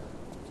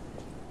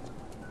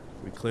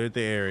 We cleared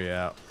the area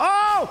out.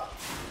 Oh!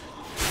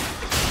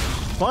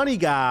 Funny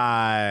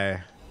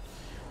guy.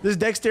 This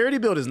dexterity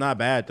build is not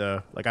bad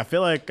though. Like I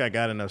feel like I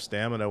got enough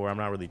stamina where I'm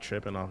not really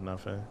tripping off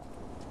nothing.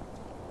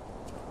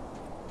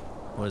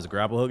 What does the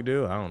grapple hook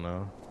do? I don't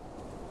know.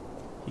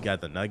 He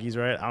got the nuggies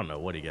right? I don't know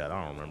what he got.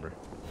 I don't remember.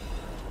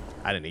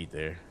 I didn't eat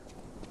there.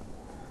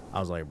 I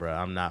was like, bro,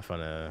 I'm not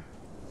gonna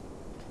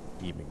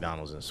eat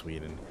McDonald's in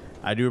Sweden.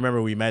 I do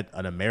remember we met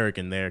an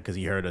American there because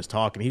he heard us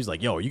talking. He was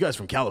like, yo, are you guys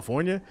from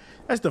California?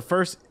 That's the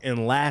first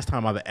and last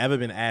time I've ever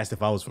been asked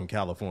if I was from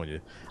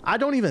California. I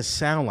don't even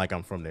sound like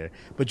I'm from there,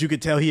 but you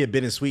could tell he had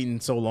been in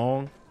Sweden so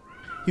long.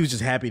 He was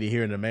just happy to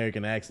hear an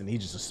American accent. He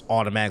just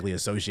automatically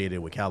associated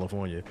with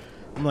California.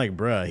 I'm like,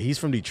 bruh, he's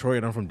from Detroit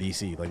and I'm from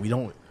DC. Like we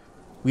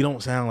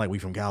don't sound like we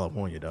from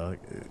California, dog.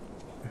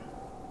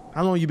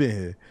 How long you been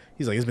here?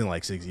 He's like, it's been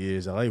like 6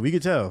 years. I'm like, we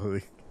could tell.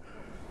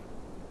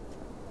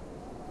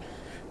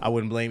 I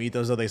wouldn't blame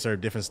Ethos though. They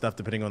serve different stuff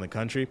depending on the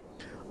country.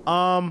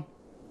 That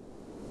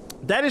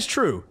is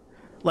true.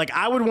 Like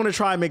I would want to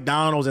try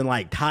McDonald's in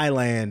like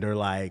Thailand or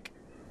like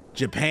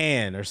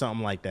Japan or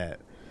something like that.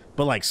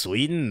 But like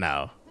Sweden,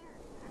 no.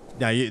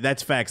 Now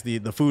that's facts. The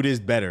food is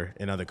better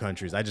in other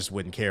countries. I just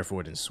wouldn't care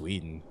for it in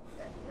Sweden.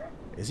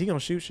 Is he gonna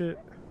shoot shit?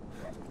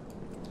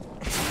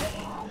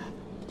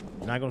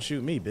 You're not gonna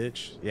shoot me,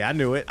 bitch. Yeah, I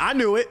knew it. I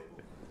knew it.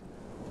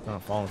 I'm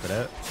not falling for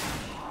that.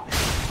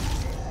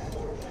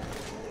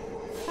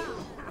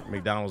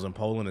 McDonald's in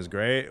Poland is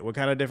great. What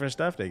kind of different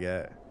stuff they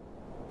got?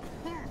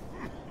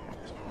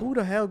 Who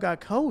the hell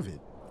got COVID?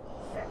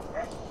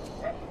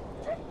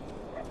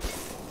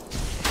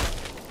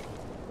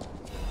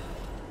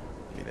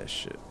 Give me that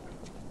shit.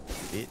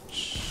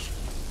 Bitch.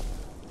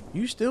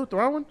 You still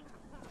throwing?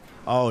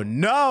 Oh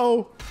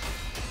no!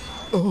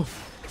 Oh.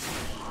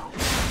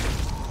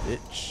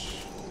 Bitch.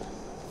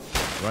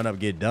 Run up,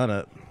 get done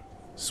up.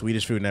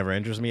 Swedish food never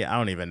interests me. I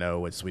don't even know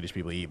what Swedish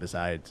people eat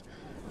besides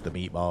the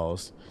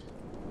meatballs.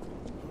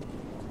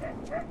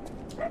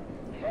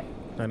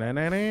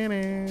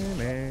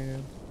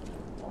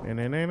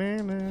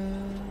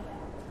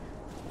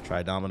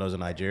 Try Domino's in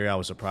Nigeria. I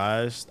was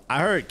surprised. I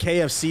heard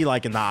KFC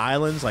like in the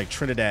islands, like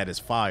Trinidad, is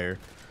fire.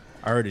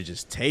 I heard it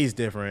just tastes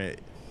different.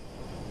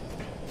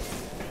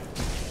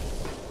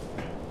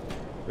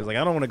 It's like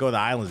I don't want to go to the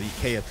islands to eat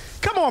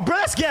KFC. Come on, bro,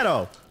 that's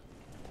ghetto.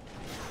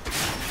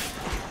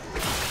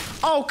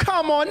 Oh,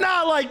 come on,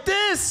 not like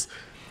this.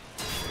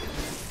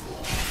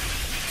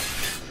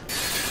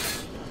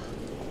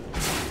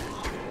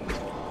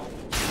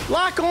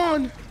 Lock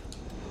on.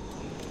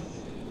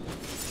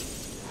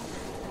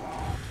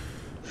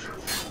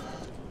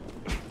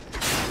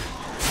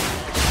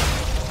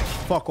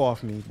 Fuck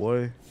off me,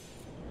 boy.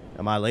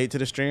 Am I late to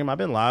the stream? I've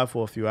been live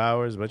for a few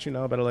hours, but you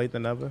know, better late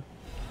than never.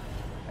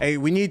 Hey,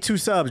 we need 2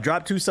 subs.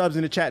 Drop 2 subs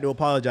in the chat to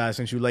apologize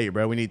since you late,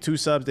 bro. We need 2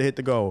 subs to hit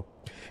the goal.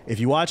 If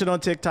you watch it on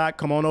TikTok,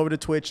 come on over to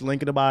Twitch.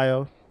 Link in the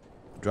bio.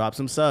 Drop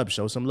some subs.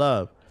 Show some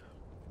love.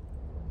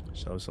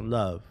 Show some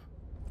love.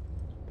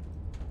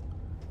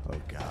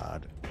 Oh,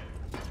 God.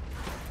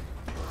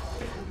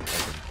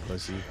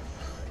 Pussy.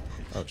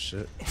 Oh,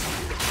 shit.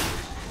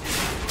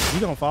 You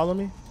gonna follow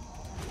me?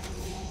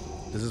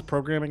 Does this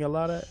programming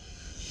allow that?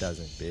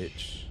 Doesn't,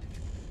 bitch.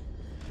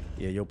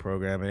 Yeah, your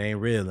programming ain't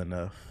real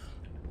enough.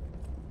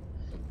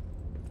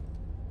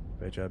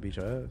 Bet y'all beat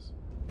your ass.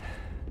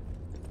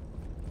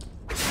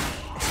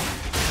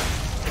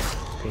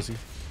 Pussy.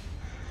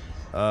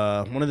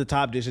 One of the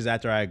top dishes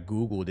after I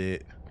Googled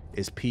it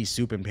is pea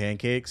soup and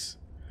pancakes.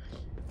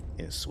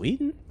 In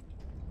Sweden?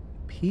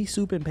 Pea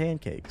soup and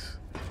pancakes.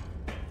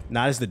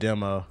 Nah, this is the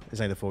demo.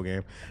 This ain't the full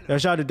game.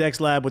 Shout out to Dex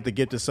Lab with the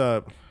gifted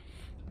sub.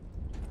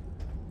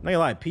 Not gonna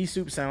lie, pea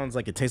soup sounds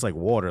like it tastes like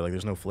water. Like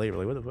there's no flavor.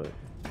 Like what the fuck?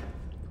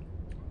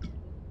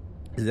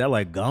 Is that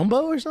like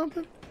gumbo or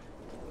something?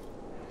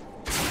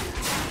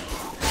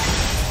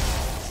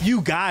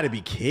 You gotta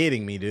be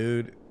kidding me,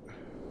 dude.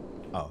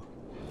 Oh.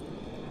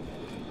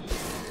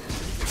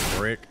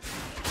 Frick.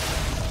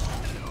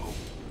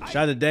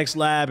 Shout out to Dex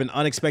Lab and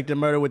Unexpected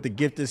Murder with the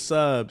gifted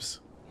subs.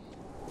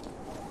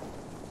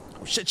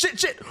 Oh, shit, shit,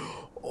 shit.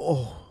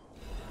 Oh.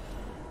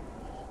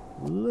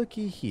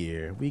 Looky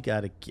here. We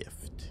got a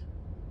gift.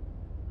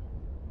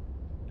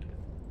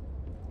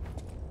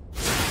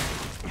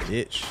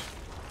 Bitch.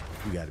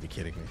 You gotta be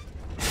kidding me.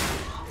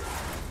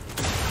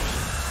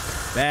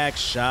 Back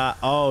shot.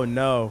 Oh,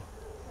 no.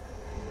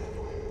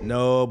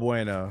 No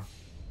bueno.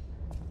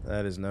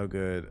 That is no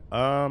good.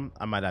 I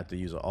might have to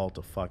use an ult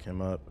to fuck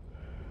him up.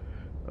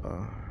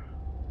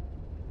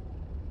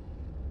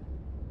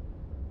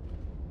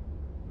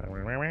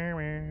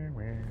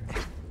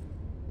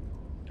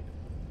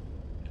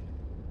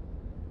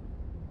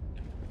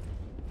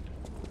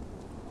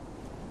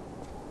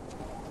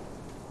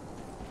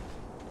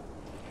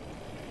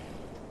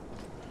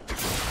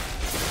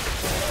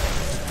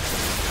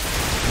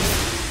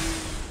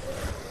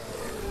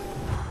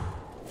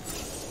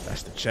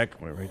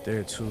 checkpoint right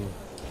there too.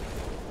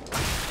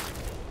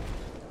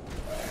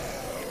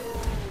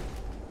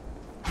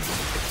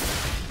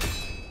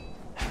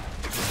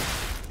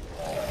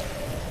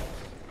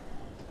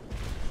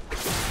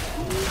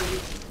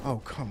 Oh,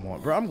 come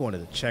on, bro. I'm going to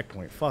the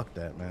checkpoint. Fuck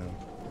that, man.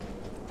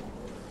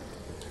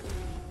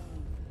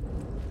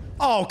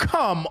 Oh,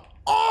 come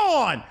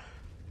on!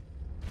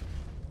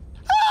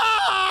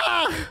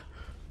 Ah!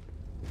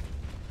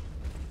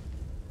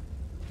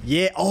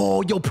 Yeah.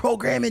 Oh, yo,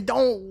 programming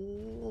don't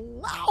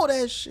allow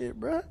that shit,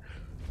 bro.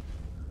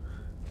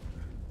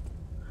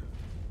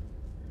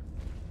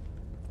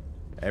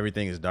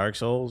 Everything is Dark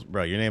Souls,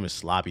 bro. Your name is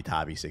Sloppy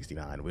Toppy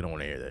 69. We don't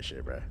want to hear that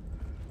shit, bro.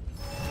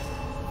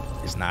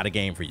 It's not a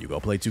game for you. Go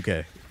play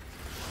 2K.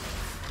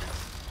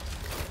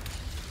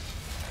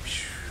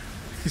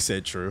 He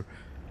said true.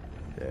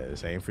 Yeah,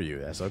 this ain't for you.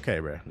 That's okay,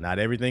 bro. Not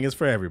everything is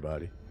for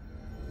everybody.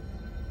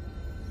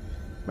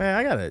 Man,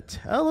 I gotta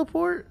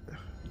teleport.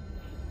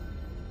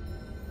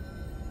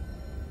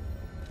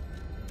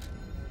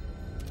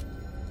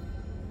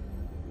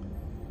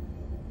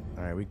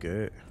 All right, we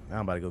good. Now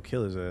I'm about to go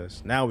kill his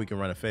ass. Now we can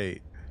run a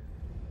fade.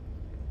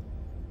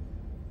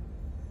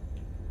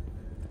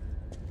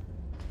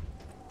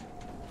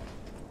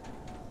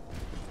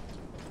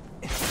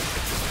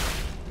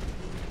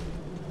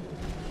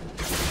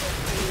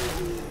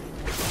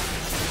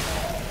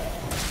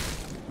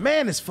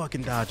 Man, this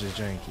fucking dodge is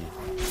janky.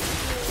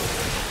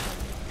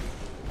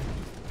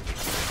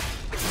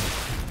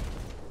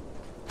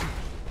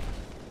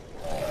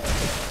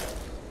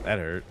 That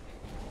hurt.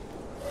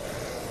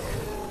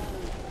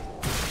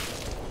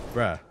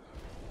 Bruh.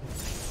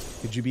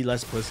 Could you be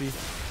less pussy?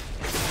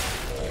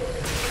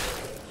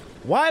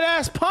 White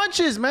ass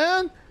punches,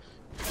 man!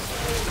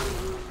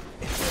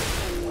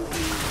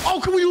 Oh,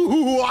 come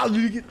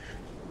on!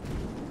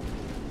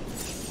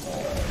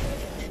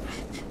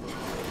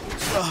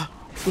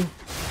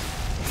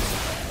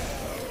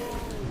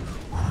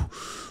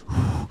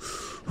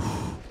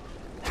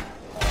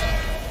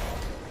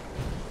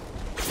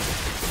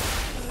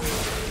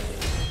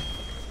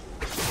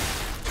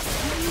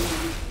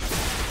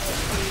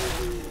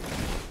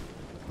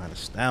 Not a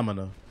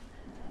stamina.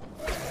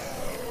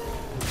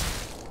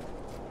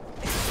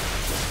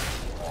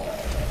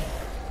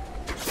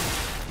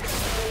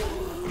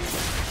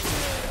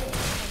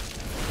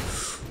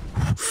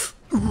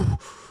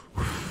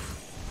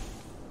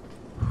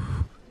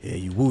 Yeah,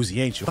 you woozy,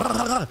 ain't you? Get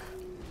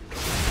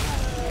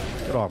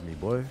off me,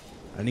 boy.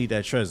 I need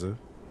that treasure.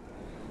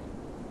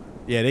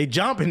 Yeah, they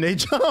jumping, they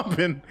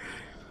jumping.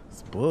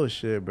 It's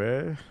bullshit,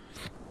 bruh.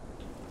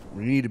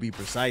 We need to be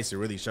precise. It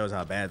really shows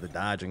how bad the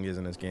dodging is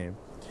in this game.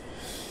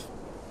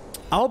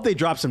 I hope they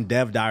drop some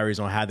dev diaries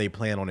on how they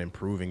plan on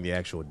improving the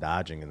actual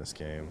dodging in this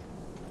game.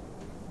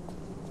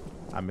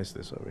 I missed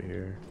this over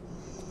here.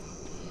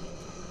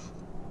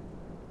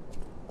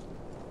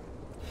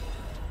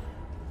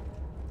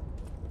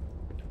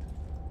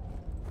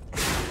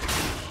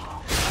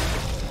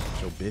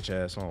 Your bitch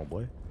ass on,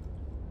 boy.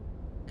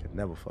 Could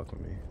never fuck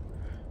with me.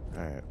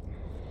 All right.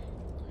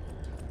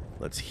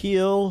 Let's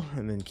heal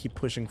and then keep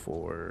pushing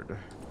forward.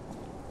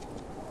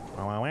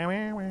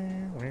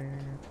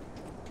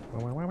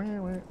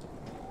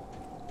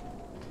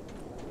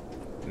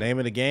 Name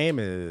of the game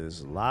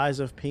is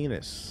Lies of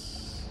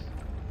Penis.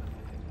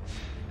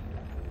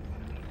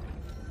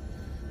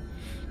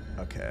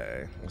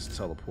 Okay, let's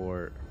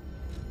teleport.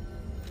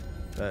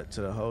 Back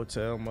to the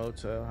hotel,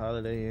 motel,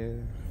 Holiday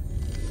Inn.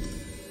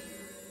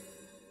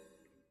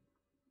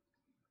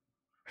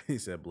 He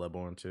said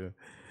Bloodborne too.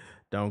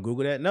 Don't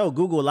Google that. No,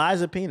 Google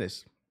Lies of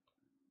Penis.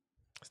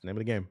 That's the name of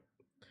the game.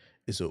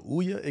 It's a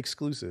Ouya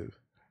exclusive.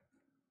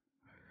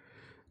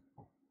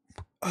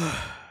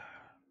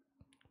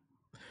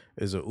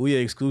 It's a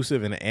Ouya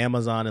exclusive and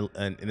Amazon,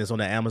 and it's on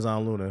the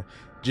Amazon Luna.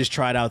 Just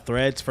tried out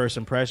Threads. First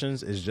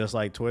impressions is just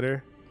like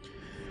Twitter.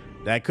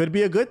 That could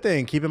be a good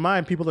thing. Keep in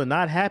mind, people are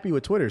not happy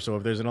with Twitter. So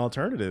if there's an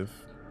alternative,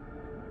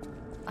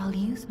 I'll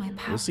use my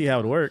power. we'll see how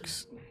it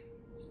works.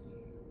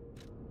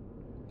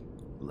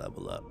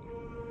 Level up.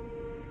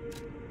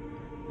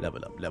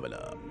 Level up, level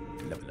up,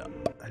 level up,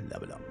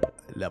 level up,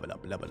 level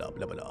up, level up,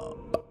 level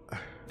up.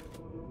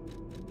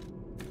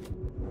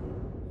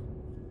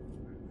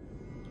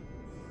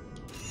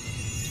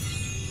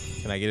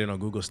 Can I get it on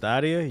Google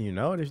Stadia? You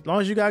know, as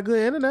long as you got good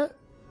internet,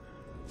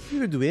 you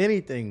can do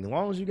anything. As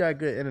long as you got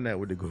good internet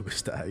with the Google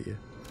Stadia.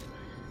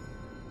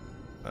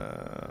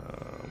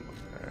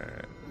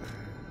 Alright.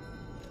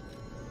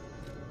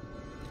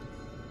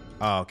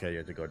 Oh, okay, you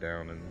have to go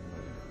down and.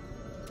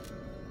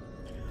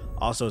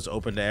 Also, it's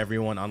open to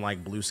everyone,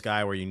 unlike Blue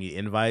Sky, where you need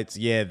invites.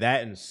 Yeah,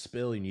 that and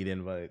Spill, you need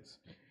invites.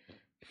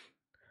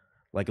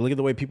 Like, look at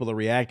the way people are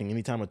reacting.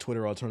 Anytime a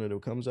Twitter alternative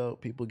comes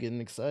out, people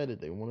getting excited.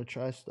 They want to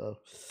try stuff.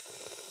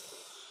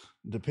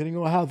 Depending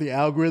on how the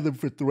algorithm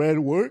for Thread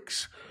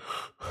works.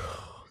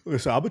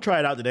 Listen, I'm going to try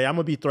it out today. I'm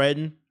going to be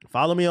threading.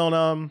 Follow me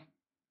on,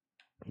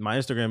 my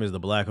Instagram is the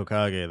Black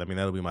Hokage. I mean,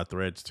 that'll be my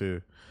threads,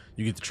 too.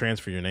 You get to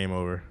transfer your name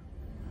over.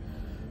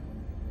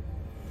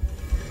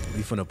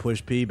 We finna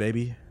push P,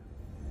 baby.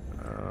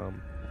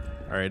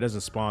 All right, it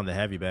doesn't spawn the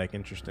heavy back.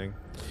 Interesting.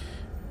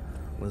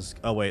 Let's.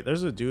 Oh wait,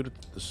 there's a dude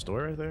at the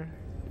store right there.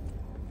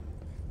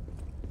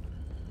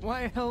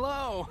 Why,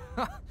 hello.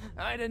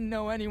 I didn't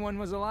know anyone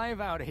was alive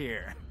out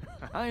here.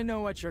 I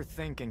know what you're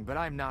thinking, but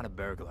I'm not a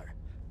burglar.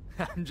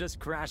 I'm just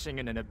crashing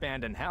in an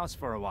abandoned house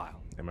for a while.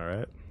 Am I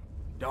right?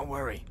 Don't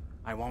worry,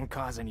 I won't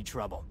cause any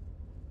trouble.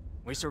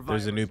 We survived.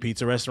 There's a new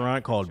pizza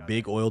restaurant called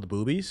Big Oiled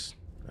Boobies.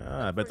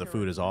 I bet the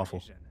food is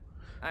awful.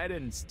 I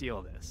didn't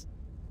steal this.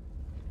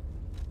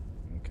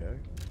 Okay.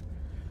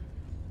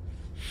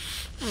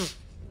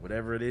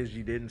 Whatever it is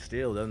you didn't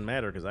steal doesn't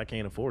matter because I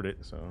can't afford it.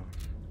 So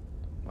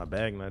my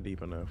bag not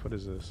deep enough. What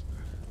is this?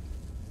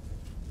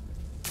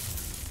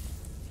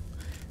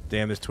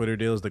 Damn, this Twitter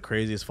deal is the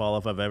craziest fall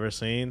off I've ever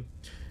seen.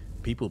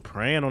 People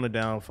praying on the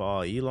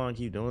downfall. Elon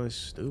keep doing this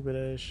stupid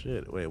ass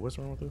shit. Wait, what's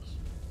wrong with this?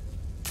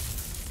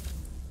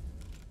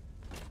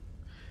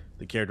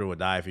 The character will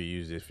die if you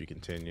use it if you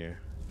continue.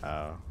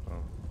 I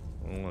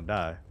don't want to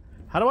die.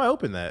 How do I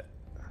open that?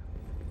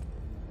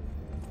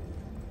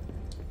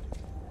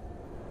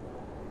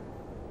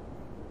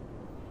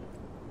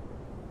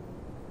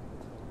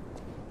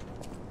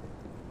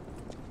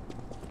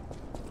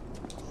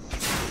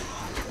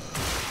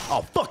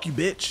 Oh, fuck you,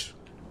 bitch.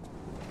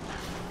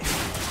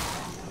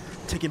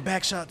 Taking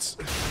back shots.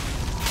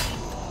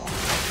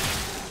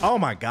 Oh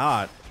my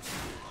god.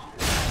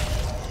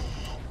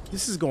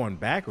 This is going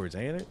backwards,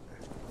 ain't it?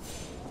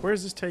 Where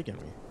is this taking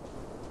me?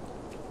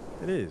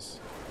 It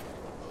is.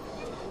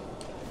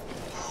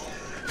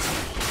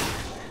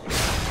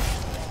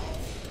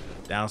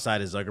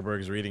 Downside is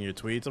Zuckerberg's reading your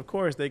tweets. Of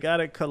course, they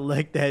gotta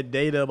collect that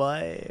data,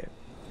 boy.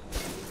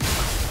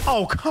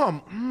 Oh,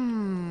 come.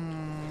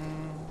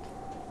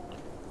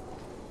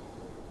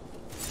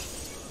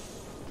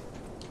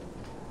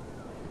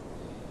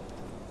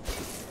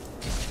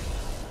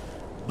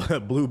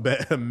 Blew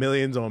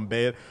millions on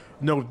beta.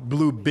 No,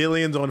 blew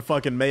billions on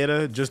fucking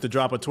Meta just to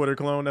drop a Twitter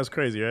clone. That's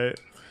crazy, right?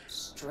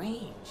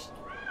 Strange.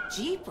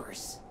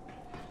 Jeepers.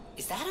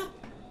 Is that a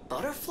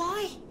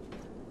butterfly?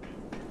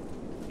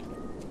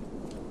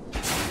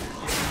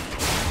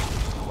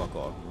 Fuck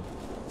off.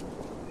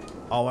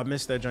 Oh, I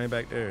missed that joint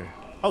back there.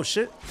 Oh,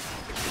 shit.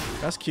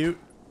 That's cute.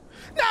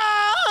 No!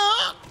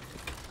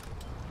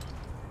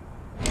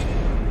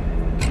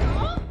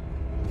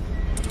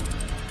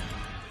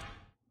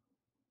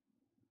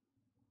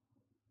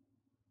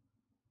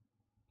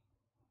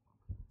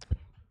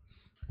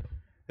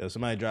 Yo,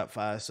 somebody drop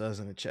 5 subs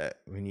in the chat.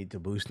 We need to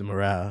boost the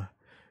morale.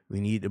 We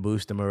need to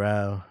boost the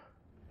morale.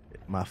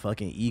 My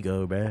fucking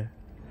ego, bruh.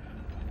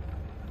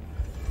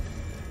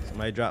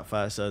 Somebody drop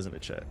 5 subs in the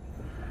chat.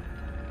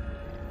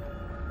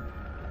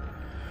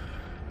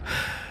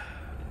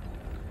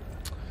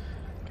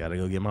 Gotta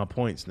go get my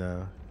points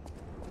now.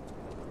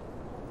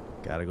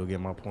 Gotta go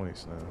get my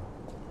points now.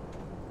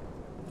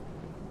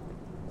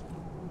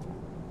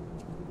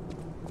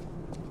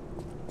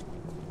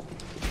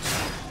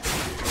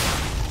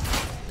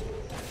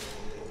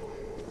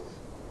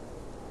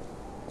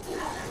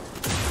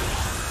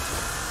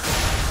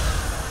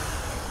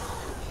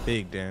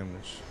 Big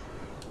damage.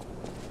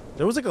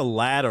 There was like a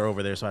ladder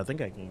over there, so I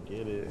think I can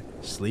get it.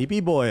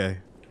 Sleepy boy.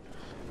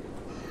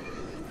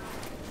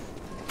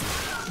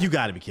 You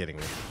gotta be kidding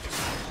me.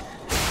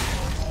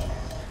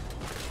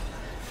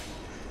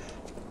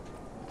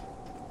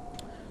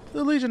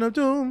 The Legion of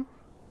Doom.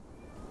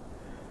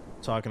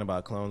 Talking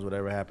about clones,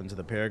 whatever happened to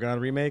the Paragon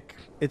remake?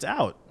 It's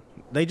out.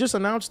 They just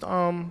announced,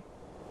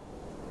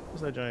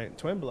 what's that giant?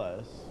 Twin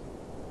Blast.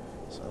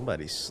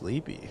 Somebody's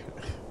sleepy.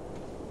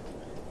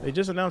 They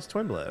just announced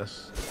Twin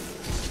Blast.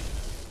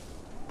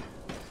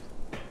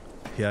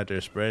 He out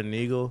there spreading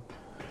eagle.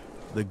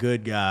 The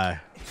good guy.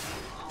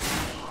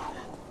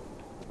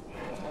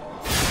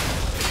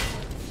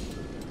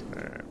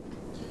 Alright.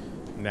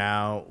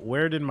 Now,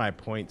 where did my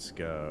points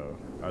go?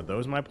 Are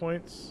those my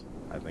points?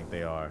 I think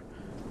they are.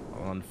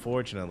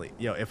 Unfortunately.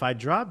 Yo, if I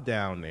drop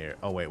down there...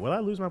 Oh, wait. Will I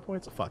lose my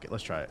points? Fuck it.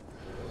 Let's try it.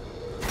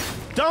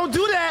 Don't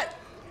do that!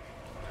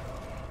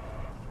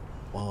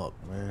 Fuck,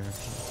 man.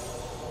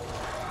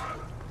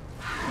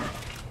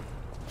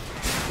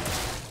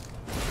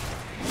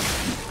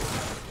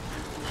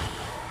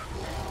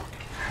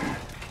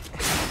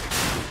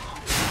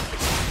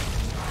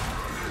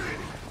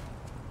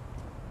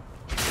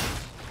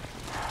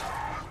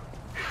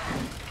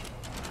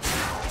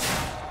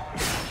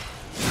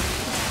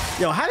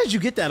 Yo, how did you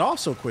get that off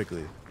so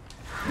quickly?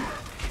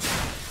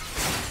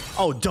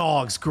 Oh,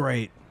 dog's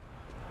great.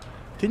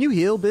 Can you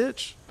heal,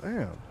 bitch?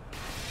 Damn.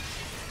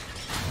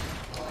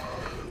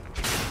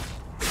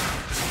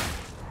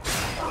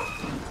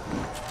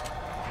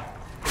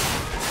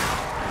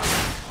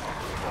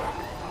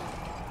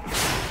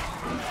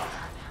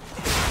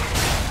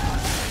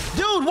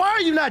 Dude, why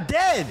are you not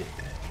dead?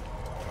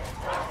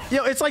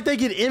 Yo, it's like they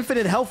get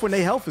infinite health when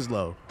their health is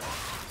low.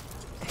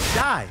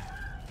 Die.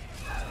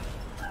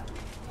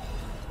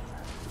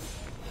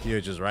 You're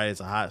just right.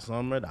 It's a hot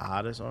summer, the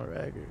hottest on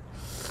record.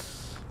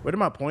 Where did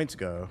my points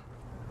go?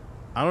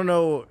 I don't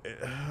know.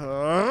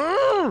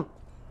 Where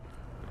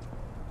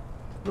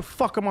the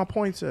fuck are my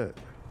points at?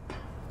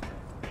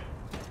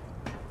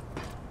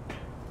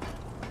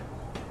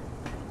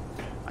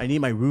 I need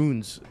my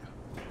runes.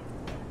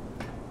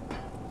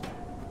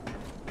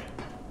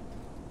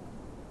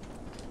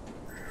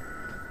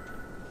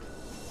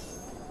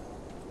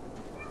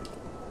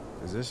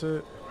 Is this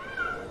it?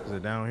 Is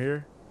it down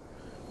here?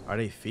 Are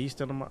they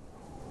feasting on my...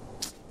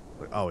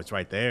 Oh, it's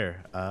right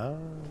there. Oh.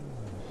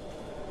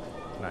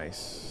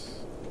 Nice.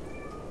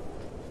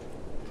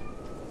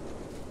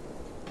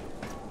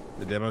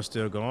 The demo's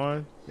still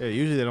going? Yeah,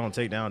 usually they don't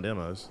take down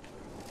demos.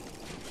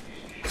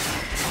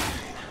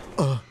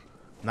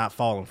 Not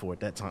falling for it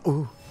that time.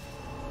 Ooh.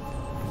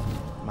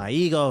 My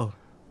ego.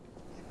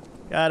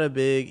 Got a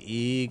big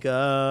ego.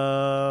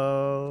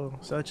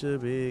 Such a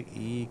big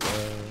ego.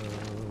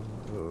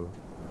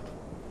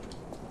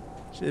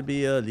 Should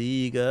be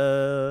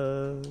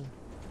illegal.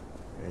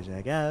 Cause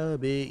I got a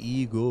big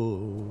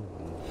ego.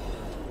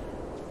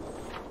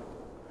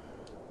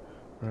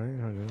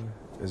 Right.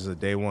 This is a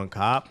day one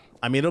cop.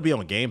 I mean, it'll be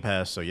on Game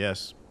Pass, so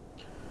yes.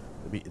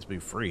 It's be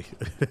free.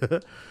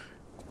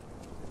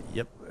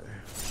 Yep.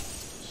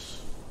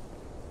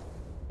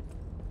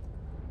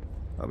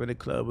 I'm in the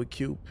club with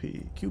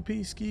QP.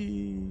 QP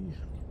ski.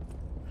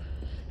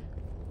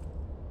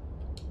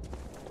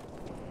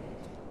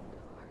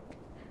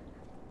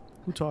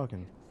 Who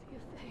talking?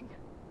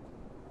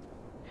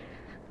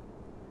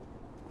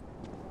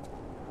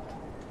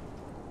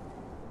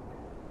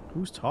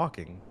 Who's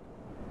talking?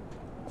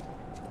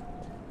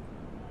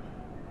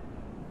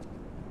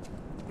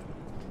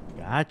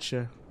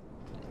 Gotcha.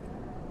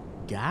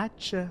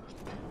 Gotcha.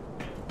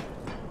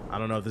 I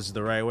don't know if this is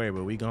the right way,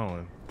 but we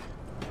going.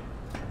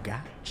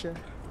 Gotcha.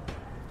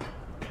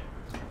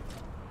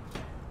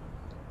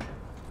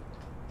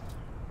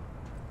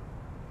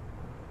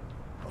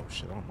 Oh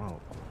shit, I'm out.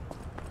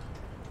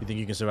 You think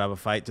you can survive a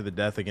fight to the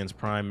death against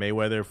Prime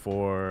Mayweather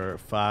for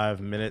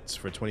 5 minutes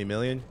for 20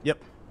 million?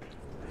 Yep.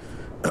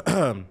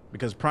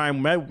 Because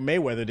Prime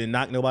Mayweather didn't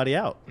knock nobody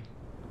out.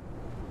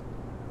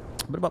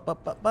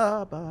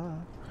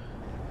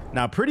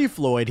 Now, Pretty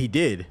Floyd, he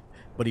did,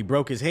 but he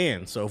broke his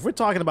hand. So if we're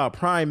talking about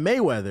Prime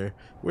Mayweather,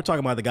 we're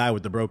talking about the guy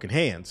with the broken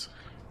hands.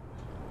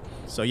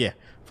 So yeah,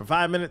 for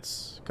 5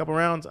 minutes, a couple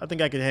rounds, I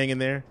think I could hang in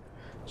there.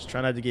 Just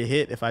try not to get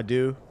hit. If I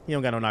do, he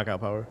don't got no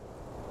knockout power.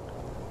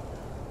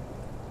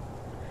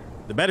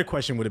 The better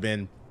question would have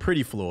been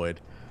Pretty Floyd.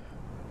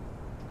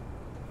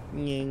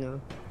 Yeah,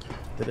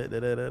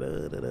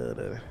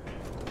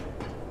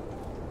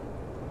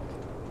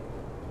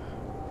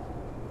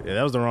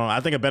 that was the wrong. I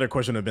think a better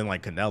question would have been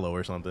like Canelo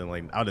or something.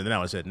 Like, other than that,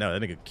 I said no.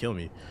 That nigga could kill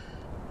me.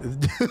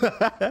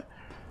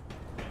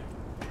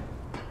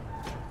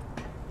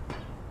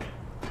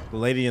 The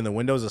lady in the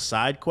window is a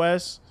side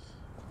quest.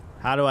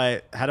 How do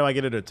I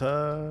get her to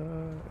talk?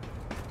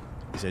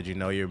 He said, you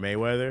know you're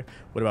Mayweather.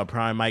 What about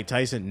Prime Mike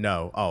Tyson?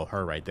 No. Oh,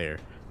 her right there.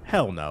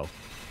 Hell no.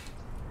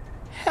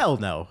 Hell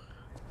no.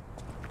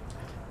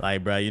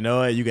 Like, bro, you know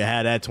what? You can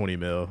have that 20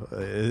 mil.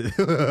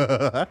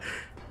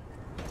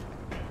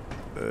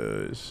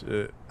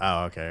 Shit.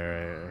 Oh, okay.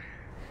 Right.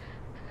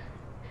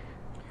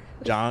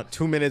 John,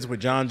 2 minutes with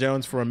John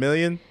Jones for $1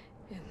 million?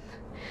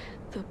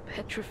 The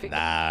petrification.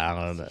 Nah,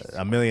 I don't know.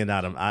 $1 million,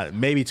 not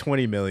maybe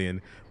 20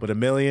 million, but $1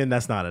 million,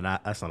 that's not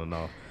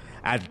enough.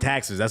 After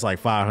taxes, that's like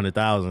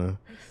 500,000.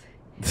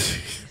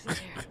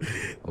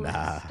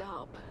 Nah.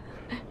 Stop.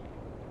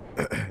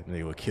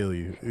 They will kill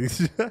you.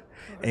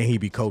 And he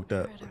be coked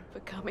up. For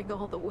coming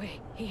all the way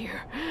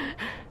here.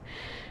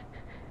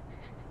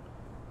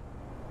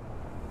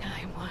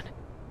 9-1.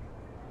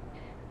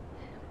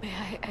 May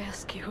I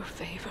ask you a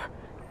favor?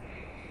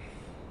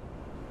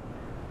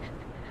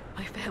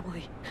 My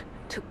family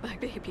took my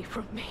baby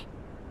from me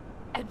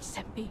and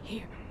sent me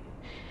here.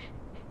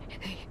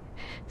 They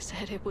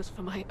said it was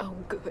for my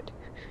own good,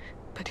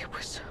 but it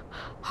was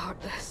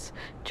heartless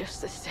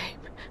just the same.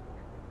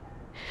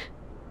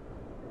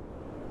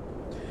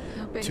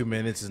 2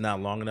 minutes is not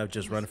long enough.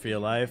 Just run for your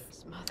life.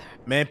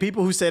 Man,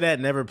 people who say that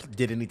never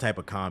did any type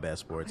of combat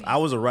sports. I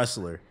was a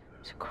wrestler.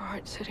 To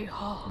Card City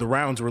Hall. The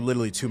rounds were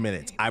literally 2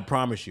 minutes. I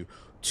promise you.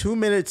 2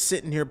 minutes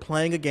sitting here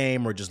playing a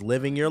game or just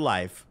living your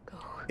life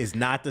is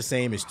not the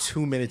same as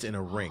 2 minutes in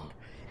a ring.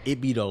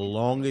 It'd be the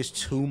longest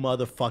 2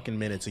 motherfucking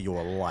minutes of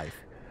your life.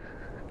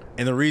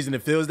 And the reason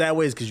it feels that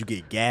way is because you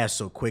get gassed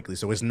so quickly.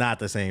 So it's not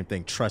the same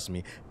thing. Trust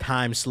me.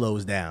 Time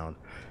slows down.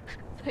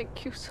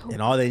 Thank you so much.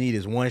 And all they need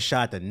is one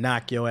shot to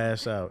knock your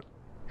ass out.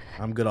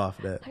 I'm good off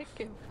of that. I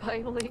can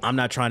finally. I'm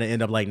not trying to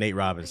end up like Nate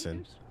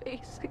Robinson.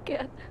 Face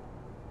again.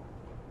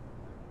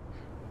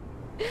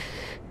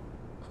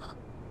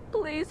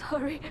 Please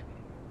hurry.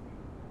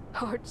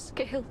 Hard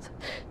scales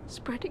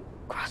spreading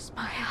across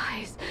my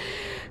eyes.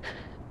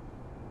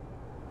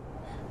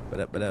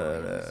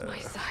 My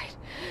side.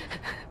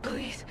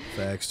 Please.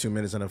 Facts. 2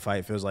 minutes in a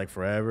fight feels like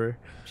forever.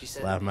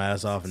 Said, laugh my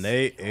ass off,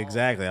 Nate.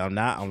 Exactly. I'm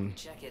not on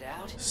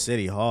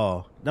City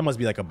Hall. That must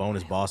be like a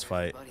bonus boss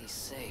fight.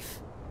 Safe.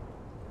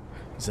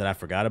 He said I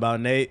forgot about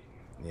Nate.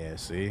 Yeah,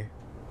 see?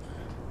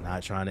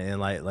 Not trying to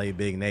end like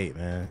Big Nate,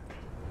 man.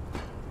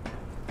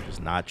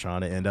 Just not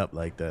trying to end up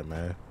like that,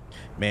 man.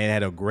 Man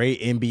had a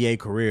great NBA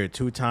career,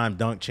 2-time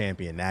dunk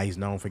champion. Now he's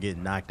known for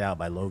getting knocked out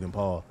by Logan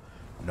Paul.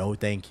 No,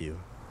 thank you.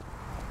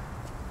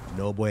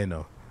 No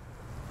bueno.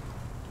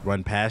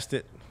 Run past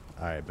it.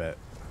 All right, bet.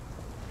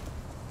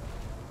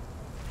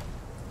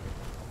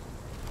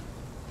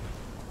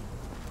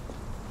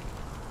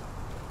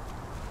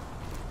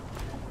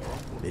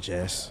 Bitch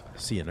ass.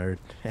 See you, nerd.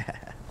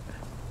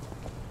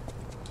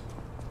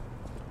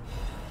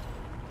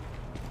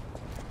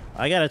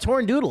 I got a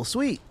torn doodle.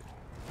 Sweet.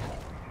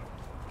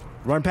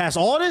 Run past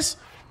all this?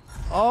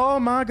 Oh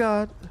my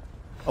god.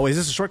 Oh, wait, is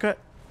this a shortcut?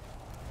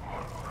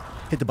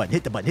 Hit the button,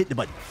 hit the button, hit the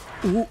button.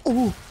 Ooh,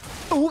 ooh,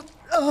 ooh,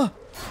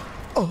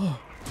 oh,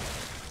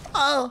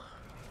 oh.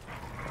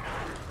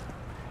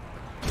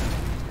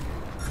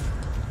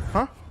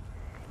 Huh?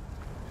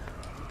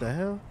 What the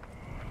hell?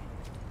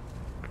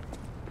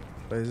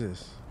 What is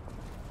this?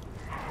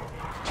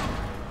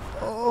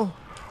 Oh.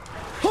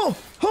 Oh,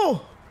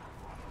 oh.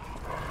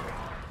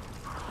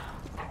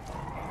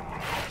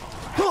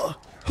 Oh,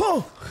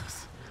 oh.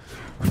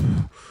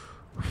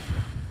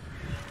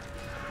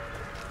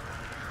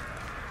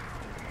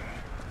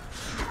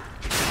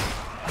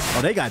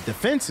 Oh, they got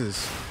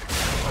defenses.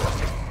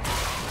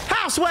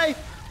 Houseway.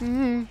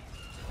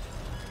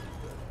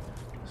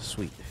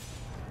 Sweet.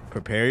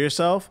 Prepare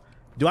yourself.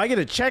 Do I get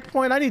a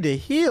checkpoint? I need to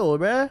heal,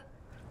 bruh.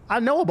 I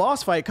know a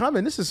boss fight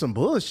coming. This is some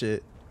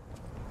bullshit.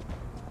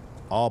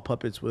 All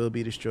puppets will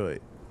be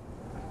destroyed.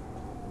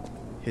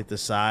 Hit the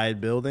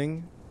side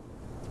building.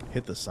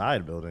 Hit the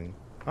side building.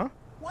 Huh?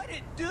 What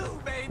it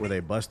do, baby? Where they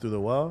bust through the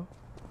wall?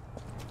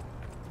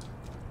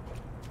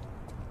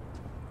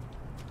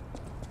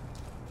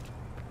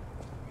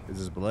 Is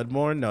this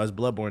Bloodborne? No, it's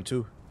Bloodborne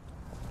 2.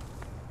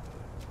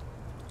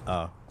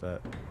 Oh,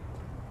 that.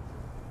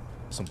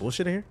 Some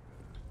bullshit in here?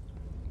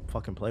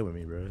 Fucking play with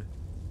me, bro.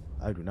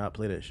 I do not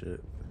play that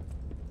shit.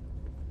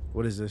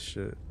 What is this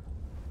shit?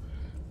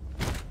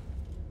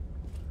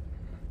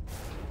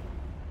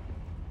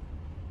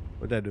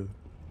 What'd that do?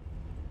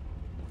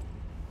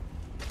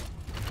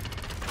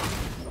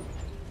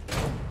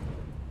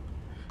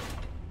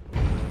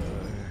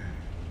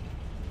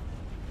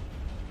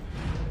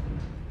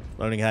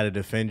 Learning how to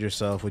defend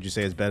yourself, would you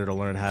say it's better to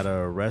learn how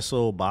to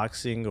wrestle,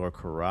 boxing, or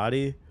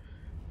karate?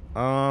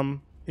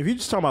 If you're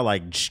just talking about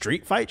like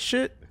street fight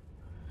shit,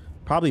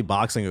 probably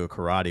boxing or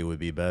karate would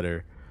be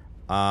better.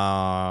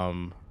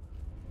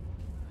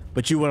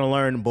 But you want to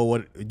learn, but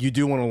what you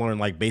do want to learn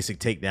like basic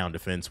takedown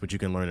defense, which you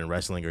can learn in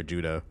wrestling or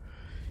judo.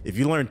 If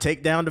you learn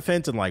takedown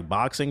defense in like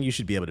boxing, you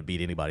should be able to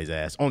beat anybody's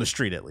ass on the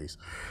street at least.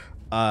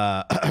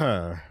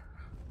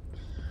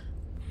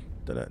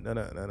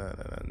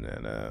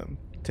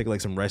 Take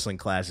like some wrestling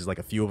classes, like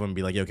a few of them,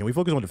 be like, yo, can we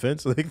focus on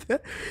defense? Like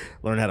that.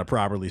 Learn how to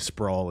properly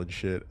sprawl and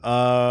shit.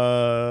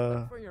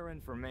 For your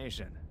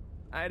information,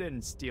 I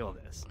didn't steal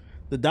this.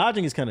 The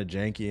dodging is kind of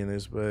janky in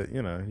this, but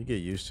you know, you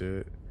get used to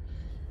it.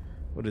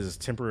 What is this?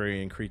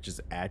 Temporary increases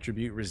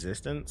attribute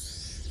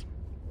resistance.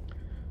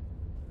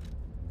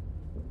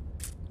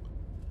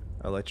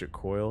 Electric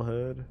coil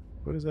head.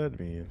 What does that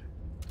mean?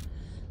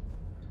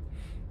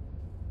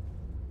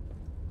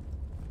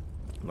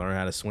 Learn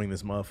how to swing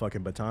this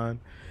motherfucking baton.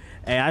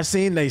 Hey, I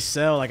seen they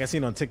sell, like I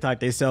seen on TikTok,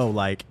 they sell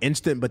like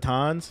instant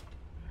batons.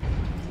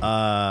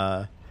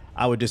 I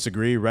would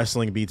disagree.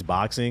 Wrestling beats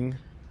boxing.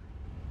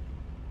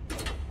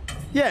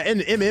 Yeah, in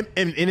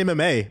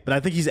MMA, but I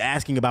think he's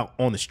asking about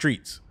on the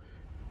streets.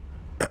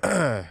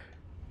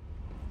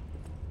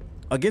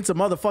 Against a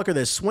motherfucker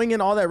that's swinging,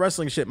 all that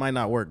wrestling shit might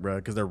not work, bro,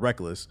 because they're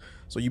reckless.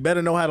 So you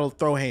better know how to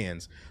throw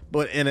hands.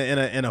 But in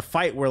a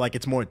fight where like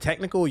it's more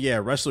technical, yeah,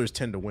 wrestlers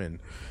tend to win.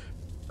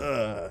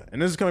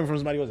 And this is coming from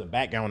somebody who has a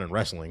background in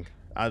wrestling.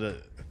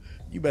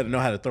 You better know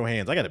how to throw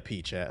hands. I got to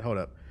pee, chat. Hold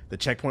up. The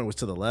checkpoint was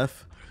to the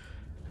left.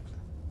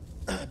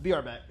 Be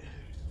right back.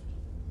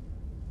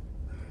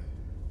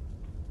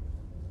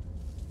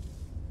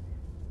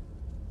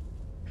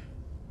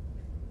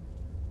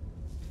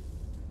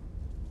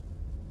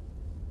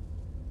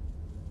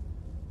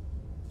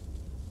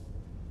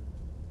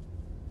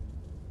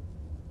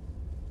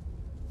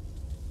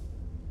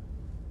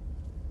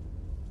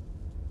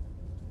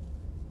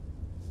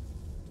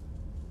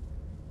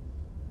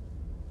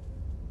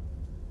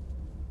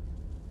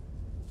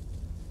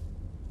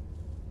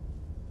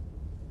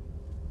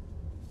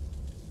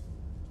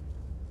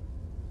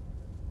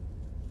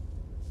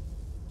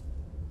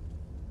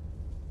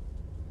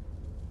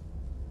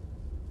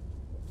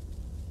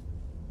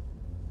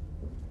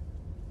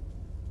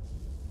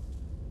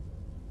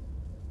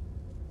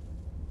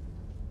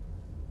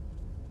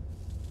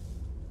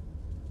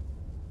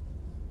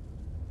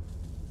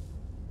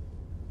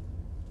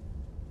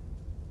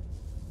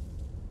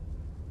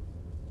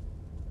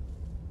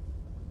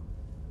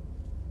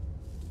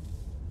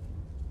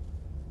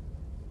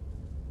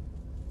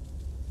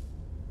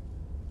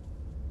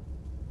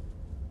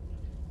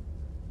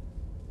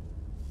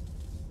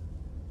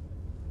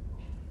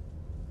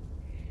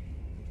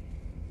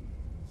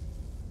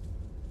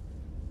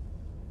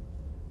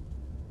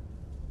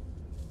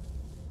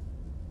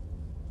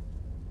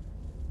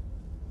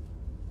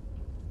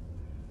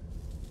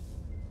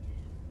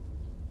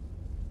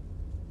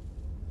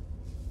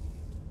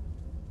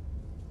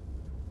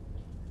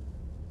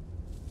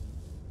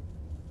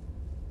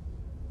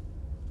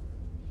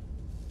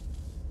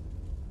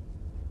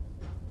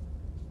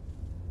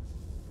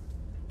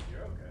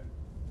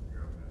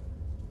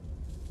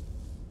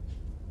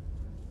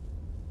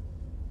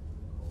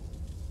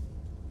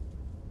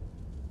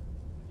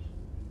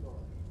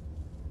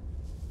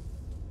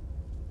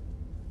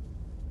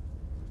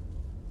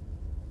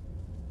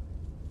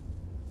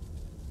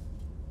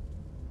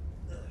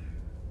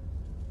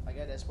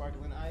 got that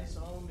sparkling ice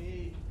on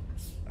me.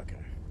 Okay.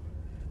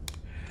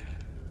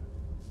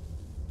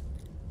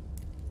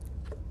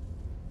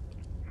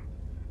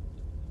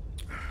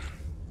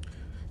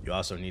 You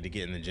also need to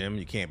get in the gym.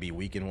 You can't be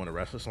weak and want to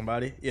wrestle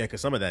somebody. Yeah,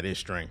 because some of that is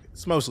strength.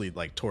 It's mostly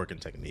like torque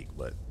and technique,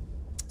 but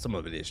some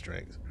of it is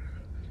strength.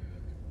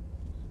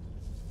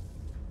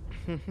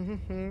 All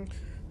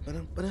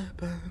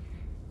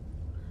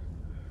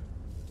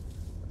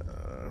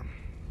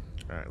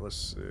right, let's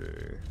see.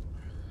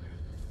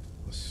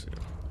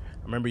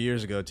 I remember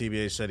years ago,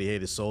 TBH said he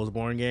hated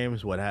Soulsborne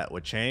games.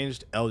 What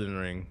changed? Elden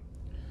Ring.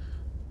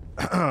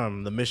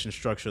 The mission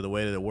structure, the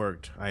way that it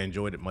worked, I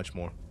enjoyed it much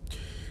more.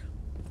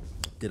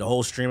 Did a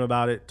whole stream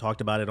about it. Talked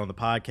about it on the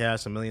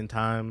podcast a million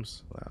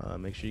times.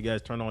 Make sure you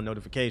guys turn on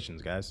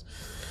notifications, guys.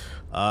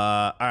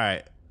 All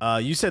right.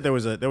 You said there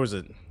was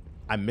a.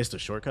 I missed a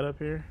shortcut up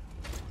here.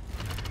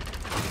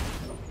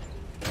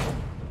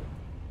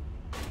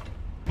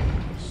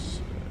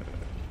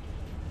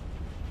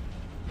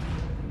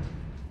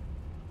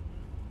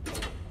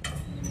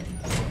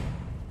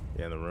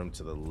 Yeah, the room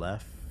to the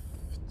left.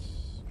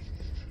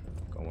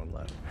 Going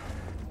left.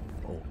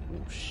 Oh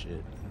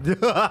shit.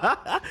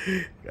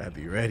 Gotta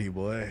be ready,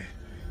 boy.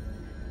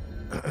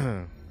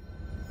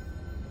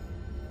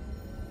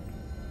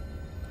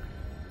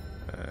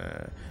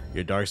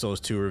 Your Dark Souls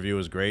 2 review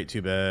was great.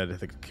 Too bad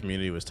the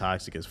community was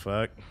toxic as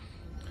fuck.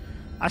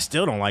 I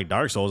still don't like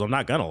Dark Souls. I'm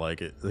not gonna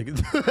like it.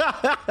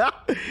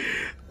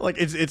 Like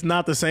it's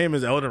not the same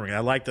as Elden Ring. I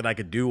like that I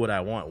could do what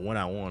I want when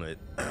I want it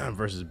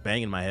versus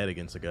banging my head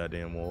against a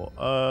goddamn wall.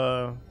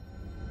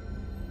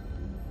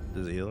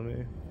 Does it heal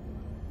me?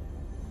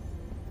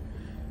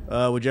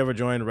 Would you ever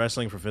join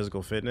wrestling for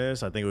physical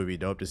fitness? I think it would be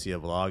dope to see a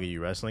vlog of you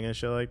wrestling and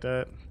shit like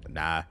that.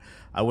 Nah,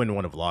 I wouldn't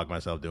want to vlog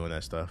myself doing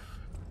that stuff.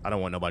 I don't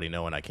want nobody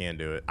knowing I can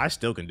do it. I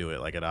still can do it,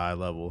 like at a high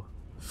level.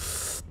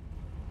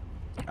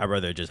 I'd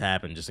rather it just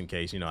happen just in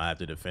case, you know, I have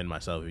to defend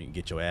myself. You can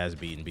get your ass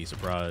beat and be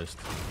surprised.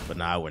 But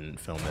nah, I wouldn't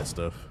film that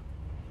stuff.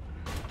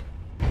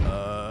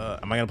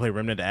 Am I going to play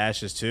Remnant to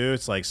Ashes too?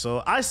 It's like,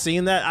 so I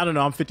seen that. I don't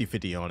know. I'm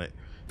 50-50 on it.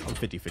 I'm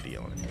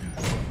 50-50 on it.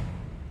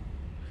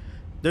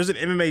 There's an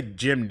MMA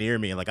gym near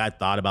me, and like I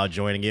thought about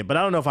joining it, but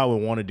I don't know if I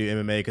would want to do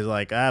MMA because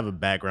like I have a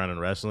background in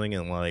wrestling,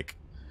 and like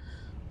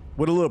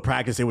with a little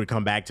practice, it would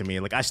come back to me.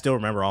 Like I still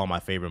remember all my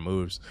favorite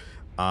moves.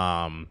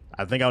 I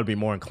think I would be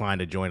more inclined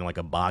to join like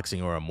a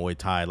boxing or a Muay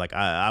Thai. Like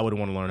I would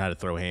want to learn how to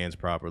throw hands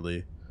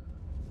properly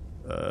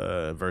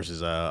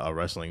versus a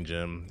wrestling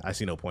gym. I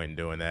see no point in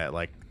doing that.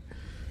 Like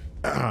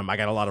I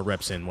got a lot of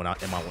reps in when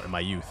in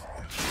my youth.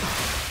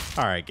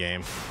 All right,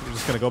 game. I'm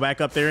just gonna go back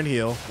up there and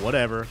heal.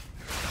 Whatever.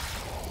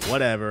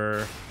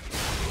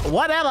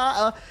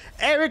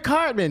 Eric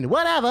Cartman.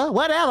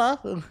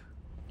 Whatever.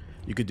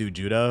 You could do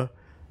judo.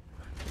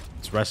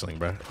 It's wrestling,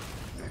 bro.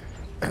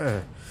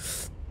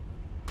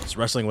 It's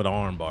wrestling with an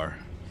arm bar.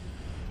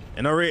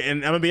 And I'm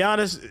gonna be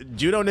honest,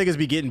 judo niggas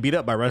be getting beat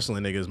up by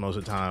wrestling niggas most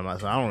of the time.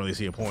 So I don't really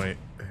see a point.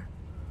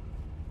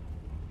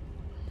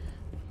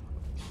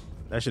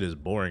 That shit is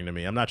boring to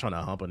me. I'm not trying to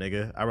hump a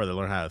nigga. I'd rather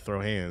learn how to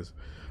throw hands.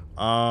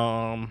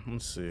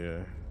 Let's see.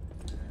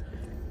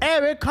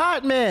 Eric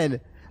Cartman.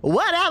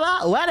 Whatever.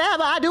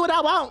 I do what I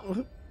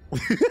want.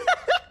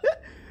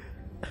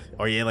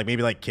 Or yeah, like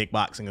maybe like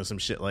kickboxing or some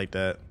shit like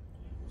that.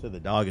 So the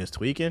dog is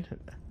tweaking.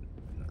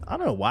 I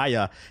don't know why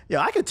y'all.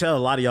 Yeah, I could tell a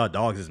lot of y'all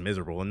dogs is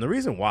miserable, and the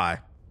reason why.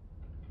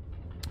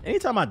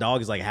 Anytime my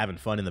dog is like having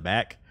fun in the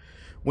back,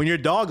 when your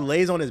dog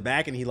lays on his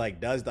back and he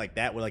like does like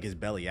that with like his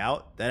belly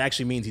out, that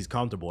actually means he's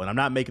comfortable. And I'm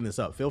not making this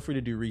up. Feel free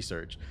to do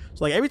research.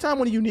 So like every time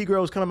one of you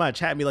Negroes come in my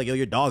chat and be like, yo,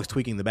 your dog's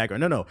tweaking the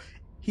background. No,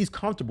 he's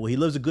comfortable. He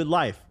lives a good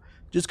life.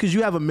 Just because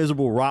you have a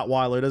miserable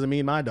Rottweiler doesn't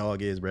mean my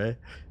dog is, bruh.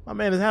 My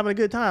man is having a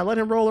good time. Let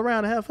him roll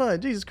around and have fun.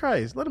 Jesus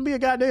Christ. Let him be a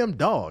goddamn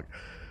dog.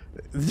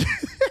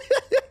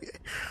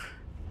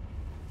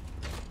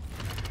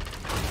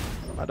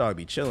 My dog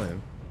be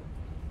chilling.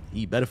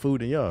 Eat better food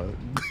than y'all.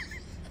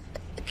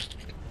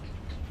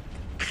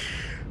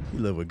 He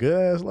live a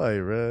good ass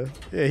life, bruh.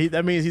 Yeah,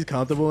 that means he's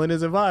comfortable in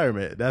his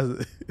environment.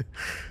 That's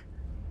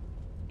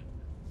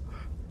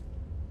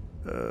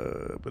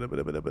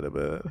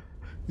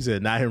He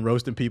said, not him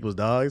roasting people's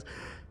dogs.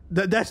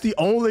 That's the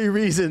only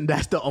reason.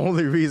 That's the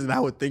only reason I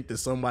would think that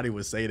somebody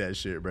would say that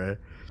shit, bruh.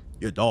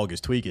 Your dog is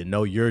tweaking.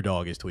 No, your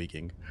dog is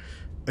tweaking.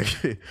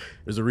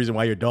 There's a reason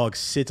why your dog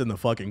sits in the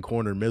fucking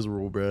corner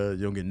miserable, bruh.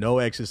 You don't get no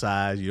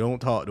exercise. You don't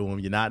talk to him.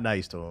 You're not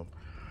nice to him.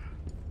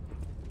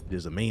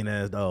 There's a mean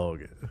ass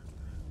dog. Come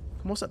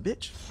on, what's up,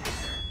 bitch?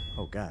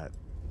 Oh, God.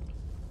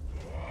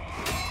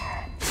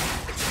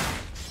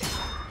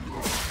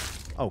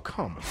 Oh,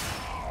 come on.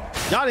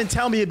 Y'all didn't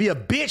tell me it'd be a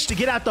bitch to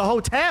get out the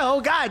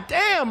hotel. God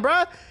damn,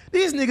 bruh.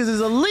 These niggas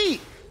is elite.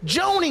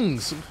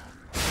 Jonings.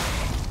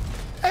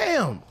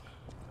 Damn.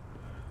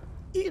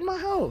 Eating my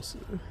house.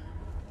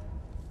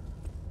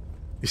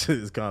 He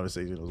said this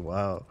conversation was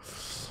wild.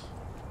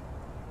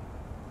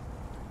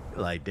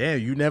 Like, damn,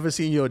 you never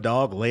seen your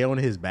dog lay on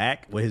his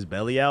back with his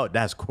belly out?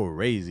 That's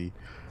crazy.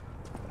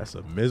 That's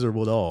a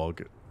miserable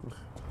dog.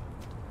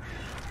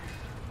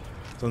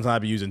 Sometimes I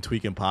be using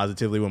tweaking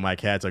positively when my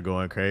cats are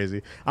going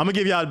crazy. I'm gonna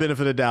give y'all the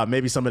benefit of the doubt.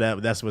 Maybe some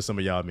of that's what some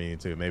of y'all mean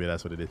too. Maybe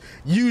that's what it is.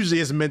 Usually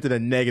it's meant in a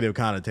negative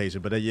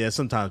connotation, but yeah,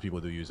 sometimes people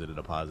do use it in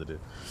a positive.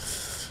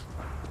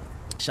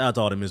 Shout out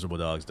to all the miserable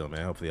dogs though,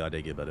 man. Hopefully y'all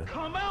day get better.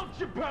 Come out,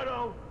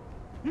 Geppetto!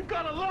 You've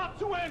got a lot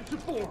to answer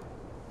for!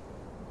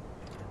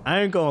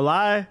 I ain't gonna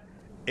lie.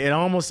 It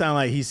almost sounded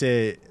like he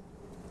said,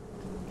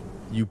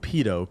 "You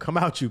pedo. Come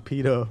out, you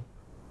pedo.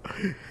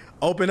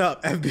 Open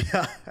up,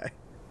 FBI."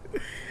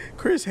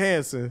 Chris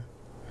Hansen.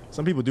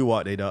 Some people do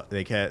walk they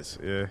cats,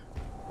 yeah.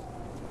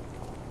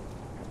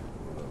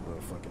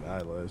 Fucking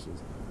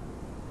eyelashes.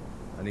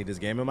 I need this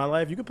game in my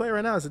life. You can play it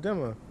right now. It's a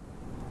demo.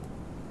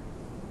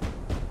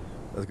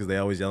 That's because they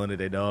always yelling at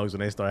their dogs when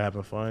they start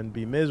having fun.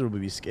 Be miserable,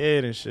 be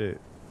scared and shit.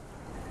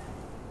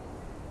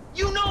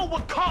 You know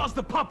what caused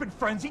the puppet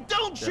frenzy,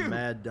 don't The you?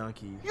 mad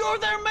donkey. You're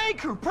their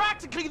maker,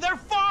 practically their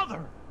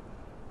father.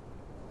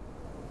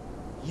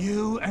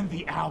 You and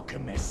the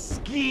alchemist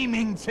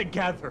scheming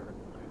together.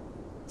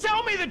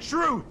 Tell me the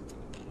truth.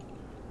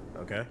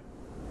 Okay.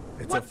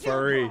 It's What's a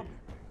furry. your problem?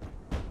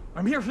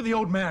 I'm here for the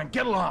old man.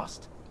 Get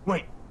lost.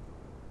 Wait.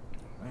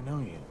 I know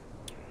you.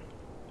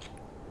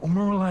 Or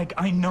more like,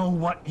 I know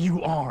what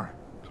you are.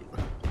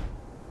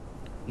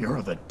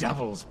 You're the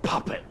devil's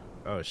puppet.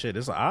 Oh shit,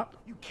 this is an op?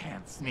 You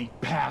can't sneak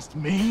past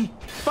me.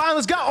 Fine,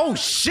 let's go. Oh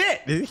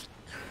shit.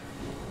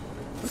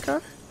 Okay.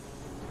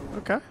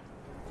 Okay.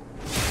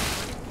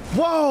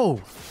 Whoa.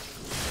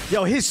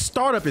 Yo, his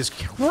startup is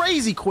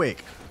crazy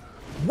quick.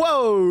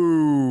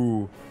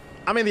 Whoa.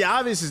 I mean, the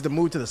obvious is to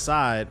move to the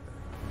side.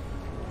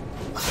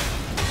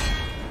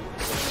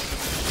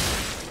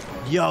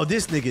 Yo,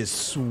 this nigga is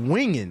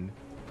swinging.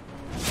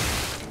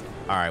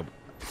 All right,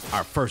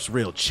 our first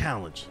real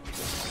challenge.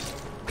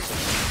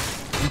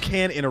 You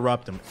can't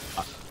interrupt him.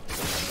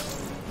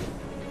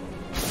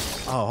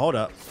 Oh, hold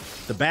up.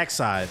 The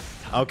backside.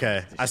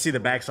 Okay, I see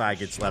the backside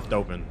gets left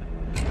open.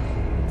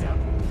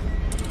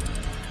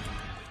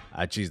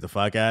 I cheese the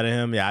fuck out of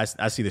him. Yeah,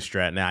 I see the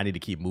strat now. I need to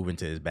keep moving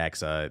to his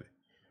backside.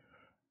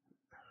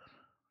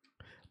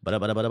 I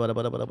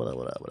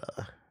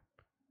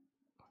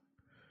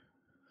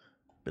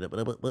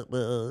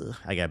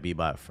got beat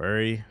by a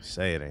furry.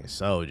 Say it ain't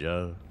so,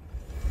 Joe.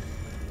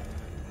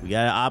 We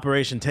got an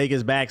operation take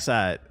his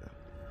backside.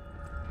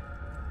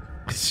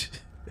 Let's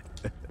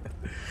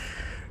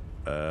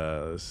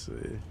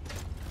see.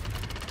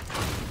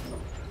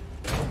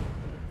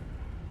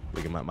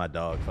 Look at my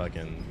dog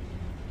fucking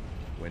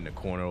went in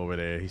the corner over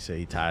there. He said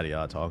he tired of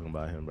y'all talking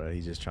about him, bro.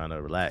 He's just trying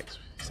to relax.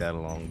 He's had a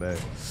long day.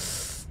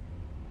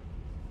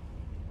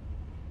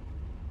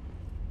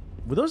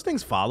 Will those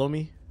things follow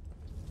me?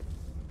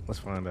 Let's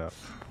find out.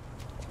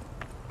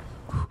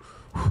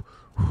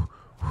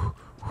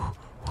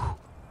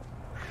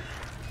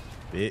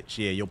 Bitch,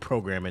 yeah, your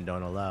programming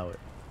don't allow it.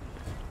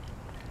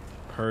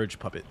 Purge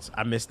puppets.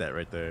 I missed that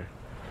right there.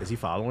 Is he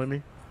following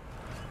me?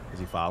 Is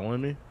he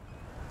following me?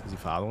 Is he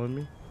following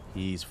me?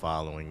 He's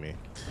following me.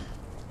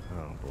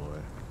 Oh boy.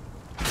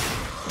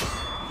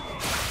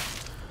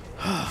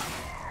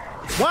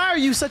 Why are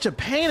you such a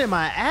pain in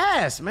my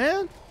ass,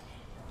 man?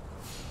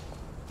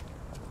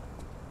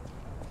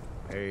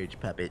 Purge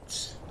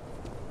puppets.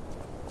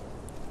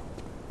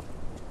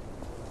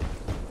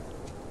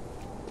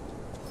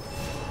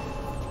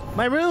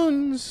 My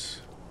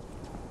runes.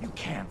 You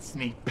can't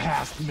sneak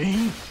past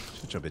me.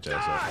 Shut your bitch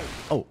ass up.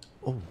 Oh,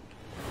 oh.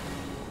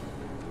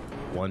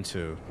 1,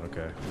 2.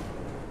 Okay.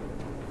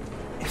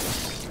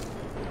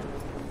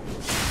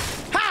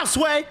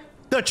 Houseway!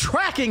 The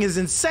tracking is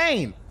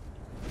insane.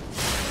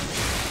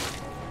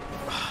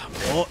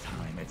 Oh.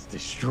 Time it's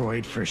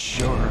destroyed for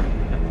sure.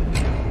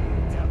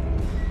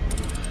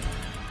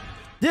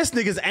 This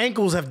nigga's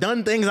ankles have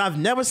done things I've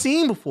never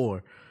seen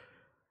before.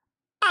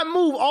 I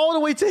move all the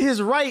way to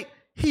his right.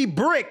 He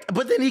bricked,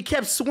 but then he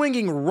kept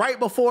swinging right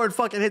before it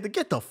fucking hit.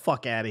 Get the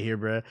fuck out of here,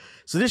 bro.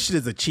 So this shit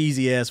is a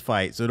cheesy ass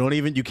fight. So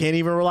you can't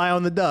even rely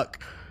on the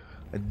duck.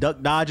 A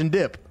duck dodge and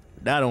dip.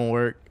 That don't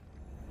work.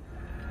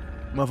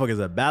 Motherfucker's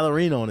a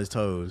ballerina on his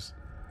toes.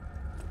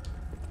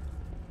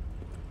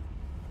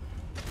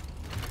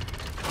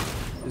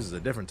 This is a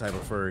different type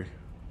of furry.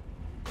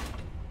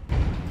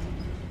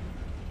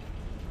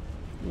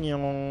 Can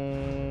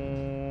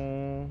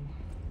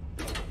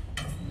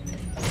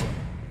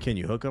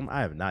you hook him?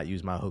 I have not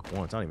used my hook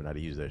once. I don't even know how to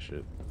use that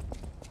shit.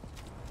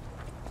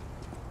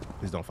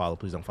 Please don't follow.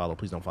 Please don't follow.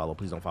 Please don't follow.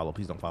 Please don't follow.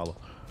 Please don't follow.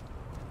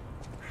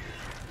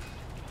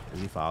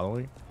 Is he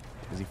following?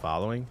 Is he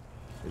following?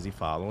 Is he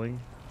following?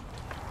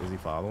 Is he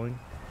following?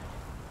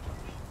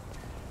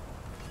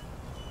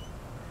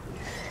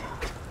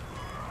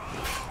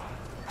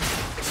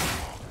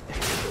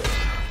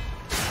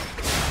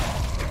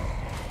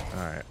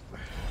 Alright.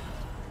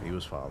 He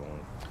was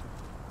following.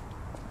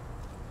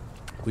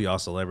 We all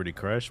celebrity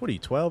crush. What are you,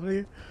 12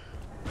 here?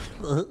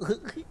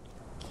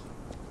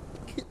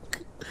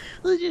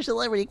 Who's your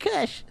celebrity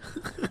crush?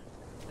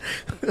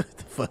 What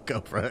the fuck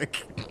up,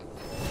 Frank?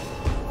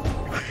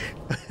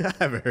 I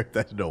haven't heard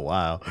that in a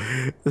while.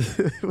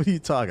 What are you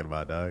talking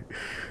about, dog?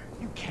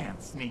 You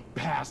can't sneak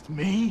past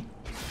me.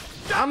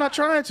 I'm not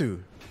trying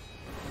to.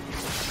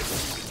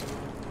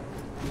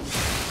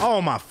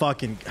 Oh my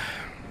fucking.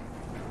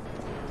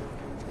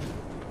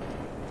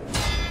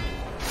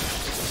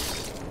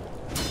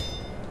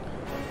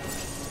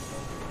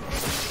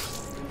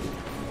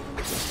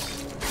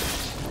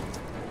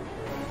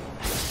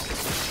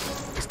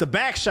 It's the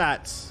back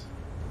shots.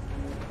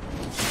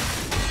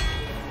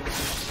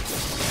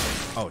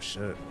 Oh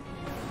shit.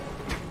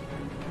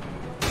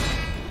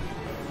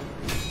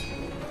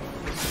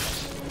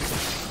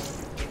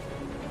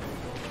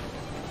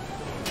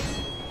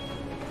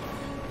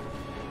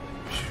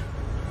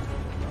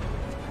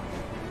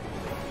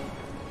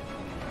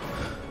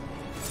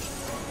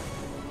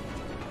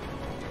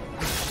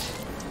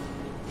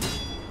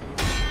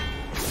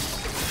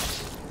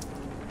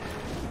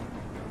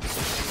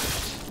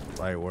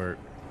 Light work.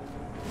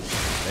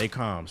 Stay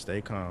calm,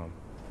 stay calm.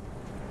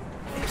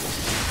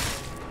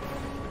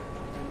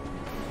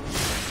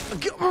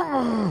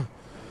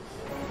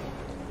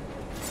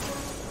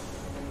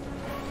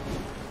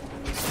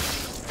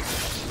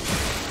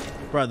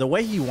 Bro, the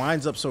way he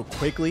winds up so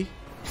quickly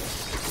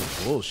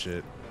is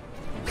bullshit.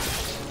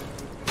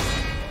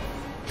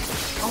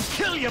 I'll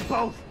kill you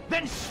both,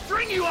 then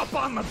string you up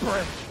on the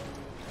bridge.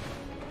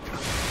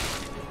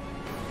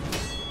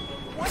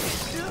 What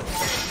is this?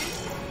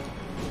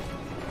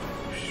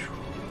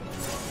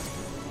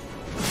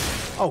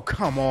 Oh,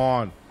 come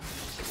on.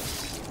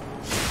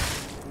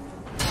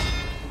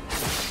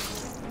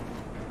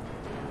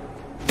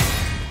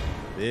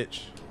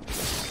 Bitch.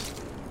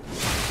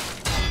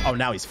 Oh,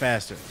 now he's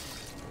faster.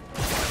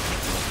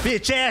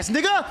 Bitch ass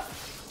nigga.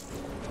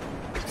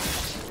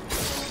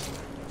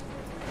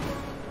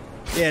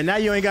 Yeah, now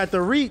you ain't got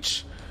the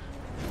reach.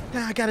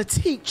 Now I gotta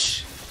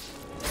teach.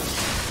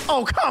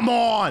 Oh, come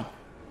on.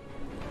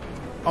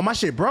 Oh, my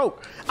shit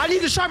broke. I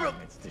need to sharpen.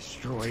 It's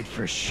destroyed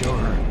for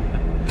sure.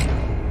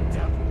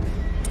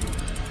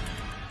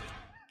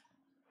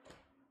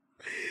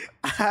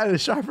 I had to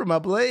sharpen my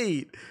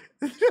blade.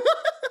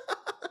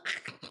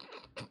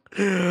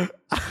 I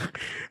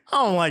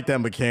don't like that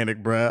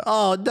mechanic, bruh.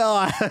 Oh,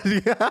 no.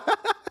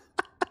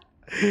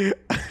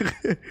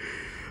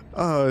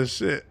 Oh,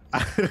 shit.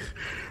 I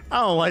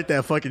don't like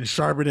that fucking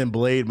sharpening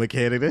blade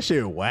mechanic. That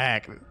shit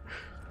whack.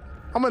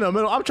 I'm in the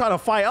middle. I'm trying to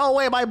fight. Oh,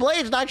 wait, my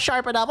blade's not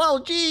sharp enough.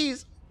 Oh,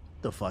 jeez.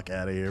 The fuck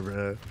out of here,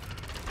 bruh.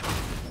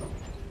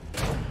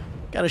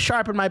 Gotta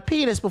sharpen my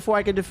penis before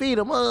I can defeat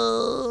him. All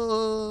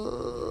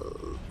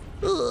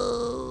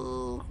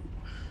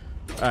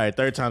right,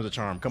 third time's a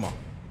charm. Come on.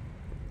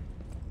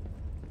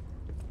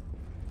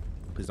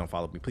 Please don't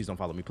follow me. Please don't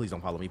follow me. Please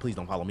don't follow me. Please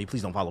don't follow me.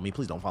 Please don't follow me.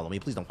 Please don't follow me.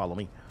 Please don't follow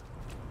me.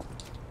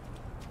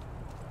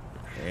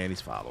 And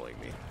he's following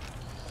me.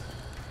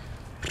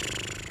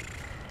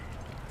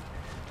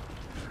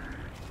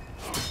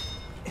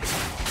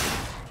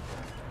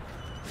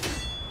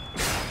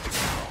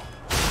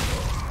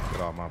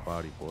 Get off my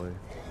body, boy.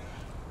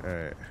 All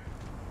right.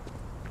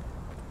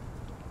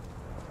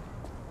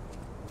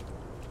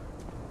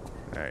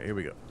 All right, here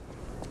we go.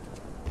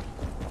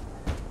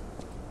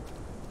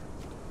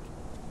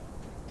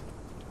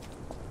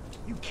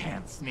 You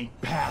can't sneak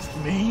past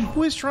me.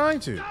 Who is trying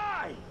to?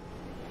 Die!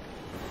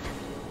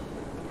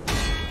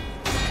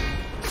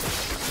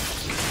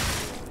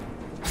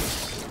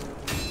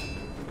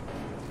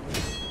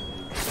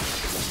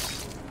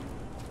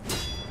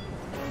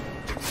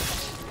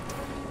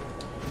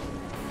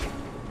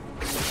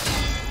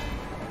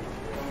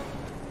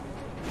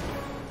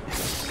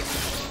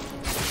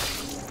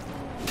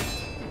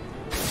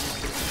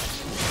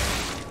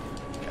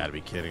 Gotta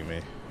be kidding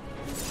me.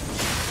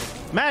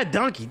 Mad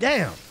donkey,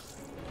 damn.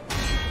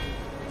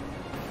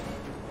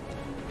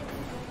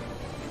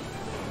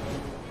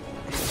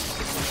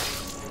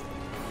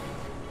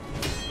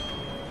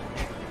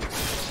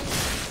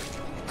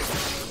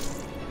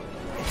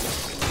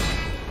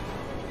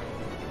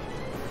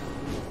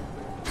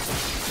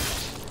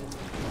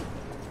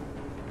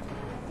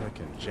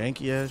 Fucking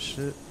janky ass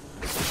shit.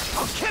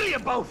 I'll kill you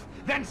both,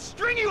 then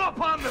string you up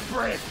on the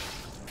bridge.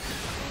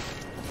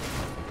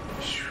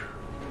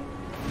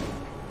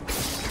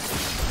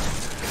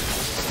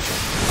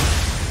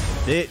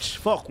 Bitch,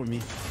 fuck with me.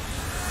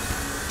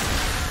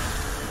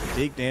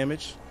 Big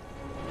damage.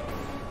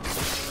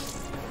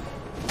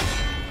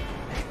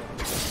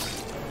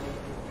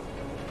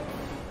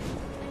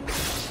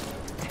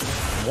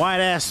 Wide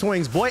ass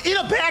swings, boy. Eat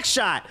a back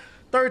shot.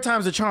 Third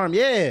time's a charm,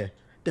 yeah.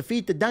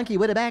 Defeat the donkey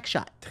with a back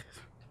shot.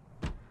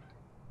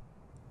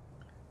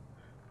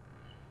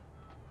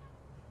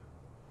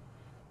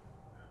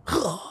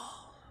 The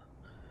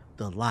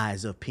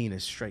lies of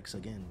penis strikes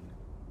again.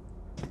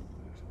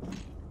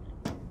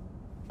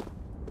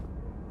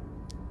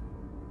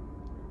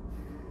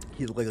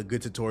 He looked like a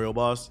good tutorial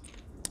boss.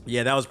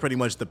 Yeah, that was pretty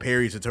much the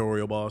parry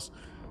tutorial boss.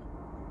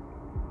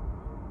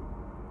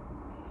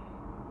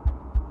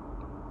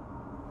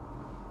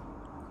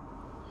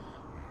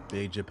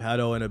 Big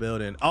Geppetto in the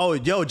building. Oh,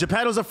 yo,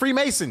 Geppetto's a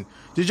Freemason.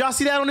 Did y'all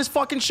see that on his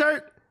fucking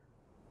shirt?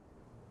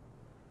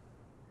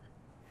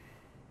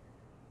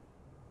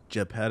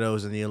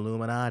 Geppetto's in the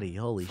Illuminati.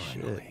 Holy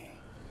shit.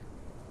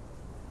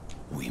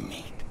 we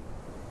meet.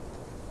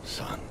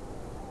 Son,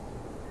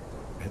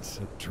 it's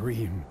a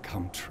dream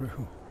come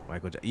true.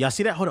 Y'all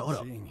see that? Hold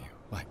up. Seeing you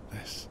like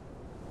this.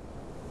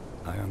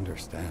 I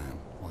understand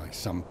why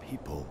some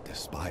people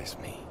despise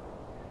me.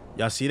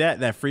 Y'all see that?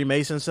 That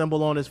Freemason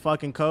symbol on his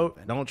fucking coat?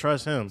 Don't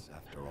trust him.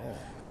 After all.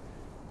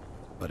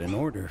 But in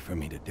order for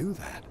me to do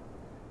that,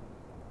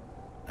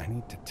 I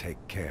need to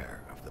take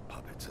care of the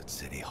puppets at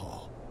City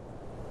Hall.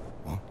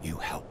 Won't you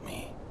help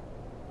me,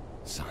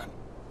 son?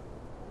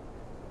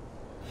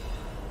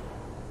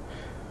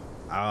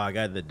 Oh, I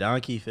got the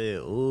donkey fit.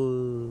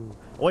 Ooh.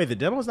 Oh, wait, the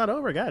demo's not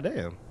over.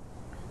 Goddamn.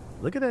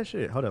 Look at that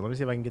shit. Hold on. Let me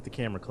see if I can get the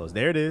camera close.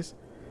 There it is.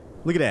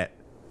 Look at that.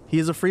 He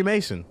is a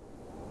Freemason.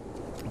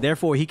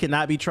 Therefore, he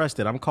cannot be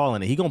trusted. I'm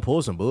calling it. He gonna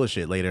pull some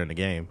bullshit later in the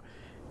game.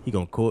 He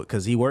gonna quote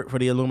because he worked for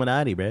the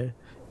Illuminati, bruh.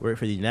 Worked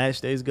for the United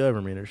States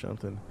government or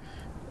something.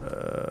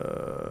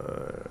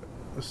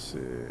 Let's see.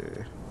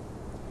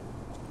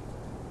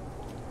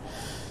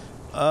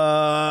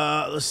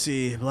 Let's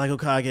see. Black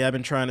Hokage. I've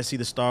been trying to see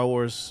the Star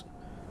Wars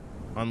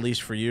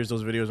Unleashed for years.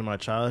 Those videos in my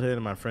childhood,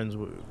 and my friends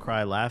would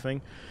cry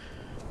laughing.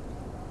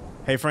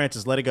 Hey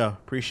Francis, let it go.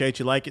 Appreciate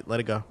you. Like it. Let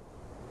it go.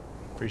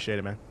 Appreciate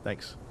it, man.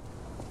 Thanks.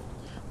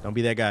 Don't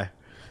be that guy.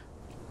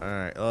 All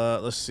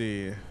right. Let's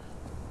see.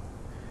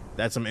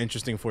 That's some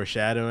interesting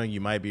foreshadowing.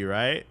 You might be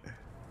right.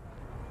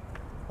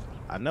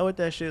 I know what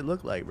that shit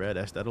looked like, bro.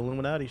 That's that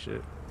Illuminati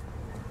shit.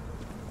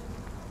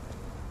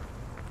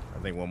 I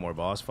think one more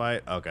boss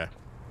fight. Okay.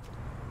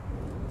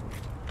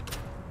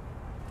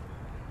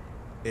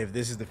 If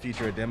this is the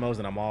future of demos,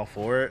 then I'm all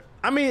for it.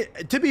 I mean,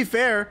 to be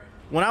fair,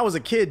 when I was a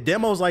kid,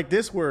 demos like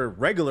this were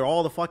regular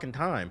all the fucking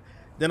time.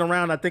 Then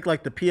around, I think,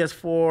 like the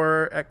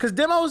PS4, because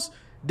demos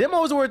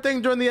were a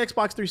thing during the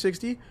Xbox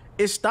 360.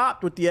 It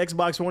stopped with the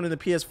Xbox One and the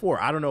PS4.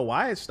 I don't know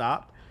why it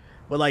stopped,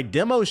 but like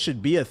demos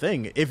should be a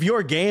thing. If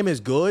your game is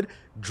good,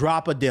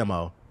 drop a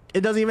demo.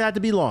 It doesn't even have to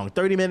be long,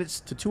 30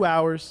 minutes to 2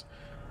 hours.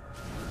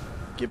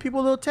 Give people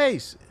a little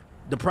taste.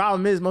 The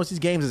problem is most of these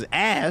games is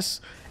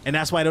ass, and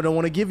that's why they don't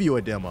want to give you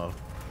a demo.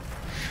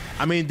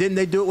 I mean, didn't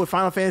they do it with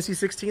Final Fantasy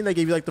 16? They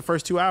gave you like the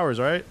first 2 hours,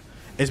 right?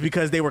 It's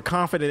because they were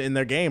confident in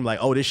their game, like,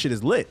 oh, this shit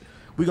is lit.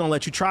 We're gonna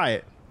let you try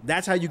it.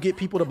 That's how you get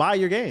people to buy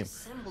your game.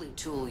 Assembly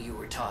tool you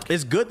were talking.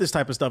 It's good this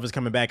type of stuff is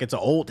coming back. It's an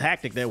old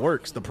tactic that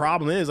works. The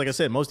problem is, like I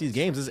said, most of these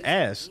games is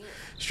ass.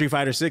 Street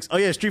Fighter 6. Oh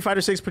yeah, Street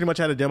Fighter 6 pretty much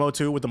had a demo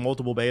too with the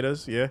multiple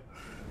betas. Yeah.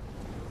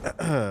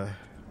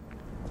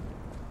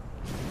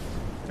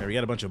 Man, we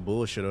got a bunch of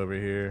bullshit over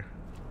here.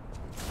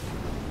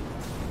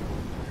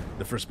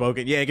 The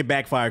Forspoken, yeah, it could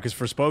backfire because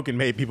Forspoken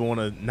made people want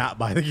to not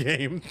buy the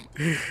game.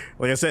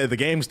 Like I said, the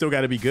game's still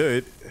got to be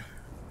good.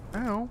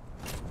 Ow.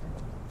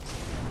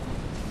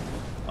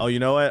 Oh, you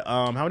know what?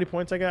 How many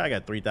points I got? I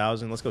got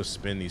 3,000. Let's go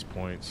spin these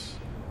points.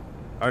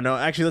 Or no,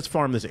 actually, let's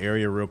farm this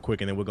area real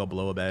quick and then we'll go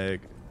blow a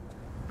bag.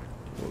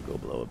 We'll go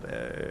blow a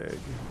bag.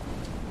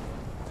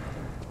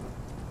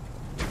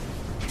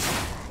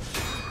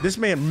 This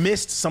man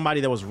missed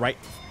somebody that was right.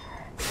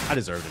 I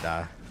deserve to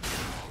die.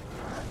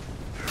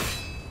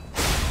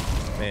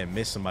 Man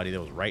missed somebody that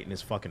was right in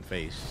his fucking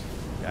face.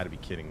 You gotta be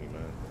kidding me,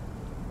 man.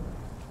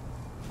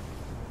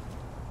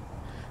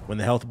 When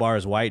the health bar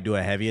is white, do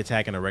a heavy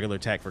attack and a regular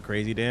attack for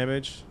crazy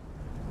damage.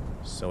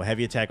 So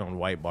heavy attack on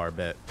white bar,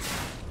 bet.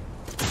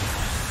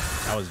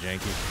 That was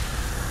janky.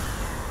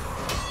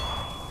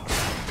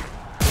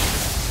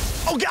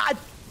 Oh God!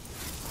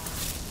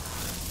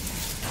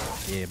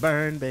 Yeah,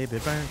 burn, baby,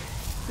 burn.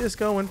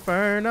 Disco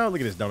Inferno.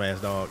 Look at this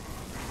dumbass dog.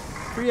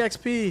 Free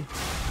XP.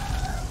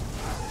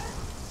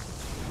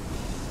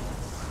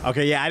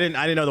 Okay, yeah, I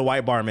didn't know the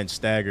white bar meant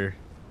stagger.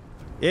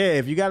 Yeah,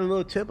 if you got a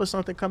little tip or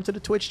something, come to the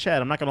Twitch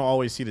chat. I'm not gonna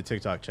always see the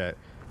TikTok chat.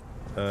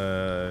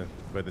 But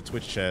the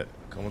Twitch chat,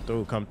 come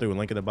through,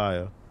 link in the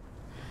bio.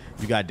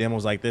 You got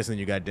demos like this and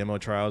you got demo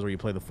trials where you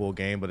play the full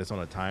game, but it's on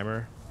a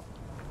timer.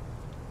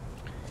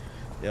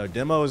 Yo,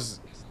 demos,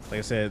 like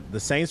I said, the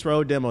Saints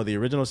Row demo, the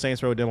original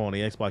Saints Row demo on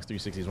the Xbox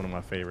 360 is one of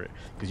my favorite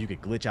because you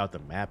could glitch out the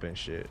map and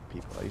shit.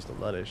 People, I used to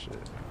love that shit.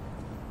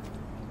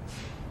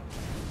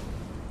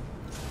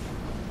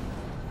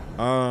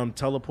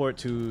 Teleport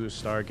to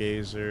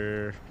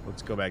Stargazer.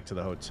 Let's go back to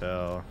the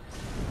hotel.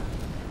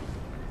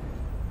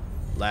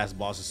 Last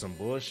boss is some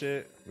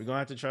bullshit. We're gonna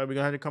have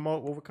to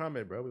overcome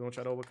it, bro. We're gonna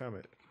try to overcome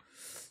it.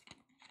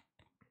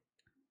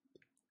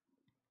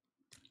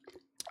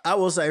 I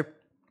will say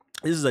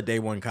this is a day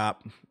one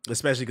cop,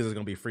 especially because it's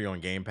gonna be free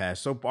on Game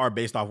Pass. So far,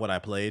 based off what I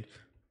played,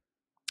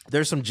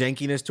 there's some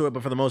jankiness to it,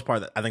 but for the most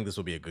part, I think this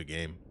will be a good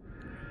game.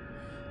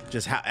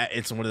 Just how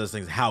it's one of those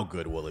things. How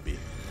good will it be?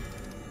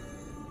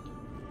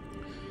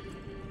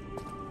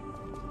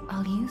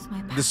 I'll use my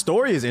power. The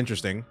story is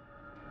interesting.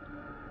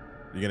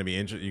 You're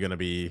gonna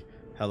be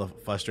hella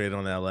frustrated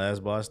on that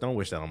last boss. Don't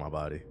wish that on my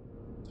body.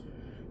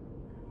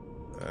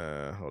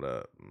 Hold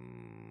up.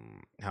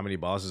 How many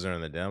bosses are in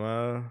the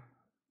demo?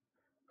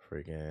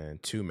 Freaking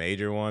 2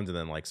 major ones and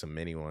then like some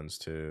mini ones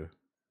too.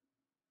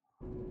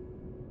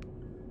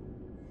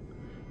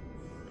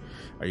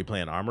 Are you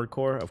playing Armored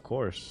Core? Of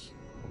course.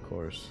 Of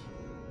course.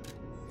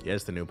 Yeah,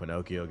 it's the new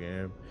Pinocchio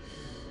game.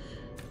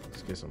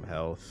 Let's get some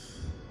health.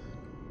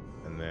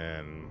 And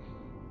then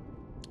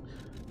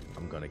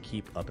I'm gonna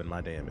keep upping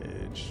my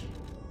damage.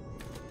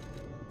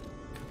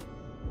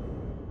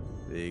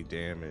 Big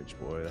damage,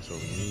 boy. That's what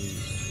we need.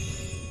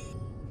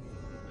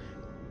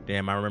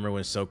 Damn, I remember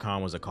when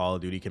SOCOM was a Call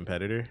of Duty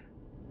competitor.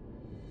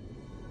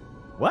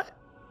 What?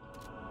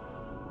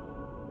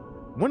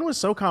 When was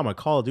SOCOM a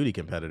Call of Duty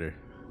competitor?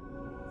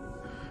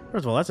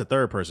 First of all, that's a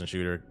third-person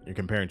shooter you're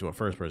comparing to a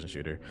first-person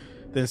shooter.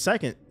 Then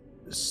second,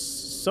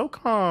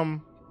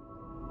 SOCOM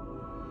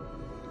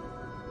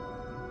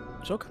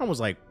was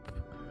like...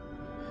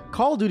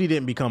 Call of Duty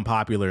didn't become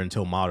popular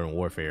until Modern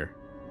Warfare.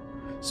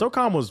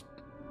 SOCOM was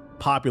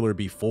popular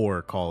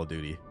before Call of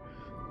Duty.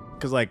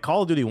 Because like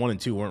Call of Duty 1 and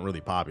 2 weren't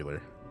really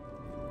popular.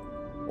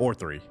 Or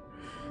 3.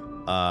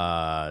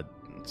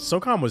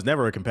 SOCOM was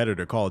never a competitor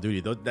to Call of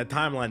Duty. That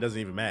timeline doesn't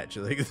even match.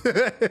 Like,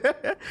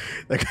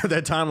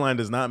 that timeline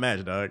does not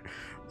match, dog.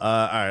 All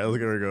right, let's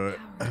go.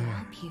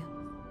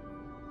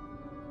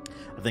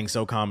 I think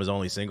SOCOM is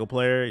only single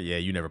player. Yeah,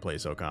 you never played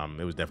SOCOM.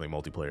 It was definitely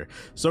multiplayer.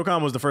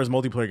 SOCOM was the first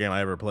multiplayer game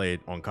I ever played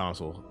on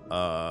console,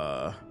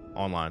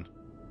 online.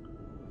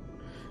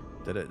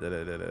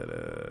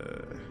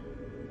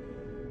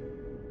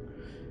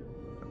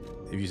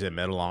 If you said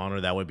Medal of Honor,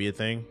 that would be a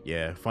thing.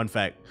 Yeah. Fun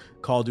fact: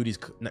 Call of Duty's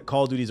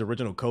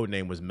original code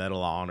name was Medal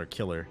of Honor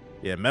Killer.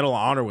 Yeah, Medal of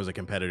Honor was a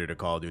competitor to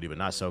Call of Duty, but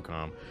not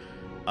SOCOM.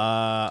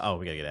 Oh,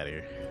 we gotta get out of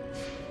here.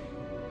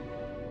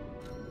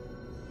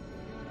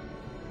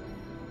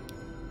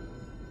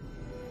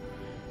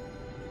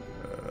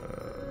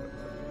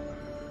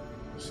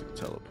 Let's see,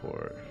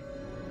 teleport.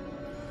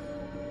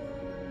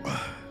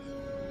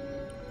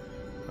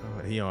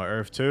 He on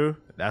Earth too?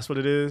 That's what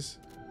it is?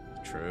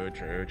 True.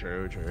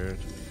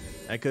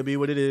 That could be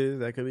what it is.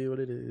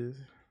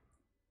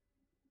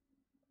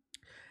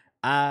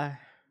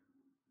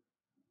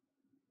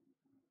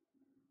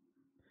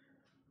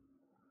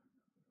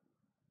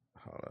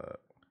 Hold up.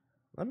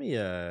 Let me,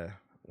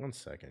 1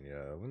 second,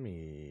 yo. Let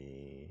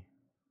me...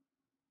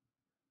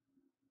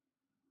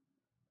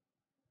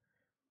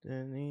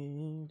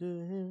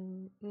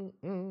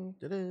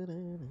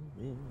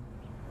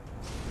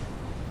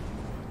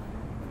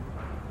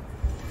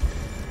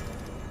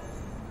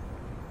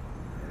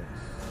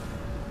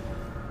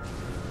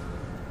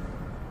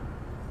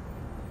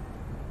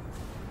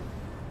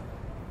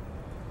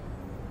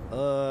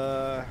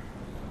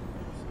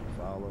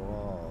 Follow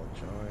all,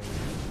 join.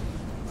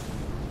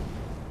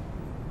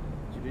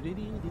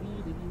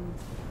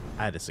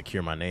 I had to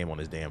secure my name on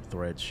this damn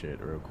thread shit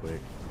real quick.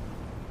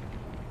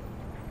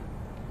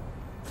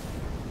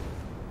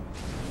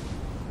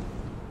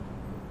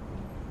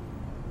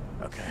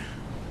 Okay.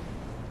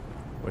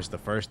 What's the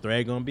first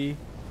thread gonna be?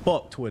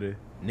 Fuck Twitter,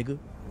 nigga.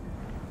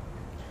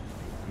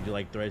 Would you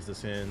like threads to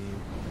send?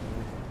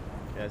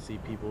 I see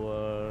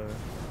people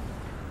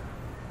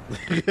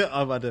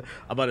I'm about to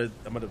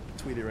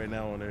tweet it right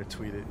now on there.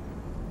 Tweet it.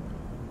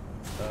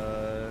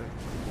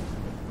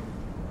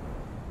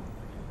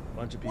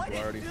 Bunch of people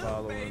already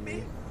following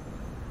me.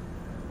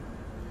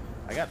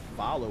 I got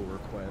follow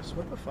requests.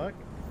 What the fuck?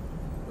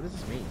 What does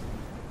this mean?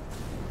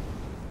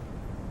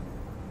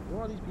 Who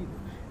are these people?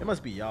 It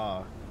must be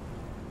y'all.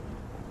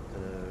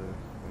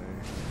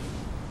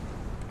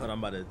 But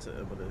I'm about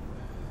to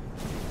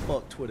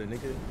fuck Twitter,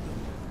 nigga.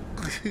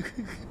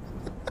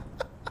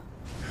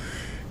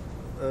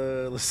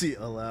 Let's see,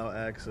 allow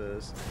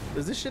access.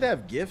 Does this shit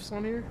have GIFs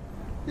on here?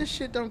 This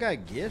shit don't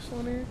got GIFs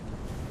on here?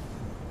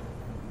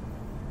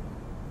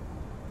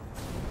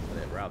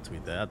 I'll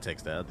tweet that. I'll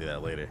text that. I'll do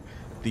that later.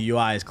 The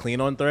UI is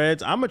clean on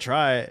Threads. I'm gonna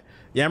try it.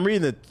 Yeah, I'm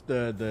reading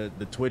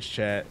the Twitch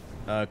chat.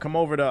 Come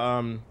over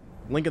to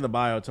link in the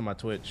bio to my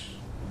Twitch.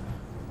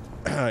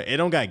 It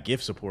don't got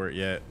GIF support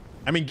yet.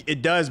 I mean,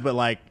 it does, but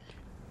like,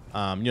 you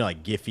know,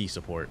 like Giphy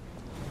support.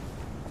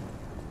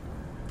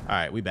 All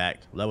right, we back.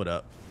 Level it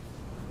up.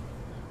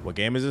 What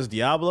game is this?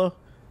 Diablo?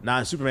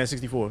 Nah, Superman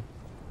 64.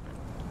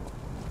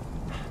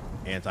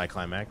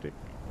 Anticlimactic.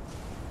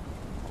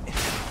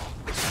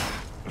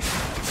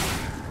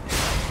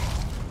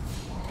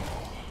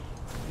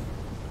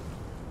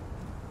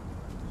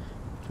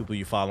 People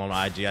you follow on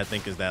IG, I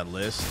think, is that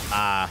list.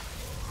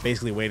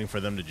 Basically waiting for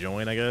them to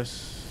join, I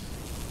guess.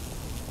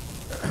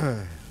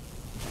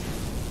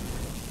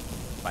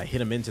 If I hit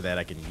them into that,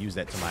 I can use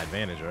that to my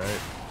advantage, right?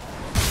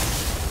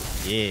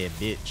 Yeah,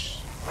 bitch.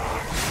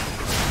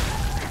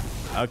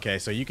 Okay,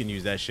 so you can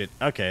use that shit.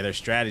 Okay, there's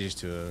strategies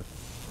to it.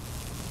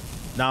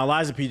 Now,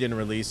 Eliza P didn't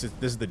release it.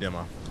 This is the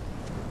demo.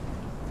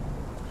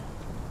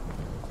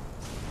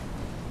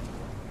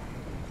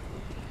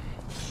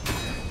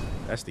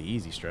 That's the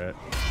easy strat.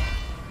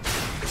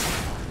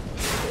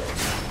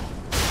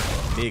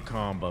 Big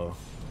combo.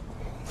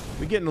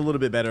 We're getting a little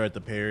bit better at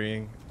the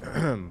parrying.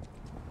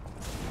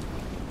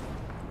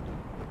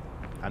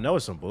 I know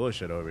it's some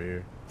bullshit over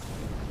here.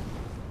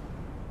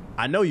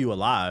 I know you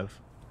alive.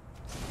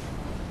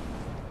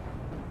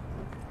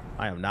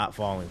 I am not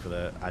falling for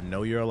that. I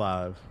know you're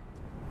alive.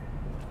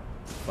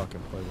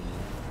 Fucking play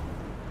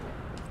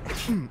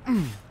with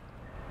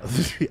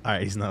me.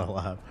 Alright, he's not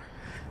alive.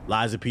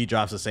 Liza P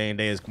drops the same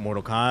day as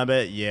Mortal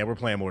Kombat. Yeah, we're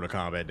playing Mortal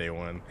Kombat day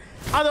one.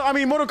 I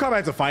mean, Mortal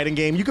Kombat's a fighting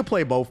game. You could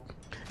play both.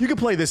 You could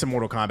play this and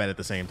Mortal Kombat at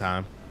the same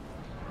time.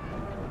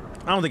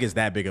 I don't think it's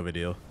that big of a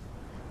deal.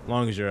 As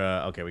long as you're,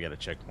 okay, we got a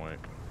checkpoint.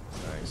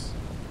 Nice.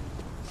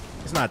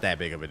 It's not that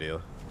big of a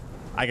deal.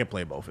 I can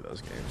play both of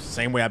those games.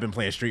 Same way I've been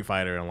playing Street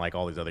Fighter and like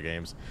all these other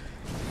games.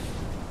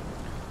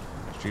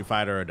 Street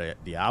Fighter or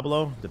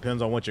Diablo?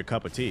 Depends on what your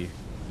cup of tea.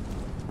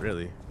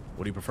 Really.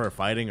 What do you prefer,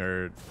 fighting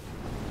or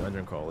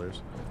dungeon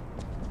crawlers?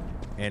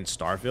 And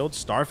Starfield?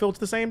 Starfield's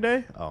the same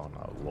day? Oh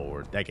no,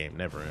 Lord. That game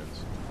never ends.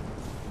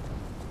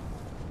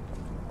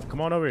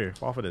 Come on over here.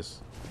 Off of this.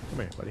 Come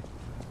here, buddy.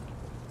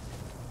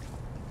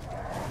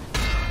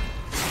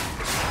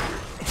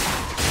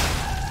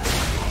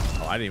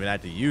 Oh, I didn't even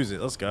have to use it.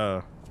 Let's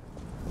go.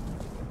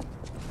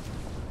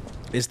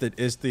 It's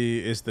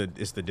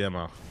the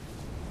demo.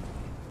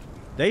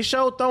 They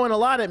showed throwing a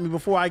lot at me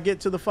before I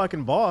get to the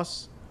fucking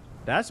boss.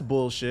 That's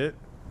bullshit.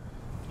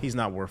 He's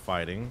not worth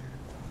fighting.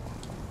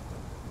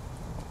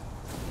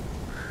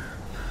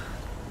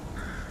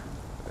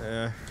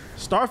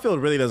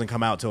 Starfield really doesn't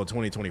come out till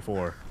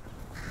 2024.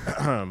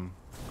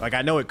 Like,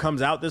 I know it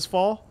comes out this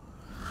fall,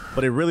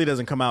 but it really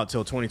doesn't come out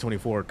till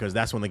 2024 because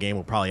that's when the game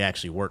will probably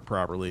actually work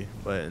properly.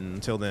 But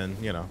until then,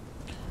 you know.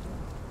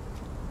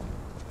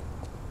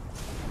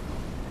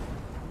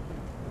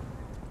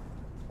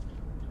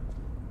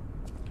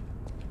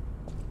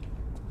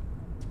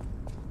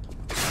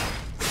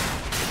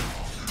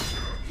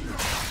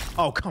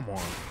 Oh, come on.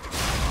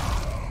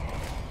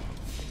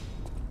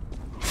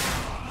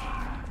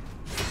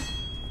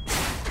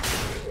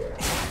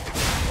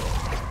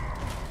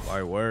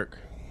 Why work?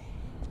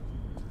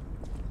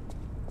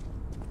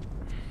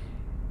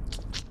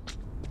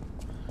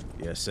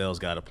 Yeah, sales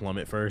gotta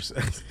plummet first.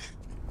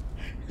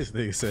 This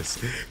nigga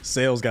says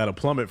sales gotta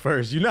plummet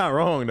first. You're not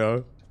wrong,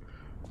 though.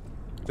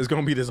 There's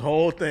gonna be this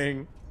whole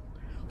thing.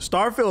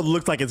 Starfield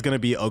looks like it's gonna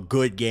be a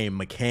good game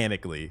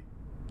mechanically.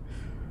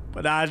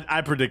 But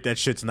I predict that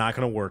shit's not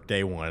gonna work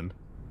day one.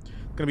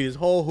 It's gonna be this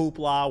whole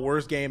hoopla,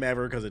 worst game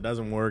ever because it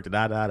doesn't work.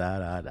 Da da da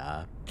da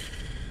da.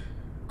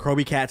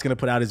 Kroby Cat's gonna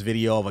put out his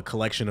video of a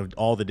collection of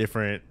all the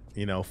different,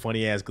 you know,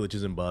 funny ass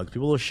glitches and bugs.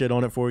 People will shit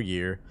on it for a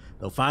year.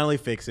 They'll finally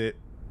fix it.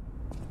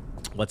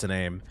 What's the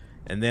name?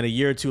 And then a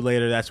year or two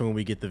later, that's when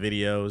we get the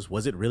videos.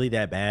 Was it really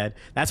that bad?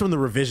 That's when the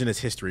revisionist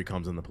history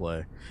comes into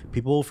play.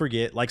 People will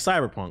forget, like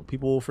Cyberpunk.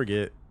 People will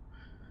forget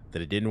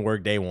that it didn't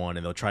work day one,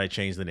 and they'll try to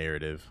change the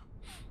narrative.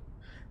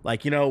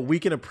 Like, you know, we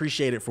can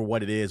appreciate it for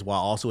what it is while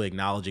also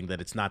acknowledging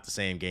that it's not the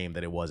same game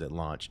that it was at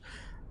launch.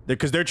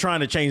 Because they're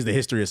trying to change the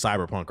history of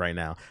Cyberpunk right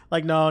now.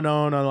 Like, no,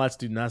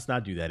 let's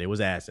not do that. It was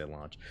ass at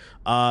launch.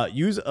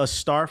 Use a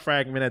star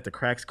fragment at the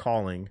Cracks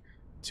Calling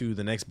to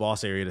the next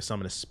boss area to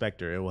summon a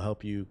specter. It will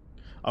help you.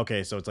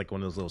 Okay, so it's like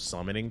one of those little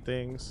summoning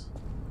things.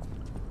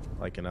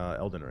 Like in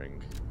Elden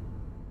Ring.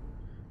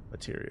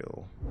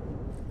 Material.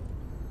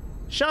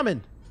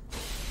 Shaman!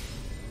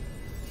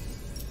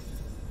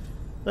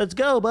 Let's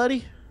go,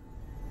 buddy.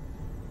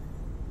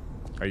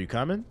 Are you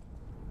coming?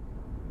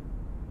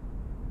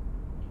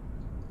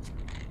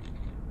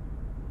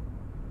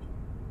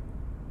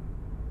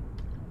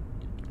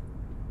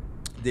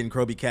 Didn't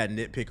Kroby Cat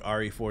nitpick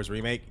RE4's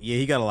remake? Yeah,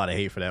 he got a lot of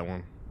hate for that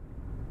one.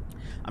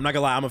 I'm not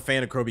gonna lie, I'm a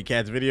fan of Kroby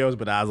Cat's videos,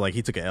 but I was like,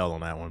 he took an L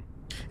on that one.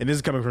 And this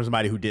is coming from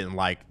somebody who didn't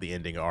like the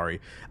ending of RE.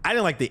 I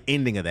didn't like the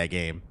ending of that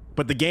game,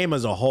 but the game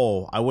as a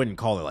whole, I wouldn't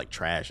call it like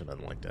trash or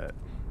nothing like that.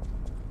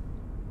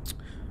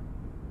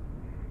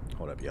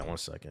 Hold up, yeah, 1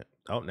 second.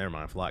 Oh, never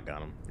mind. Flock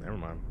got him. Never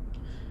mind.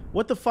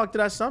 What the fuck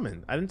did I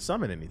summon? I didn't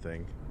summon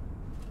anything.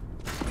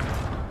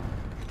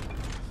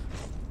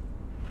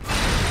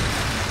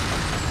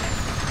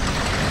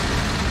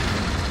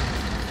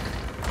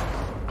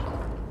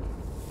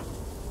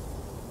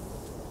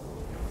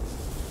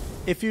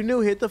 If you're new,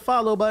 hit the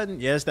follow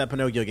button. Yes, that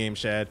Pinocchio game,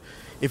 Shad.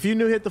 If you're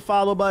new, hit the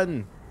follow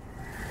button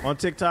on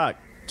TikTok,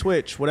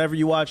 Twitch, whatever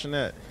you watching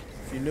at.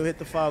 If you're new, hit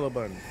the follow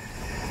button.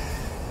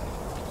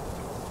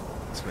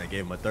 This man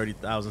gave him a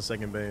 30,000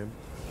 second ban.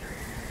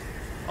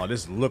 Oh,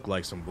 this looked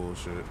like some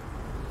bullshit.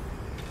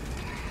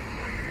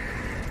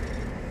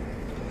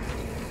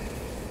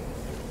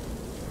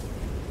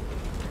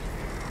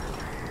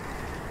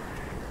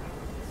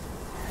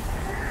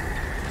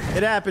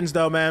 It happens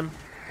though, man.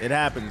 It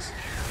happens.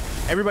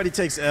 Everybody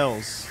takes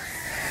L's.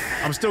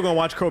 I'm still gonna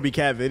watch Kroby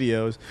Cat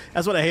videos.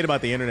 That's what I hate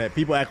about the internet.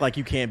 People act like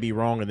you can't be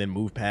wrong and then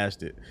move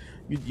past it.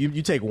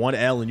 You take one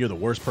L and you're the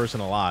worst person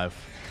alive.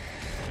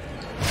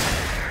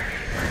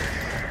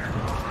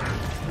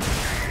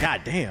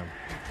 God damn.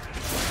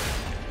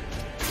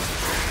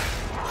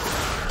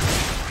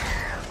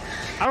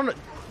 I don't know.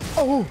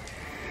 Oh.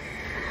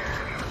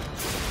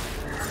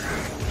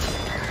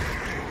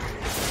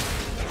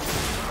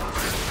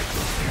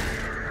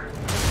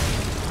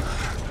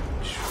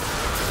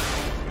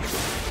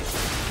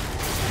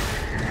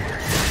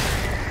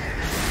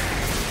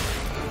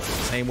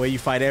 Same way you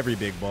fight every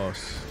big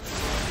boss.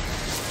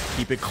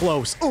 Keep it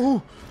close.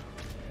 Oh,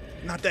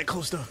 not that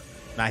close though.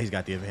 Nah, he's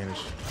got the advantage.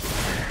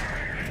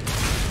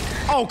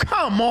 Oh,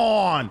 come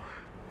on.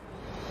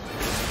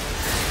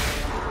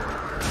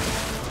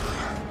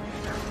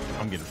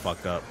 I'm getting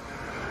fucked up.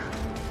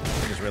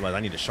 I just realized I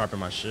need to sharpen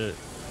my shit.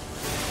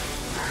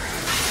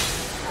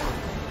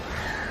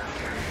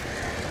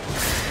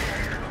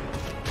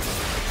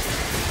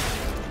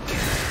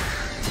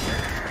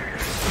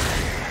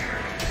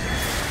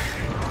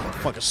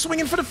 Fucking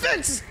swinging for the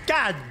fences.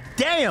 God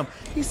damn.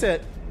 He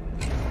said.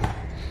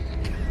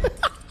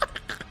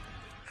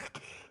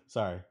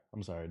 Sorry.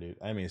 I'm sorry, dude.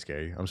 I didn't mean to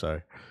scare you. I'm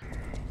sorry.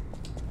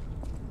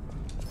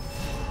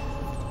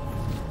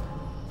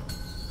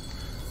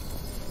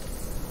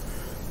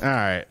 All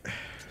right.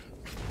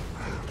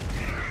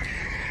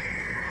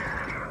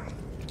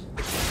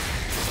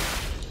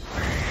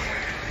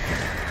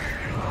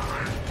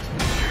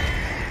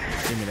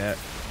 Give me that.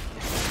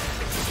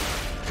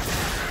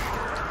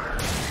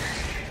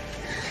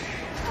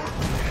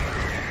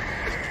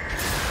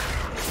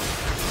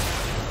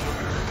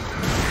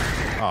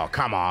 Oh,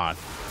 come on.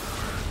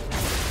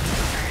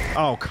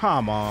 Oh,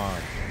 come on.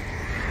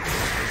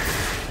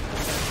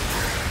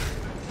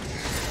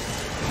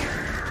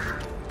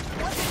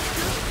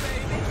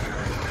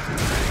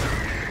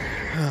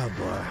 Oh,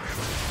 boy.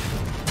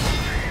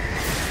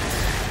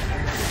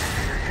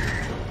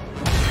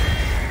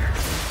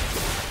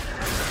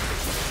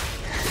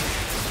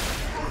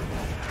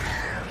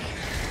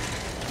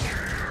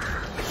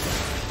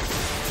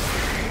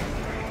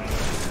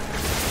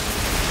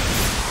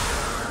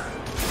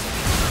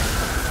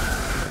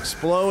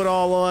 Explode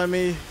all on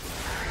me.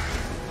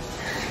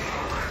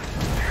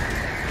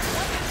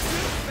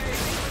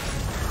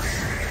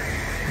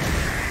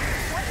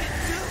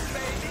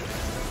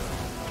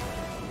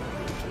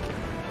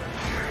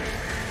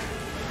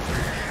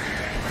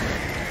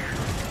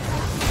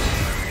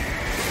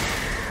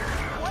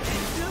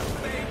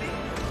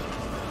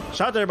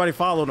 Shout out to everybody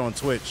followed on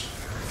Twitch.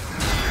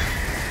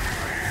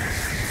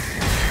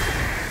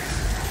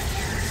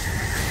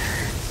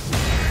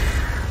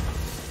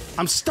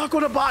 I'm stuck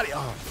on a body.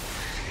 Oh.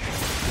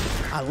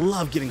 I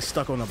love getting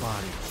stuck on the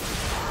body.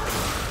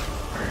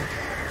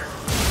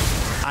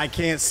 I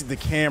can't see the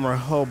camera.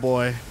 Oh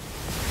boy.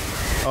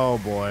 Oh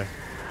boy.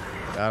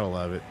 Gotta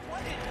love it.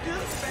 What it do,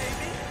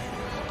 baby?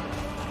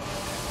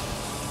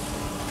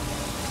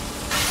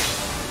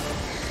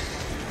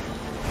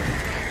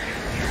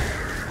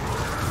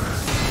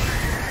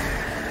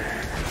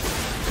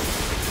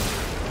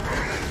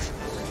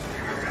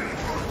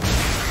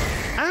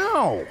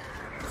 Ow!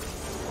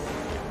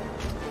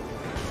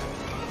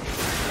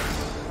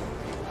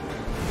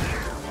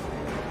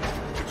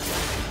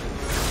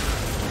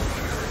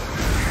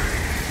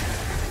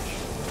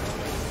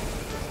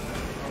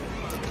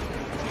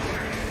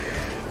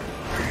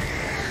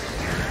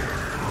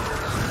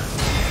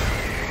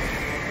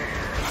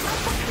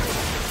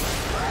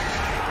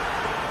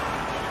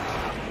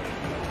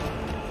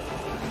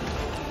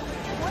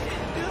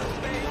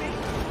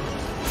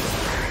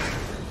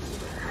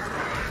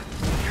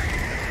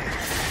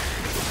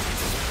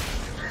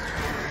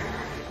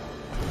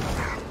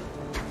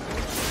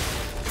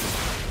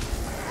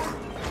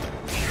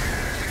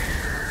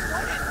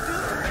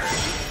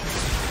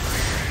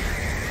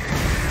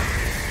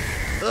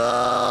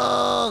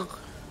 Ugh.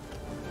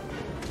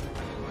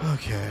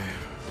 Okay.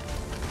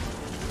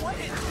 What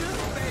it do,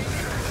 baby?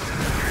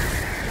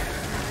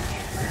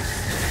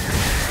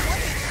 What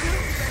it do,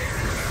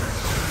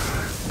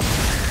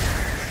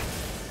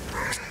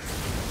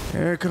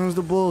 baby? Here comes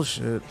the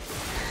bullshit.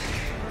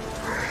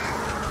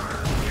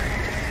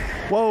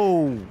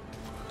 Whoa.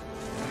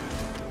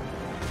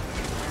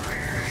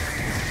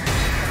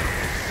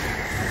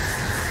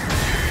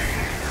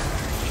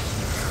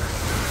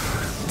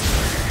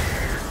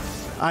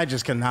 I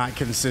just cannot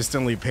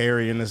consistently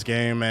parry in this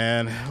game,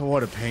 man.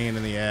 What a pain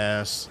in the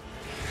ass.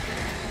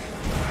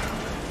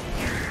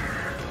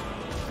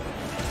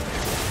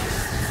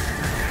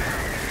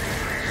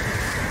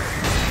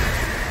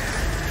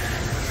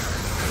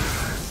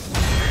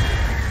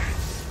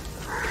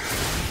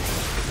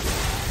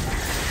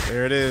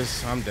 There it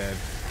is. I'm dead.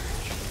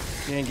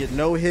 Can't get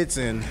no hits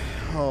in.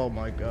 Oh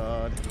my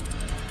god.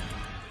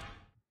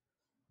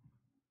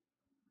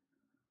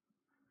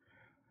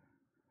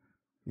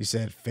 You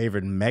said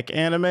favorite mech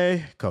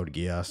anime? Code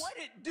Geass. What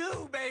it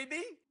do,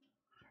 baby?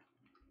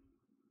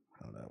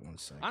 Hold on 1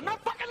 second. I'm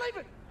not fucking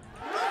leaving.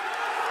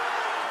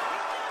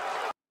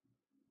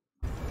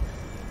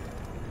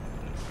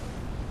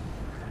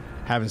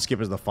 Having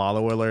Skip as the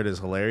follow alert is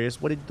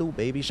hilarious. What it do,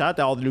 baby? Shout out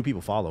to all the new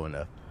people following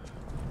though.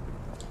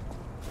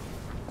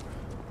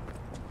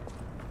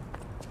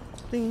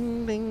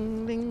 Ding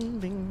ding ding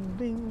ding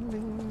ding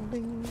ding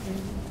ding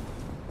ding.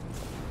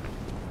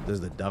 Does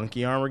the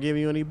donkey armor give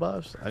you any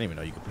buffs? I didn't even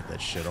know you could put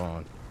that shit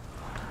on.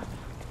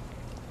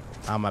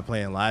 How am I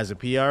playing Liza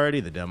P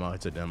already? The demo.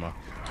 It's a demo.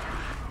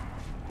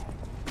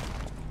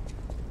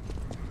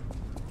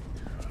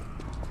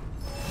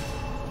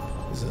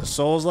 Is it a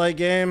Souls-like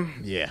game?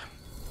 Yeah.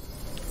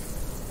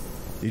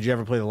 Did you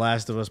ever play The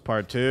Last of Us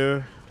Part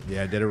 2?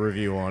 Yeah, I did a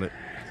review on it.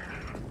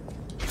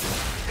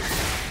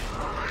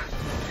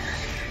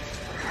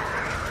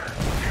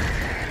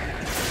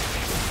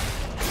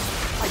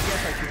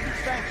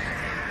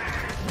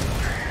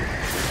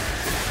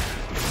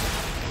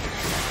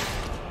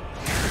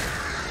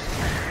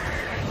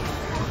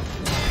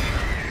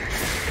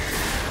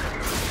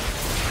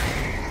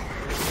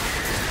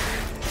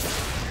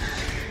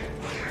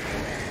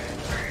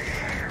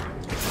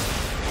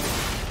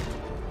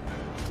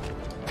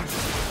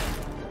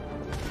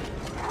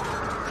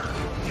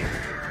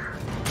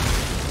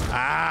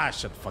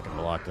 Should fucking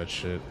block that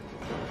shit.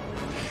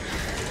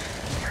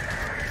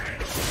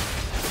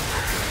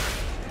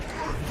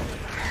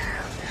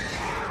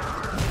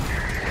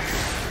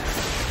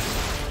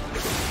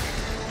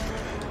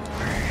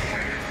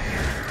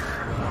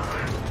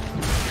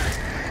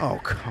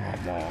 Oh,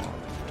 come on.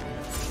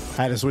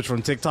 I had to switch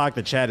from TikTok.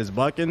 The chat is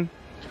bucking.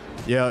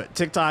 Yeah,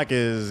 TikTok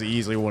is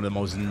easily one of the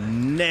most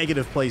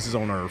negative places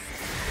on earth.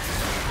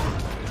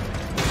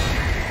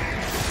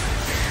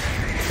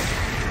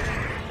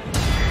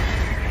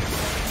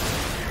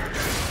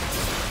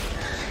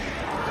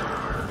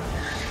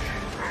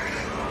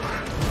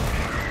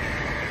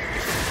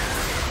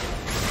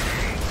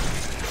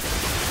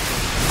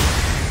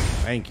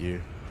 Thank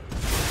you.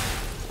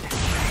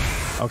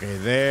 Okay,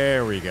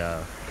 there we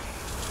go.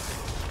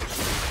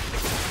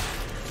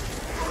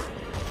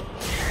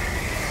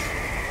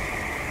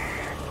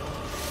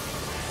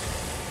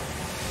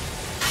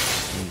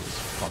 Jesus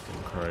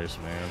fucking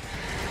Christ, man.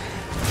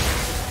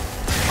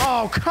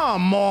 Oh,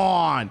 come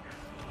on!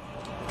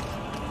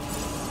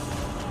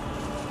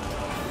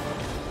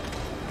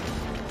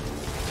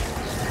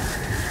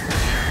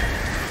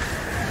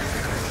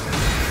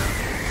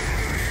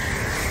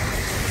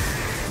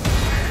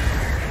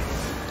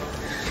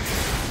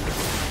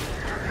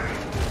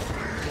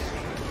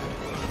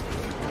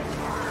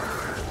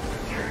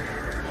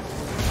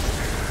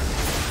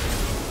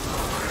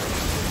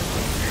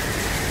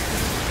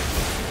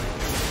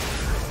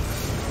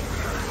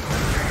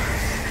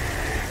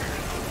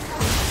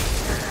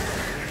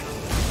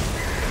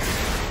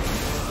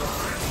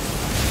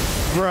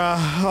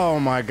 Bruh, oh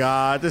my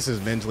god, this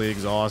is mentally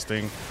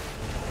exhausting.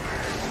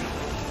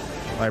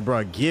 Like,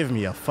 bruh, give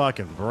me a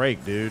fucking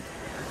break, dude.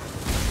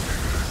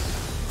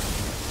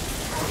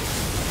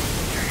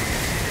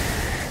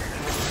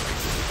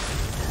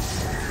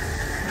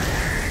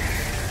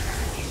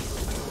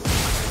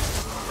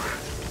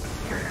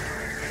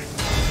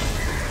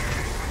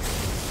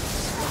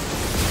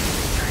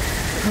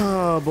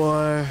 Oh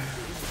boy.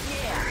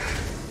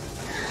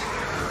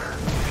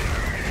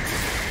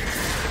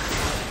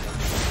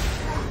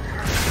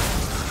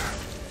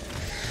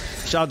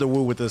 Shout out to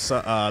Wu with this,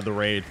 the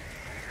raid.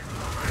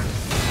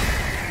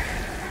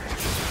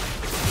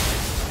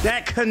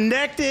 That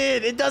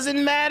connected! It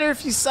doesn't matter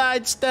if you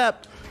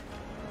sidestepped.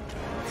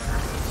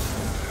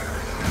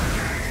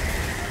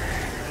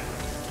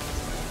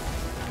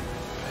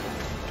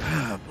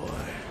 Ah, boy.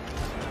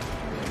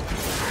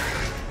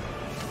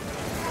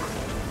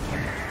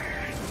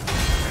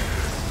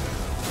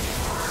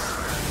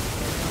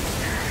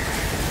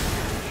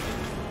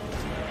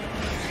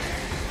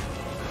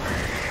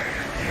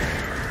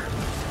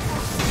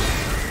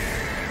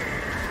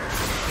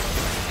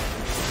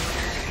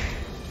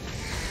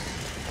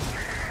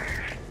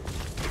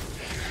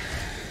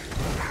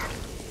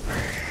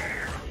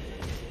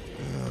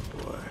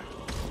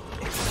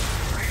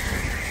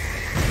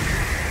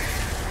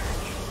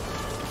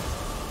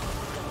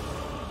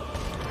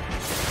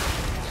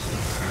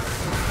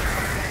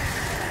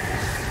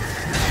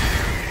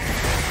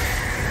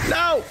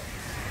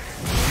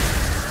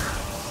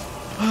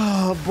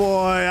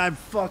 Boy, I'm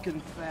fucking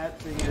fat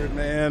fingered,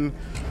 man.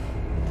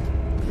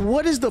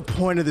 What is the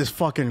point of this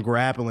fucking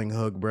grappling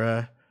hook,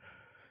 bruh?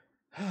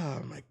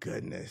 Oh my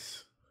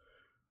goodness.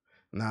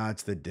 Nah,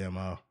 it's the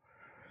demo.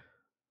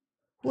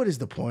 What is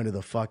the point of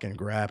the fucking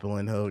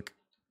grappling hook?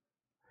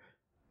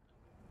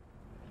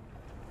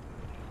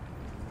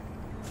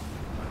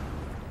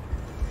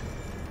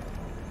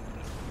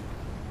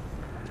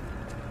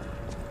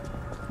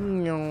 I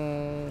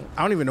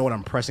don't even know what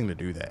I'm pressing to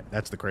do that.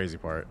 That's the crazy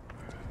part.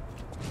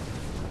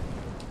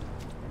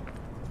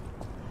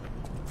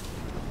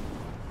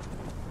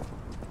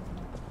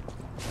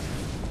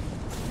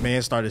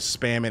 Man started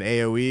spamming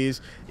AoEs.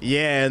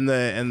 Yeah, and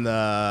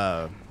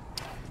the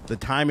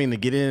timing to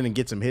get in and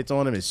get some hits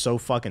on him is so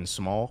fucking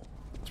small.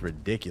 It's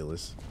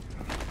ridiculous.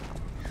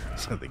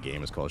 So the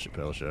game is called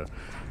Chappelle Show.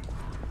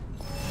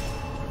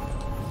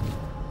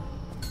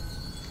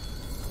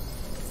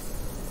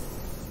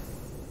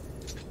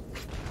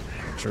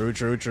 True,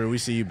 true, true. We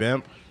see you,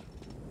 Bimp.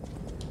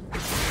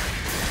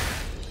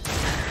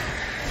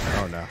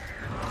 Oh no.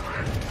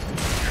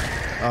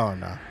 Oh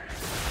no.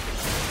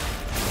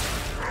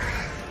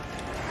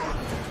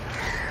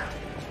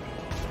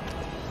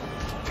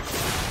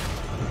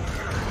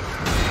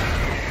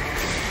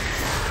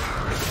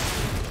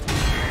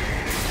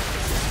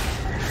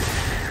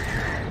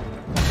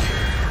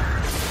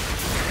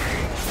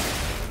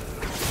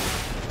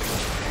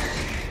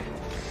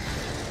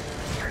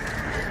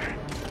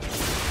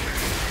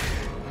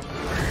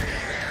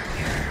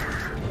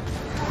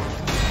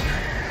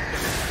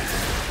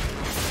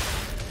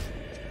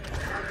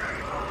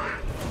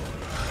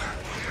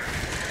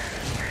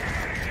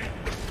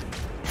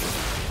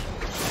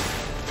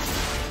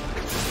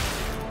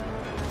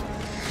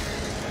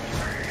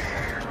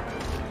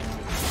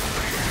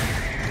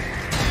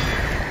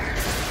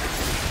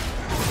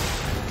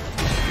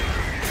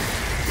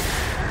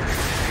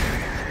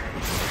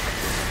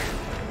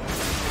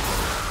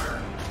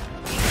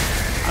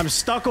 I'm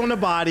stuck on the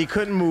body,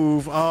 couldn't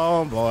move.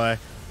 Oh boy.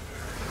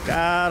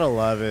 Gotta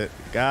love it.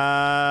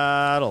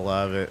 Gotta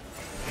love it.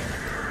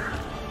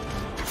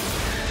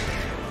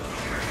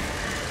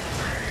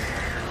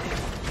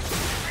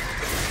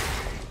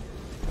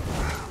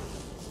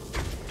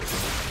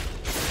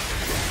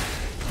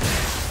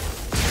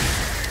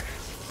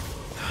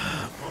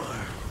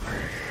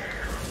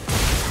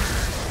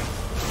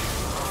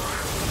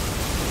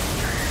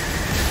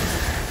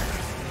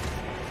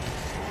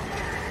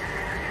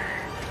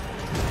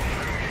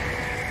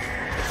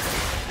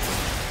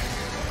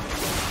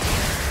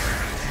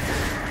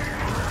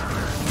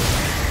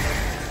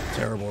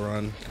 Terrible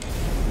run.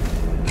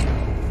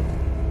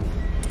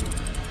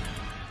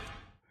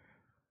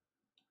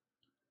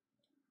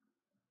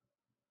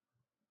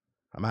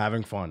 I'm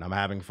having fun. I'm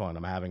having fun.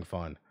 I'm having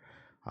fun.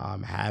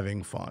 I'm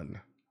having fun.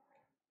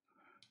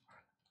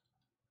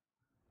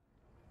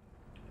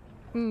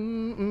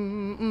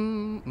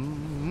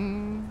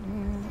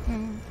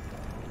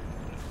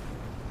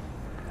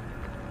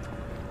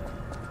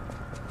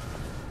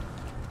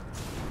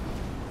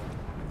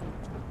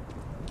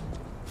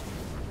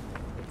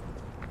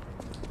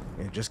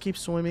 Yeah, just keep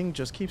swimming.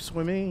 Just keep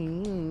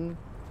swimming.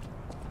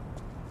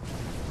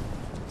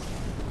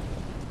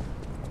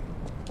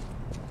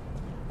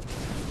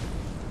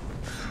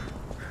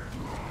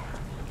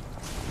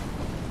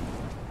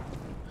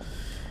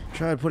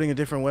 Tried putting a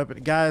different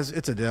weapon. Guys,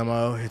 it's a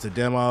demo. It's a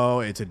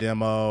demo. It's a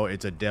demo.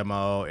 It's a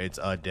demo. It's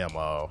a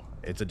demo.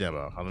 It's a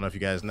demo. I don't know if you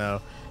guys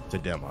know. It's a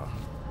demo.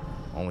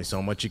 Only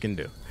so much you can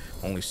do.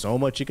 Only so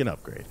much you can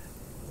upgrade.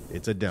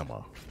 It's a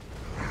demo.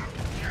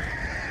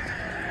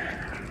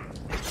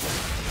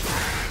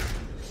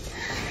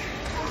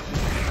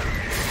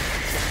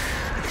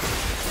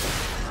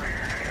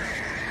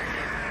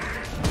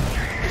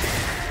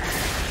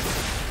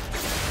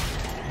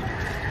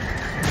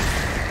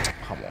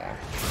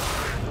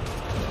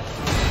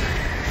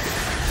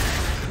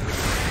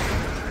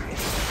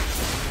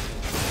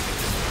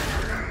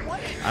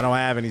 I don't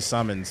have any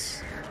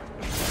summons.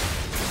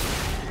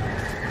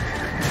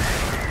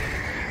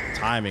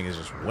 Timing is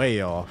just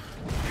way off.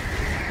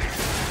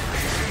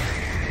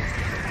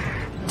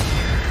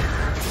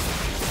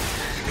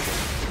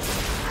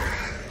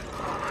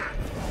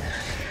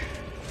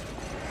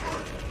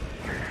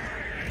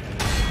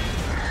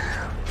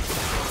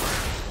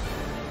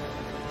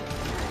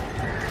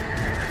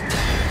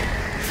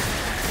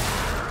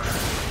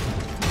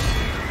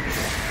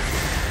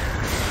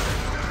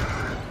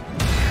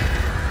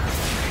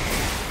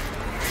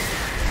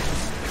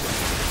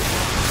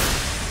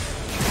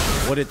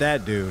 What did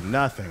that do?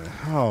 Nothing.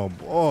 Oh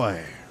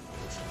boy.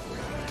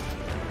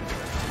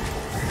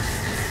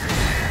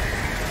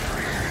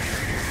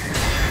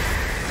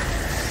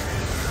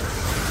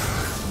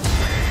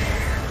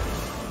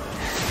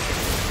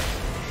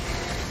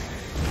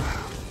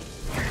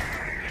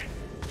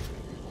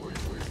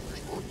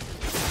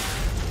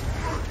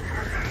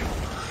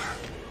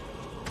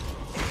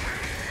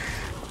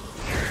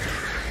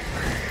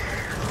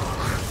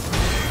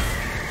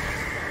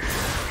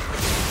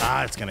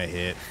 Ah, it's gonna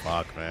hit.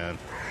 Fuck, man.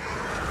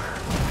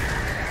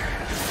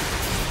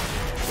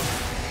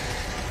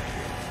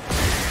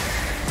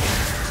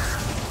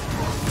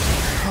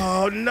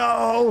 Oh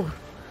no!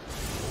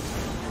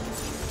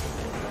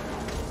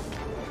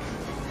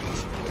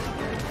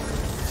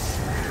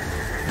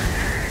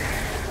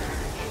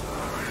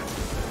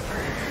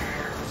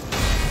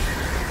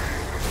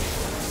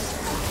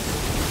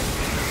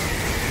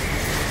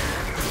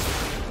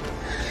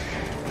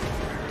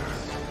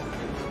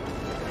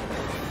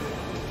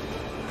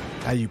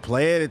 How you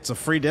play it? It's a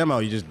free demo.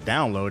 You just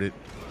download it.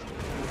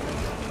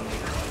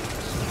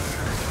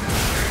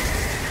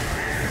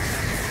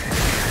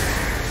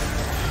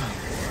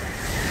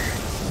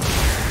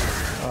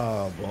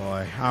 Oh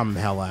boy, I'm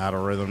hella out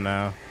of rhythm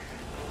now.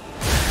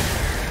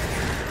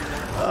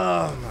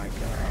 Oh my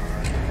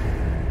god.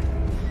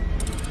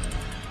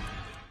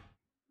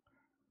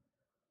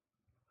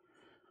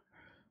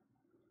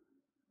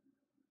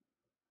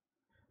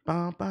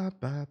 Ba ba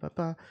ba ba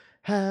ba.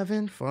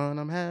 Having fun.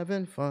 I'm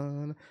having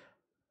fun.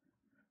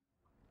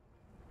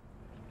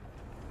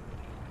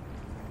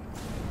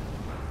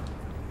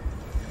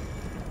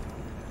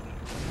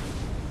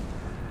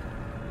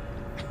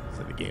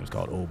 So the game's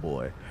called Oh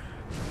Boy.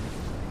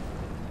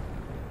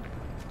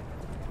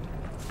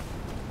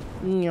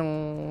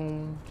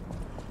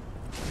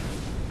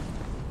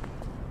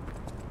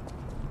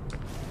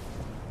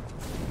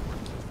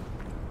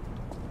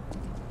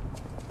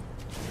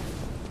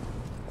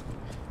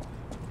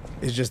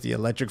 It's just the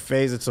electric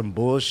phase. It's some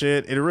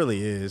bullshit. It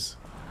really is.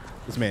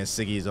 This man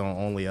Siggy's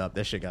only up.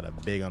 That shit got a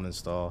big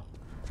uninstall.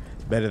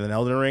 Better than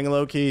Elden Ring,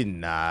 low-key?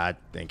 Nah, I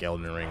think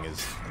Elden Ring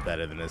is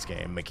better than this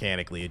game.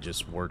 Mechanically, it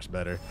just works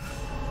better.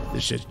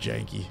 This shit's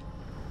janky.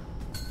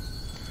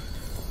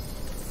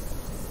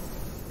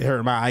 You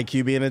heard my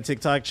IQ being in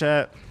TikTok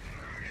chat?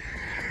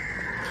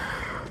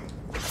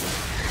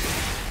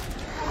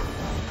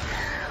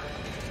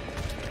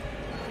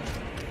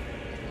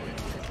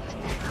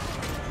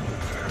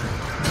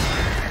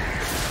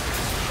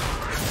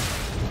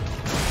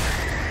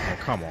 Oh,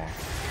 come on.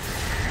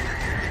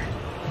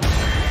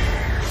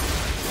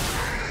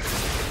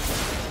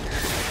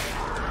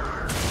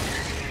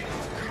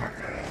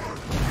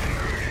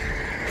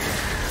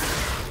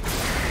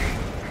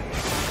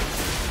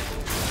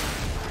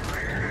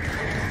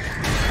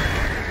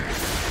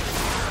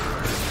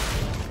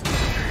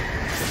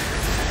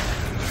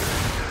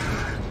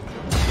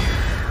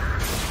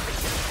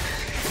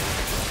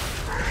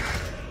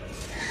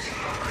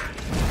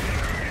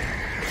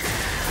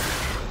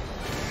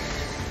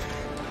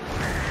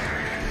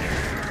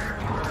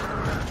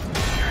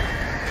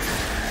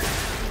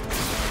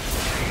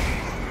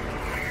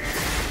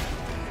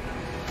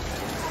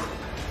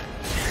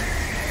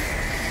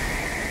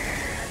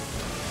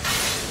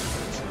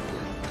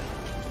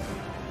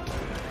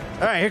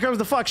 All right, here comes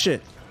the fuck shit.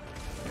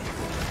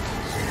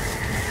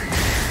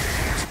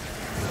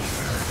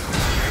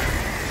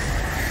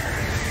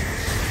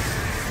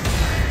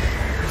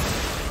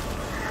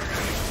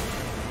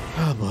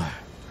 Oh boy.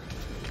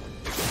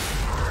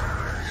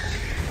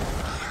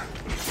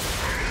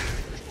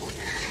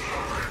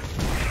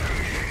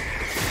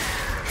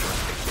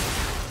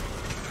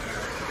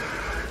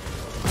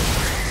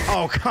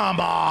 Oh, come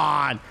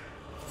on.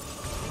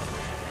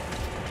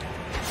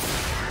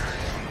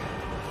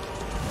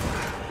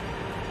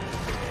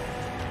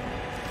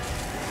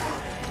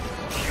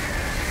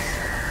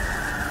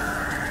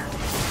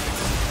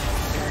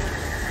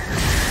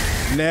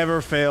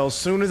 Never fails.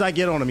 Soon as I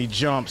get on him, he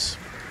jumps.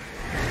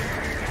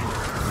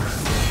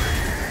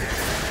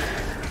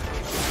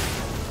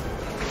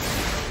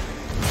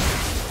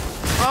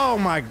 Oh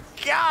my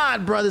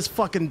God, bro. This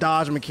fucking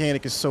dodge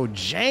mechanic is so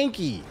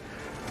janky.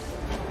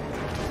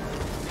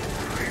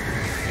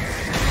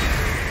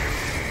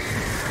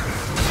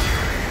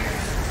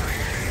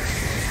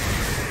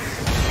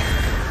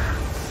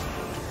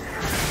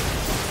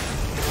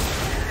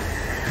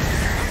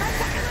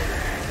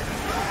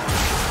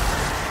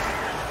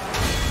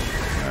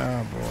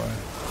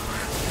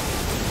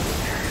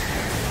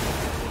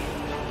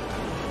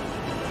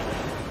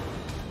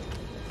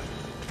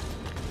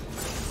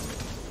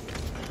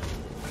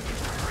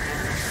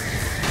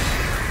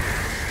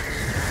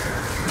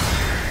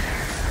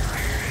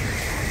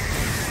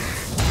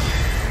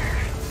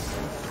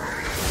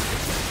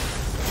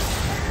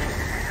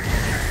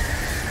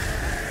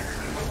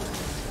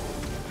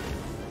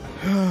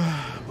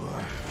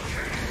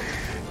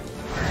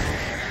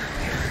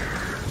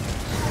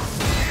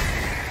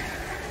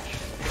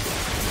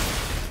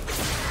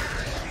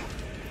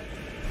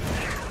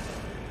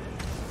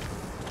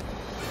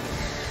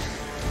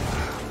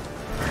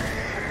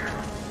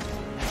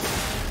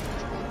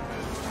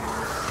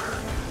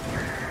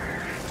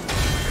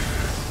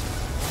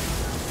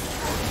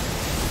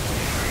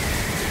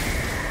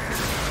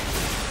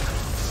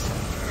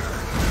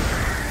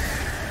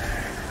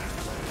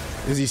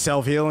 Is he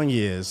self-healing?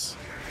 He is.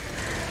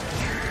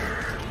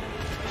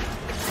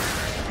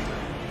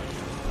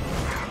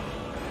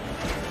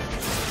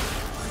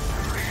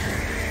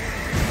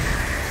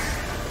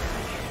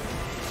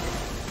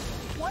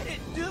 What it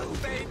do,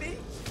 baby?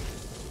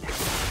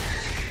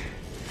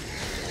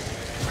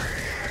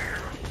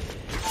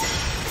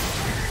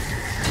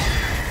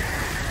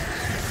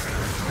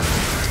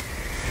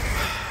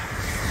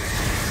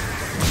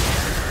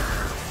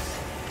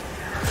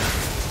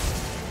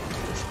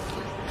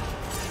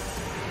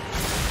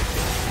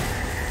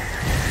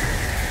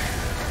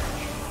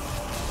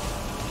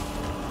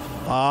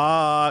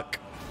 Fuck.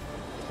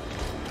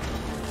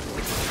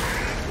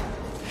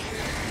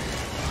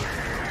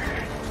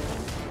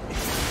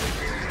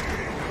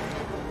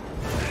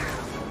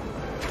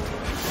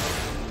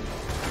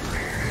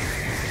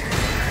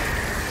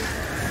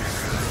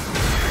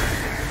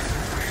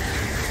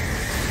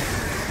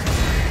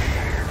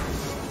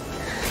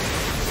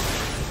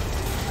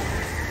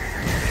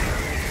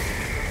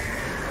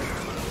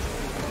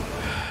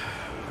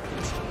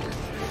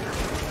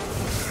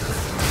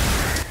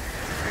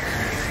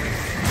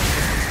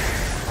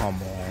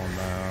 Come on,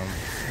 man.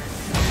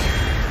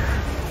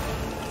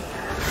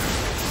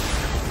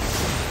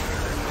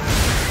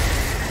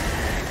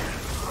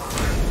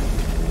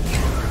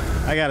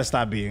 I gotta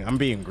stop being. I'm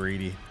being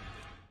greedy.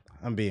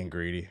 I'm being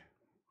greedy.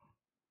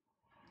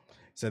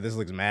 Said this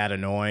looks mad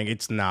annoying.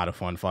 It's not a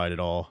fun fight at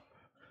all.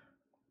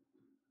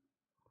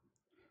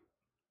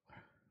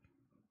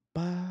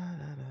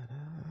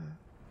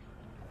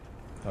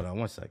 Hold on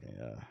 1 second.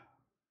 Yeah.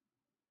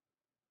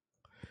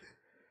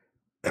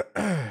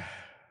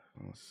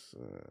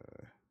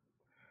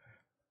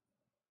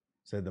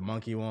 Said the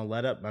monkey won't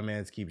let up. My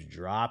man keeps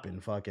dropping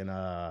fucking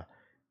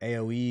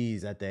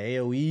AoEs at the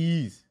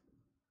AoEs.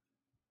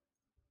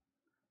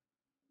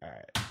 All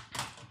right,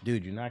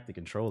 dude, you knocked the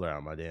controller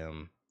out my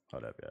damn.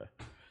 Hold up, yeah.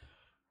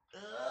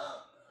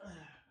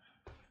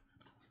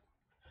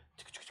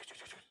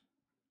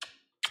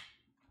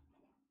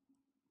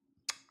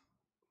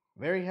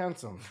 Very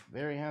handsome,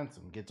 very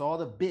handsome. Gets all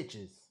the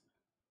bitches.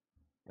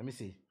 Let me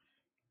see.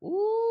 Ooh,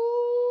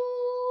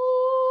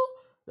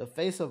 the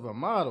face of a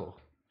model.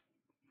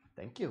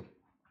 Thank you.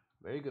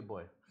 Very good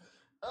boy.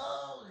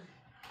 Oh.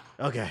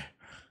 Okay.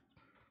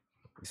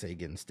 You say you're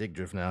getting stick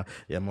drift now.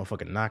 Yeah,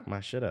 motherfucking knock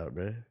my shit out,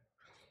 bro.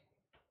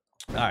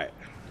 All right.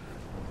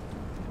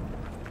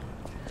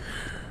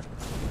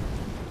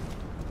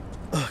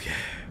 Okay.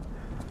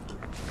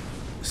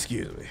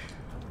 Excuse me.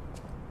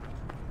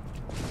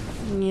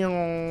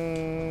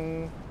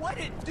 What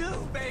it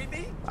do,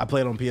 baby? I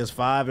played on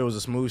PS5. It was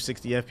a smooth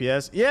 60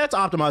 FPS. Yeah, it's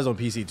optimized on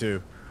PC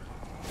too.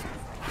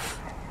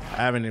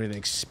 I haven't been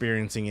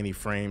experiencing any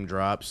frame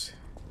drops.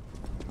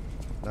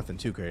 Nothing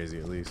too crazy,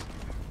 at least.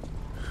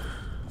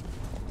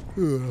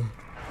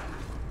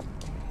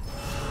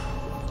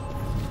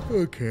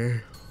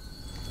 Okay.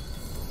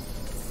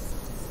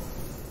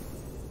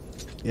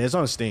 Yeah, it's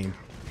on Steam.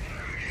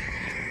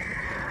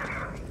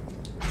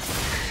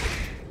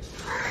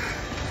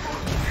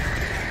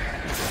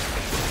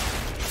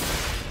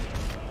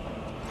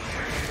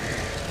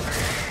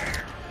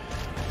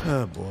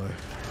 Oh boy.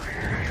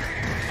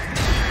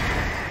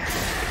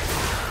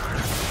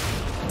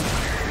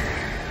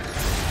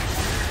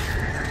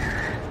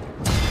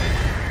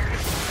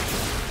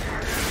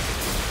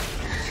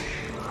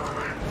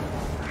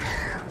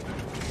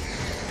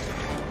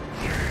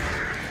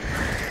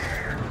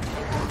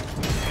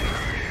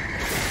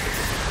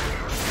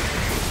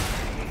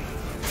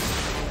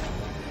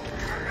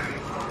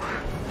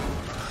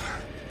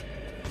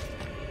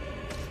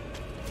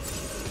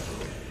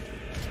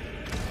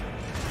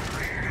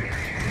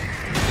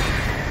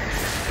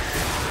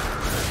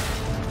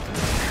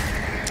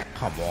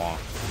 Come on.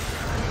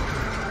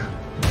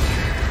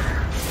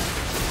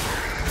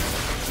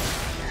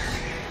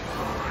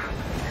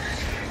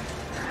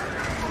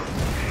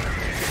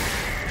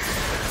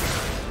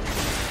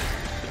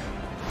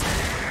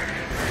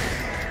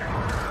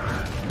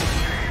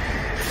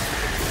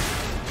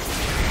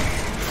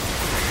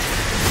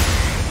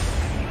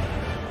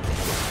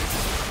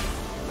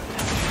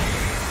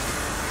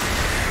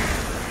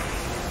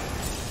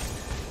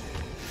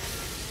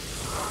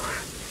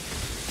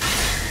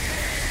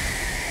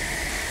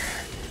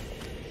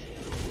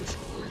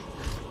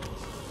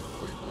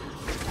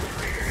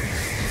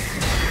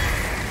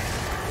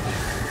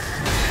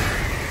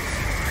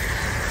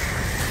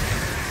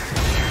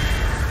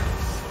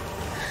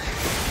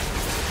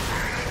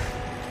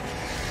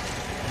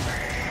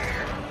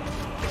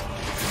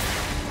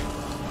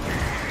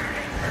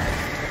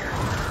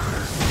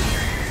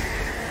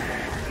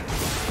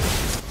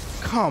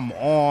 Come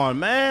on,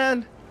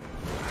 man.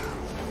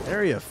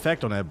 Area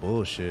effect on that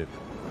bullshit.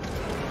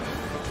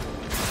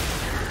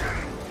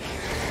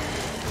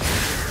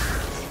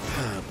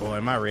 Oh,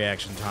 boy, my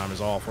reaction time is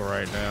awful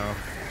right now.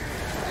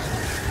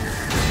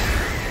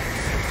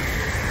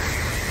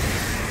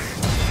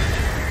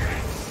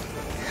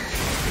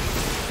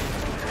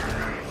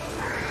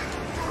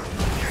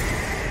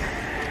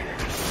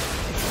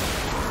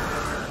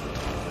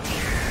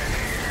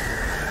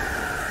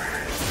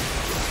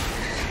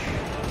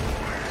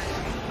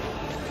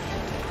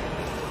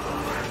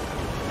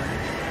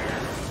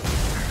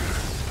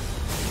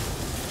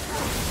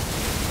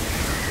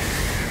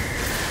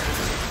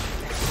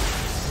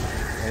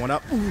 Going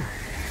up. Ooh.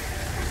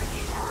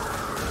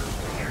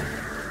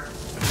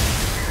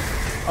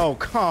 Oh,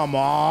 come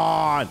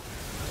on.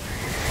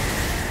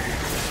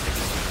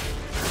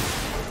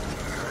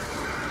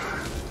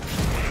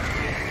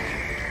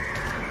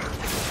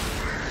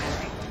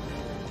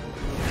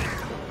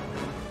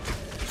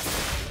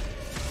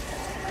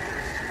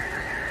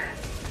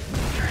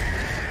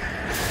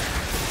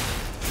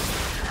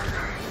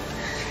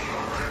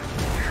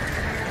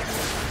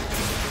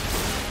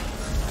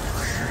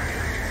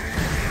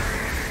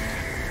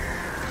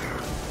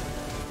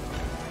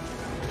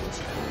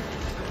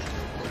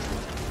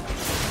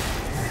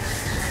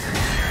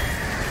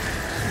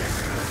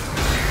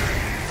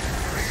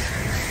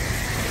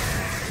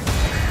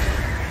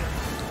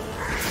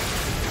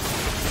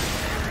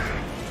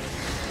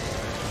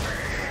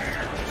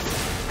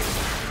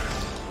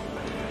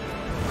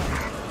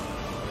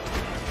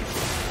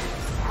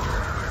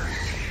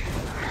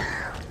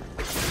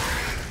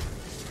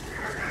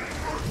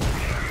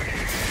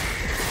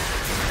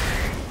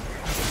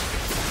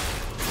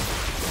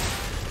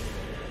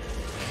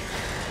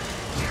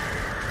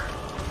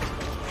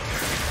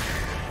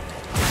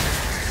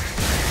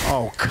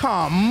 Oh,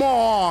 come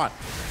on.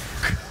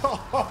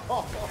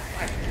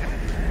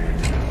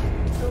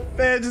 The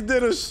feds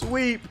did a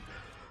sweep.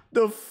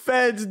 The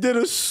feds did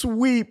a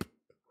sweep.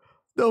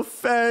 The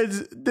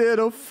feds did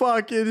a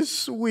fucking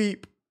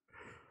sweep.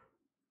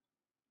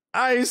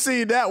 I ain't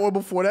seen that one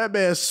before. That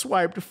man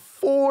swiped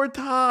 4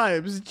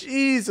 times.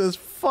 Jesus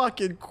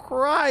fucking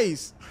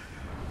Christ.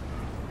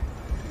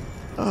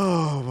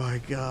 Oh my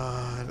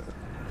God.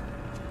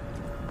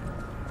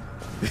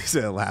 He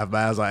said laugh,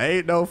 man. I was like,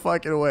 ain't no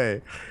fucking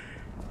way.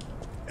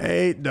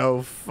 Ain't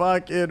no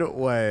fucking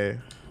way.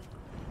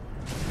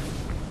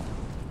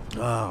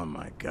 Oh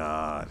my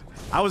God.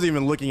 I wasn't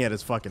even looking at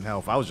his fucking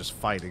health. I was just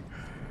fighting.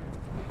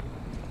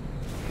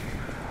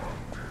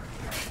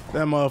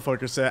 That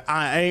motherfucker said,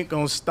 I ain't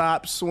gonna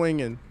stop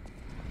swinging.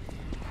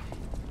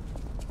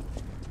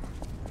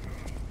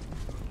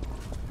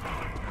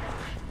 Oh.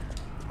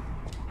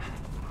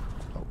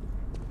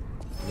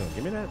 You gonna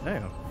give me that?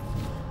 Damn. Give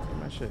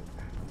me my shit.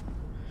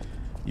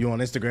 You on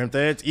Instagram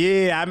Threads?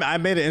 Yeah, I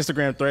made an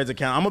Instagram Threads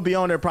account. I'm gonna be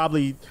on there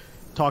probably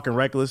talking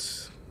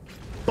reckless.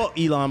 Fuck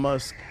Elon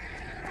Musk.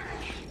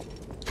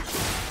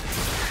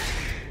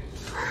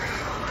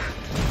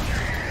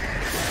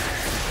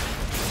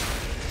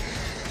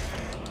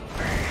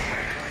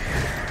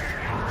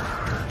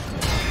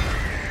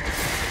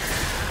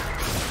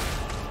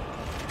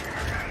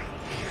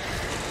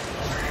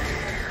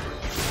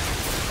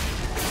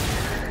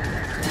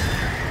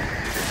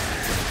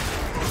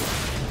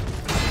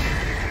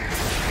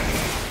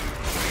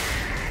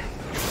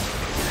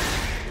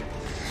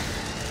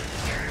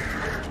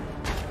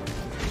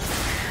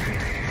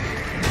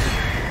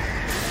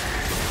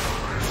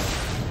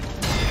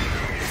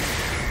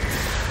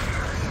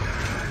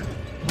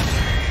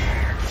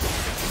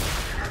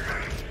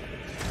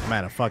 I'm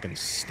out of fucking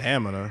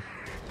stamina.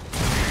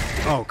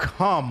 Oh,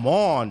 come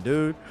on,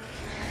 dude.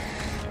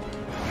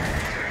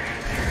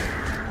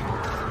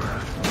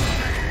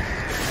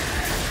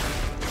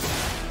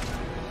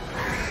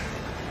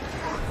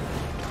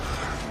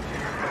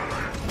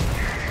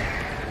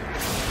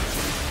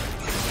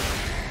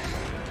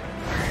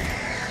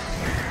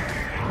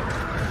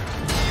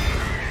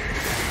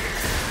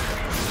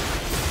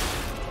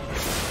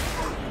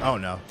 Oh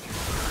no.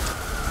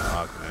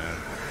 Fuck, man.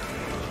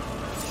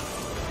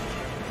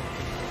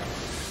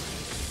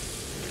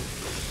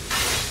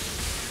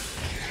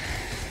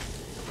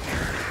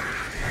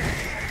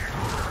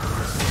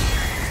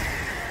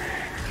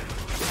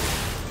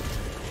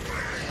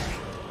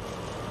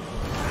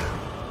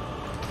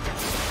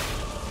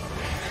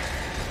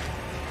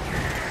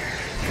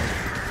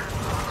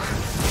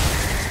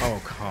 Oh,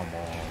 come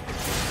on.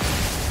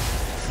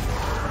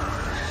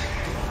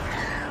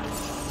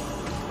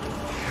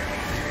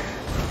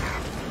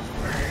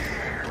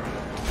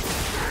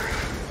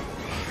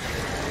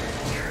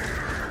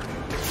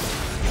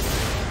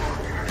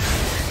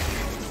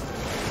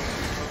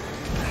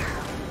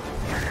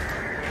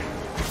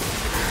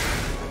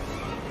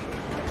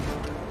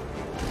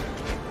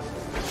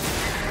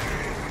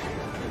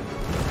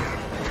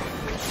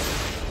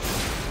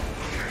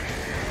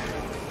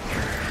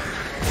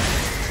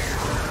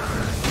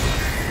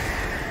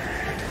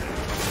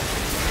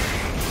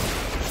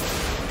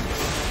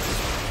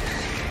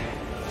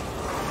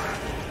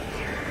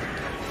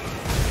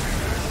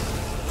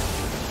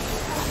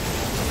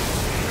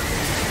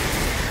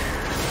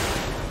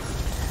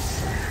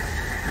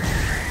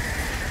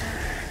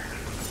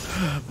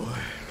 Oh, boy.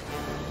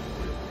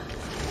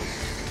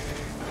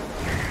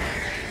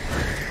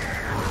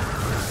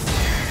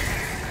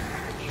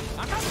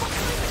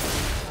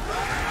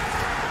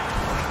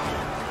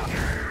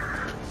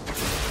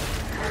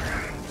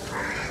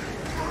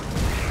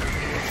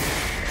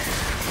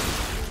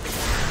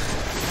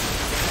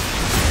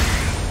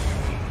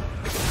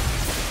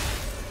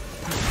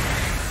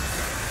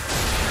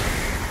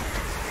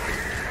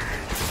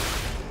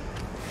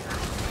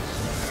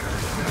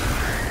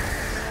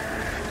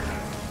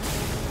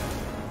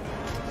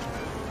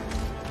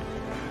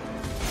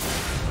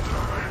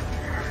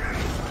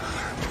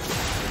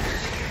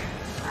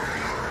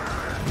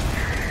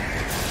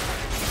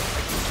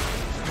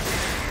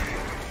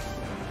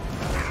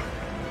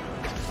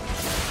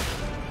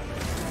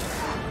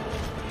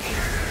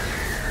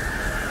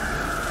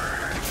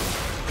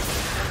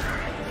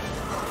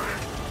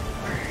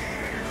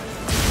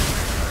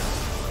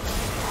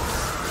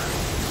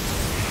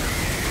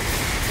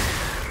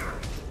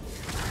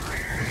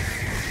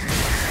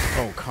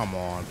 Oh, come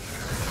on.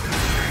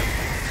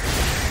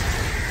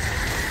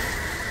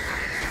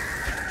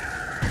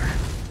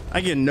 I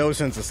get no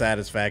sense of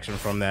satisfaction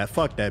from that.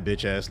 Fuck that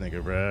bitch ass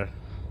nigga, bruh.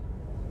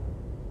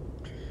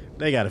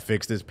 They gotta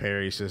fix this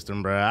parry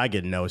system, bruh. I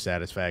get no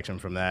satisfaction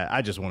from that.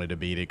 I just wanted to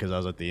beat it because I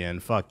was at the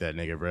end. Fuck that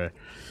nigga, bruh.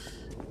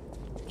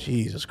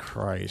 Jesus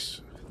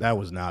Christ. That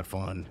was not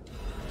fun.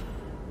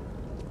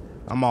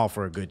 I'm all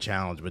for a good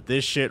challenge, but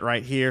this shit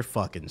right here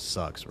fucking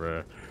sucks,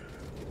 bruh.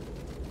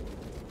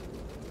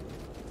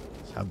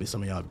 I'll be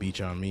some of y'all beach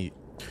on meat.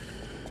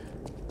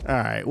 All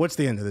right, what's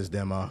the end of this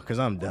demo? Because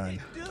I'm done.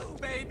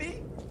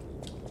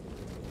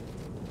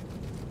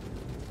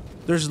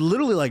 There's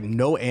literally like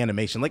no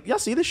animation. Like, y'all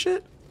see this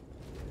shit?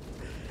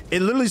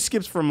 It literally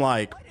skips from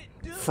like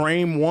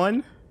frame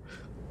 1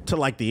 to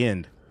like the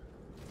end.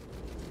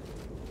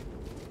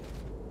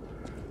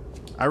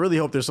 I really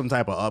hope there's some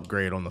type of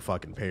upgrade on the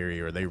fucking parry,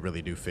 or they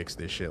really do fix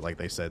this shit like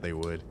they said they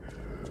would.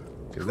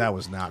 Because that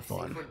was not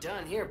fun. We're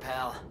done here,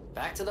 pal.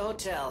 Back to the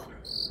hotel.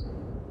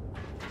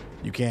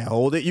 You can't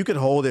hold it? You can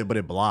hold it, but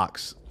it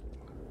blocks.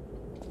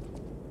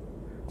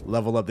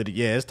 Level up the...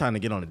 Yeah, it's time to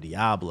get on a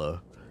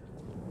Diablo.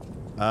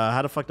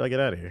 How the fuck do I get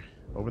out of here?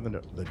 Open the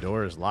door. The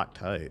door is locked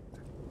tight.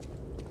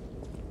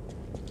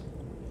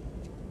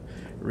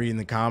 Reading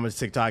the comments,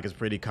 TikTok is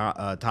pretty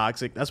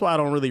toxic. That's why I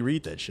don't really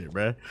read that shit,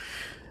 bruh.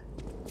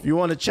 If you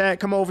want to chat,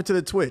 come over to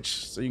the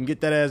Twitch so you can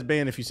get that ass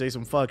banned if you say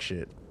some fuck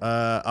shit.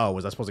 Oh,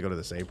 was I supposed to go to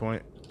the save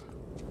point?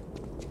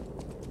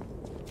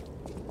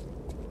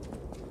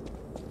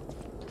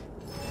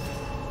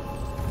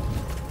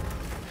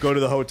 Go to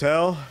the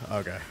hotel?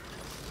 Okay.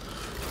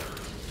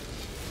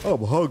 Oh,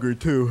 I'm hungry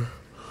too.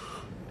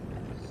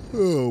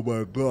 Oh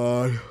my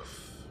god.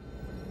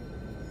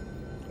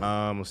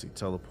 Let's see,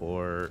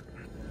 teleport.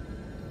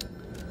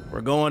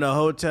 We're going to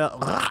hotel.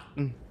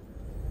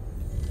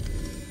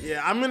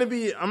 Yeah, I'm gonna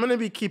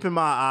be keeping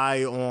my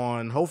eye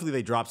on. Hopefully,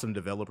 they drop some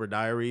developer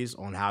diaries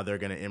on how they're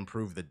gonna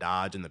improve the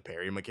dodge and the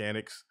parry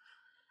mechanics,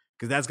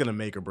 because that's gonna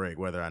make or break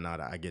whether or not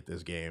I get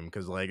this game.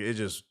 Because like,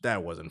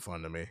 that wasn't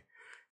fun to me.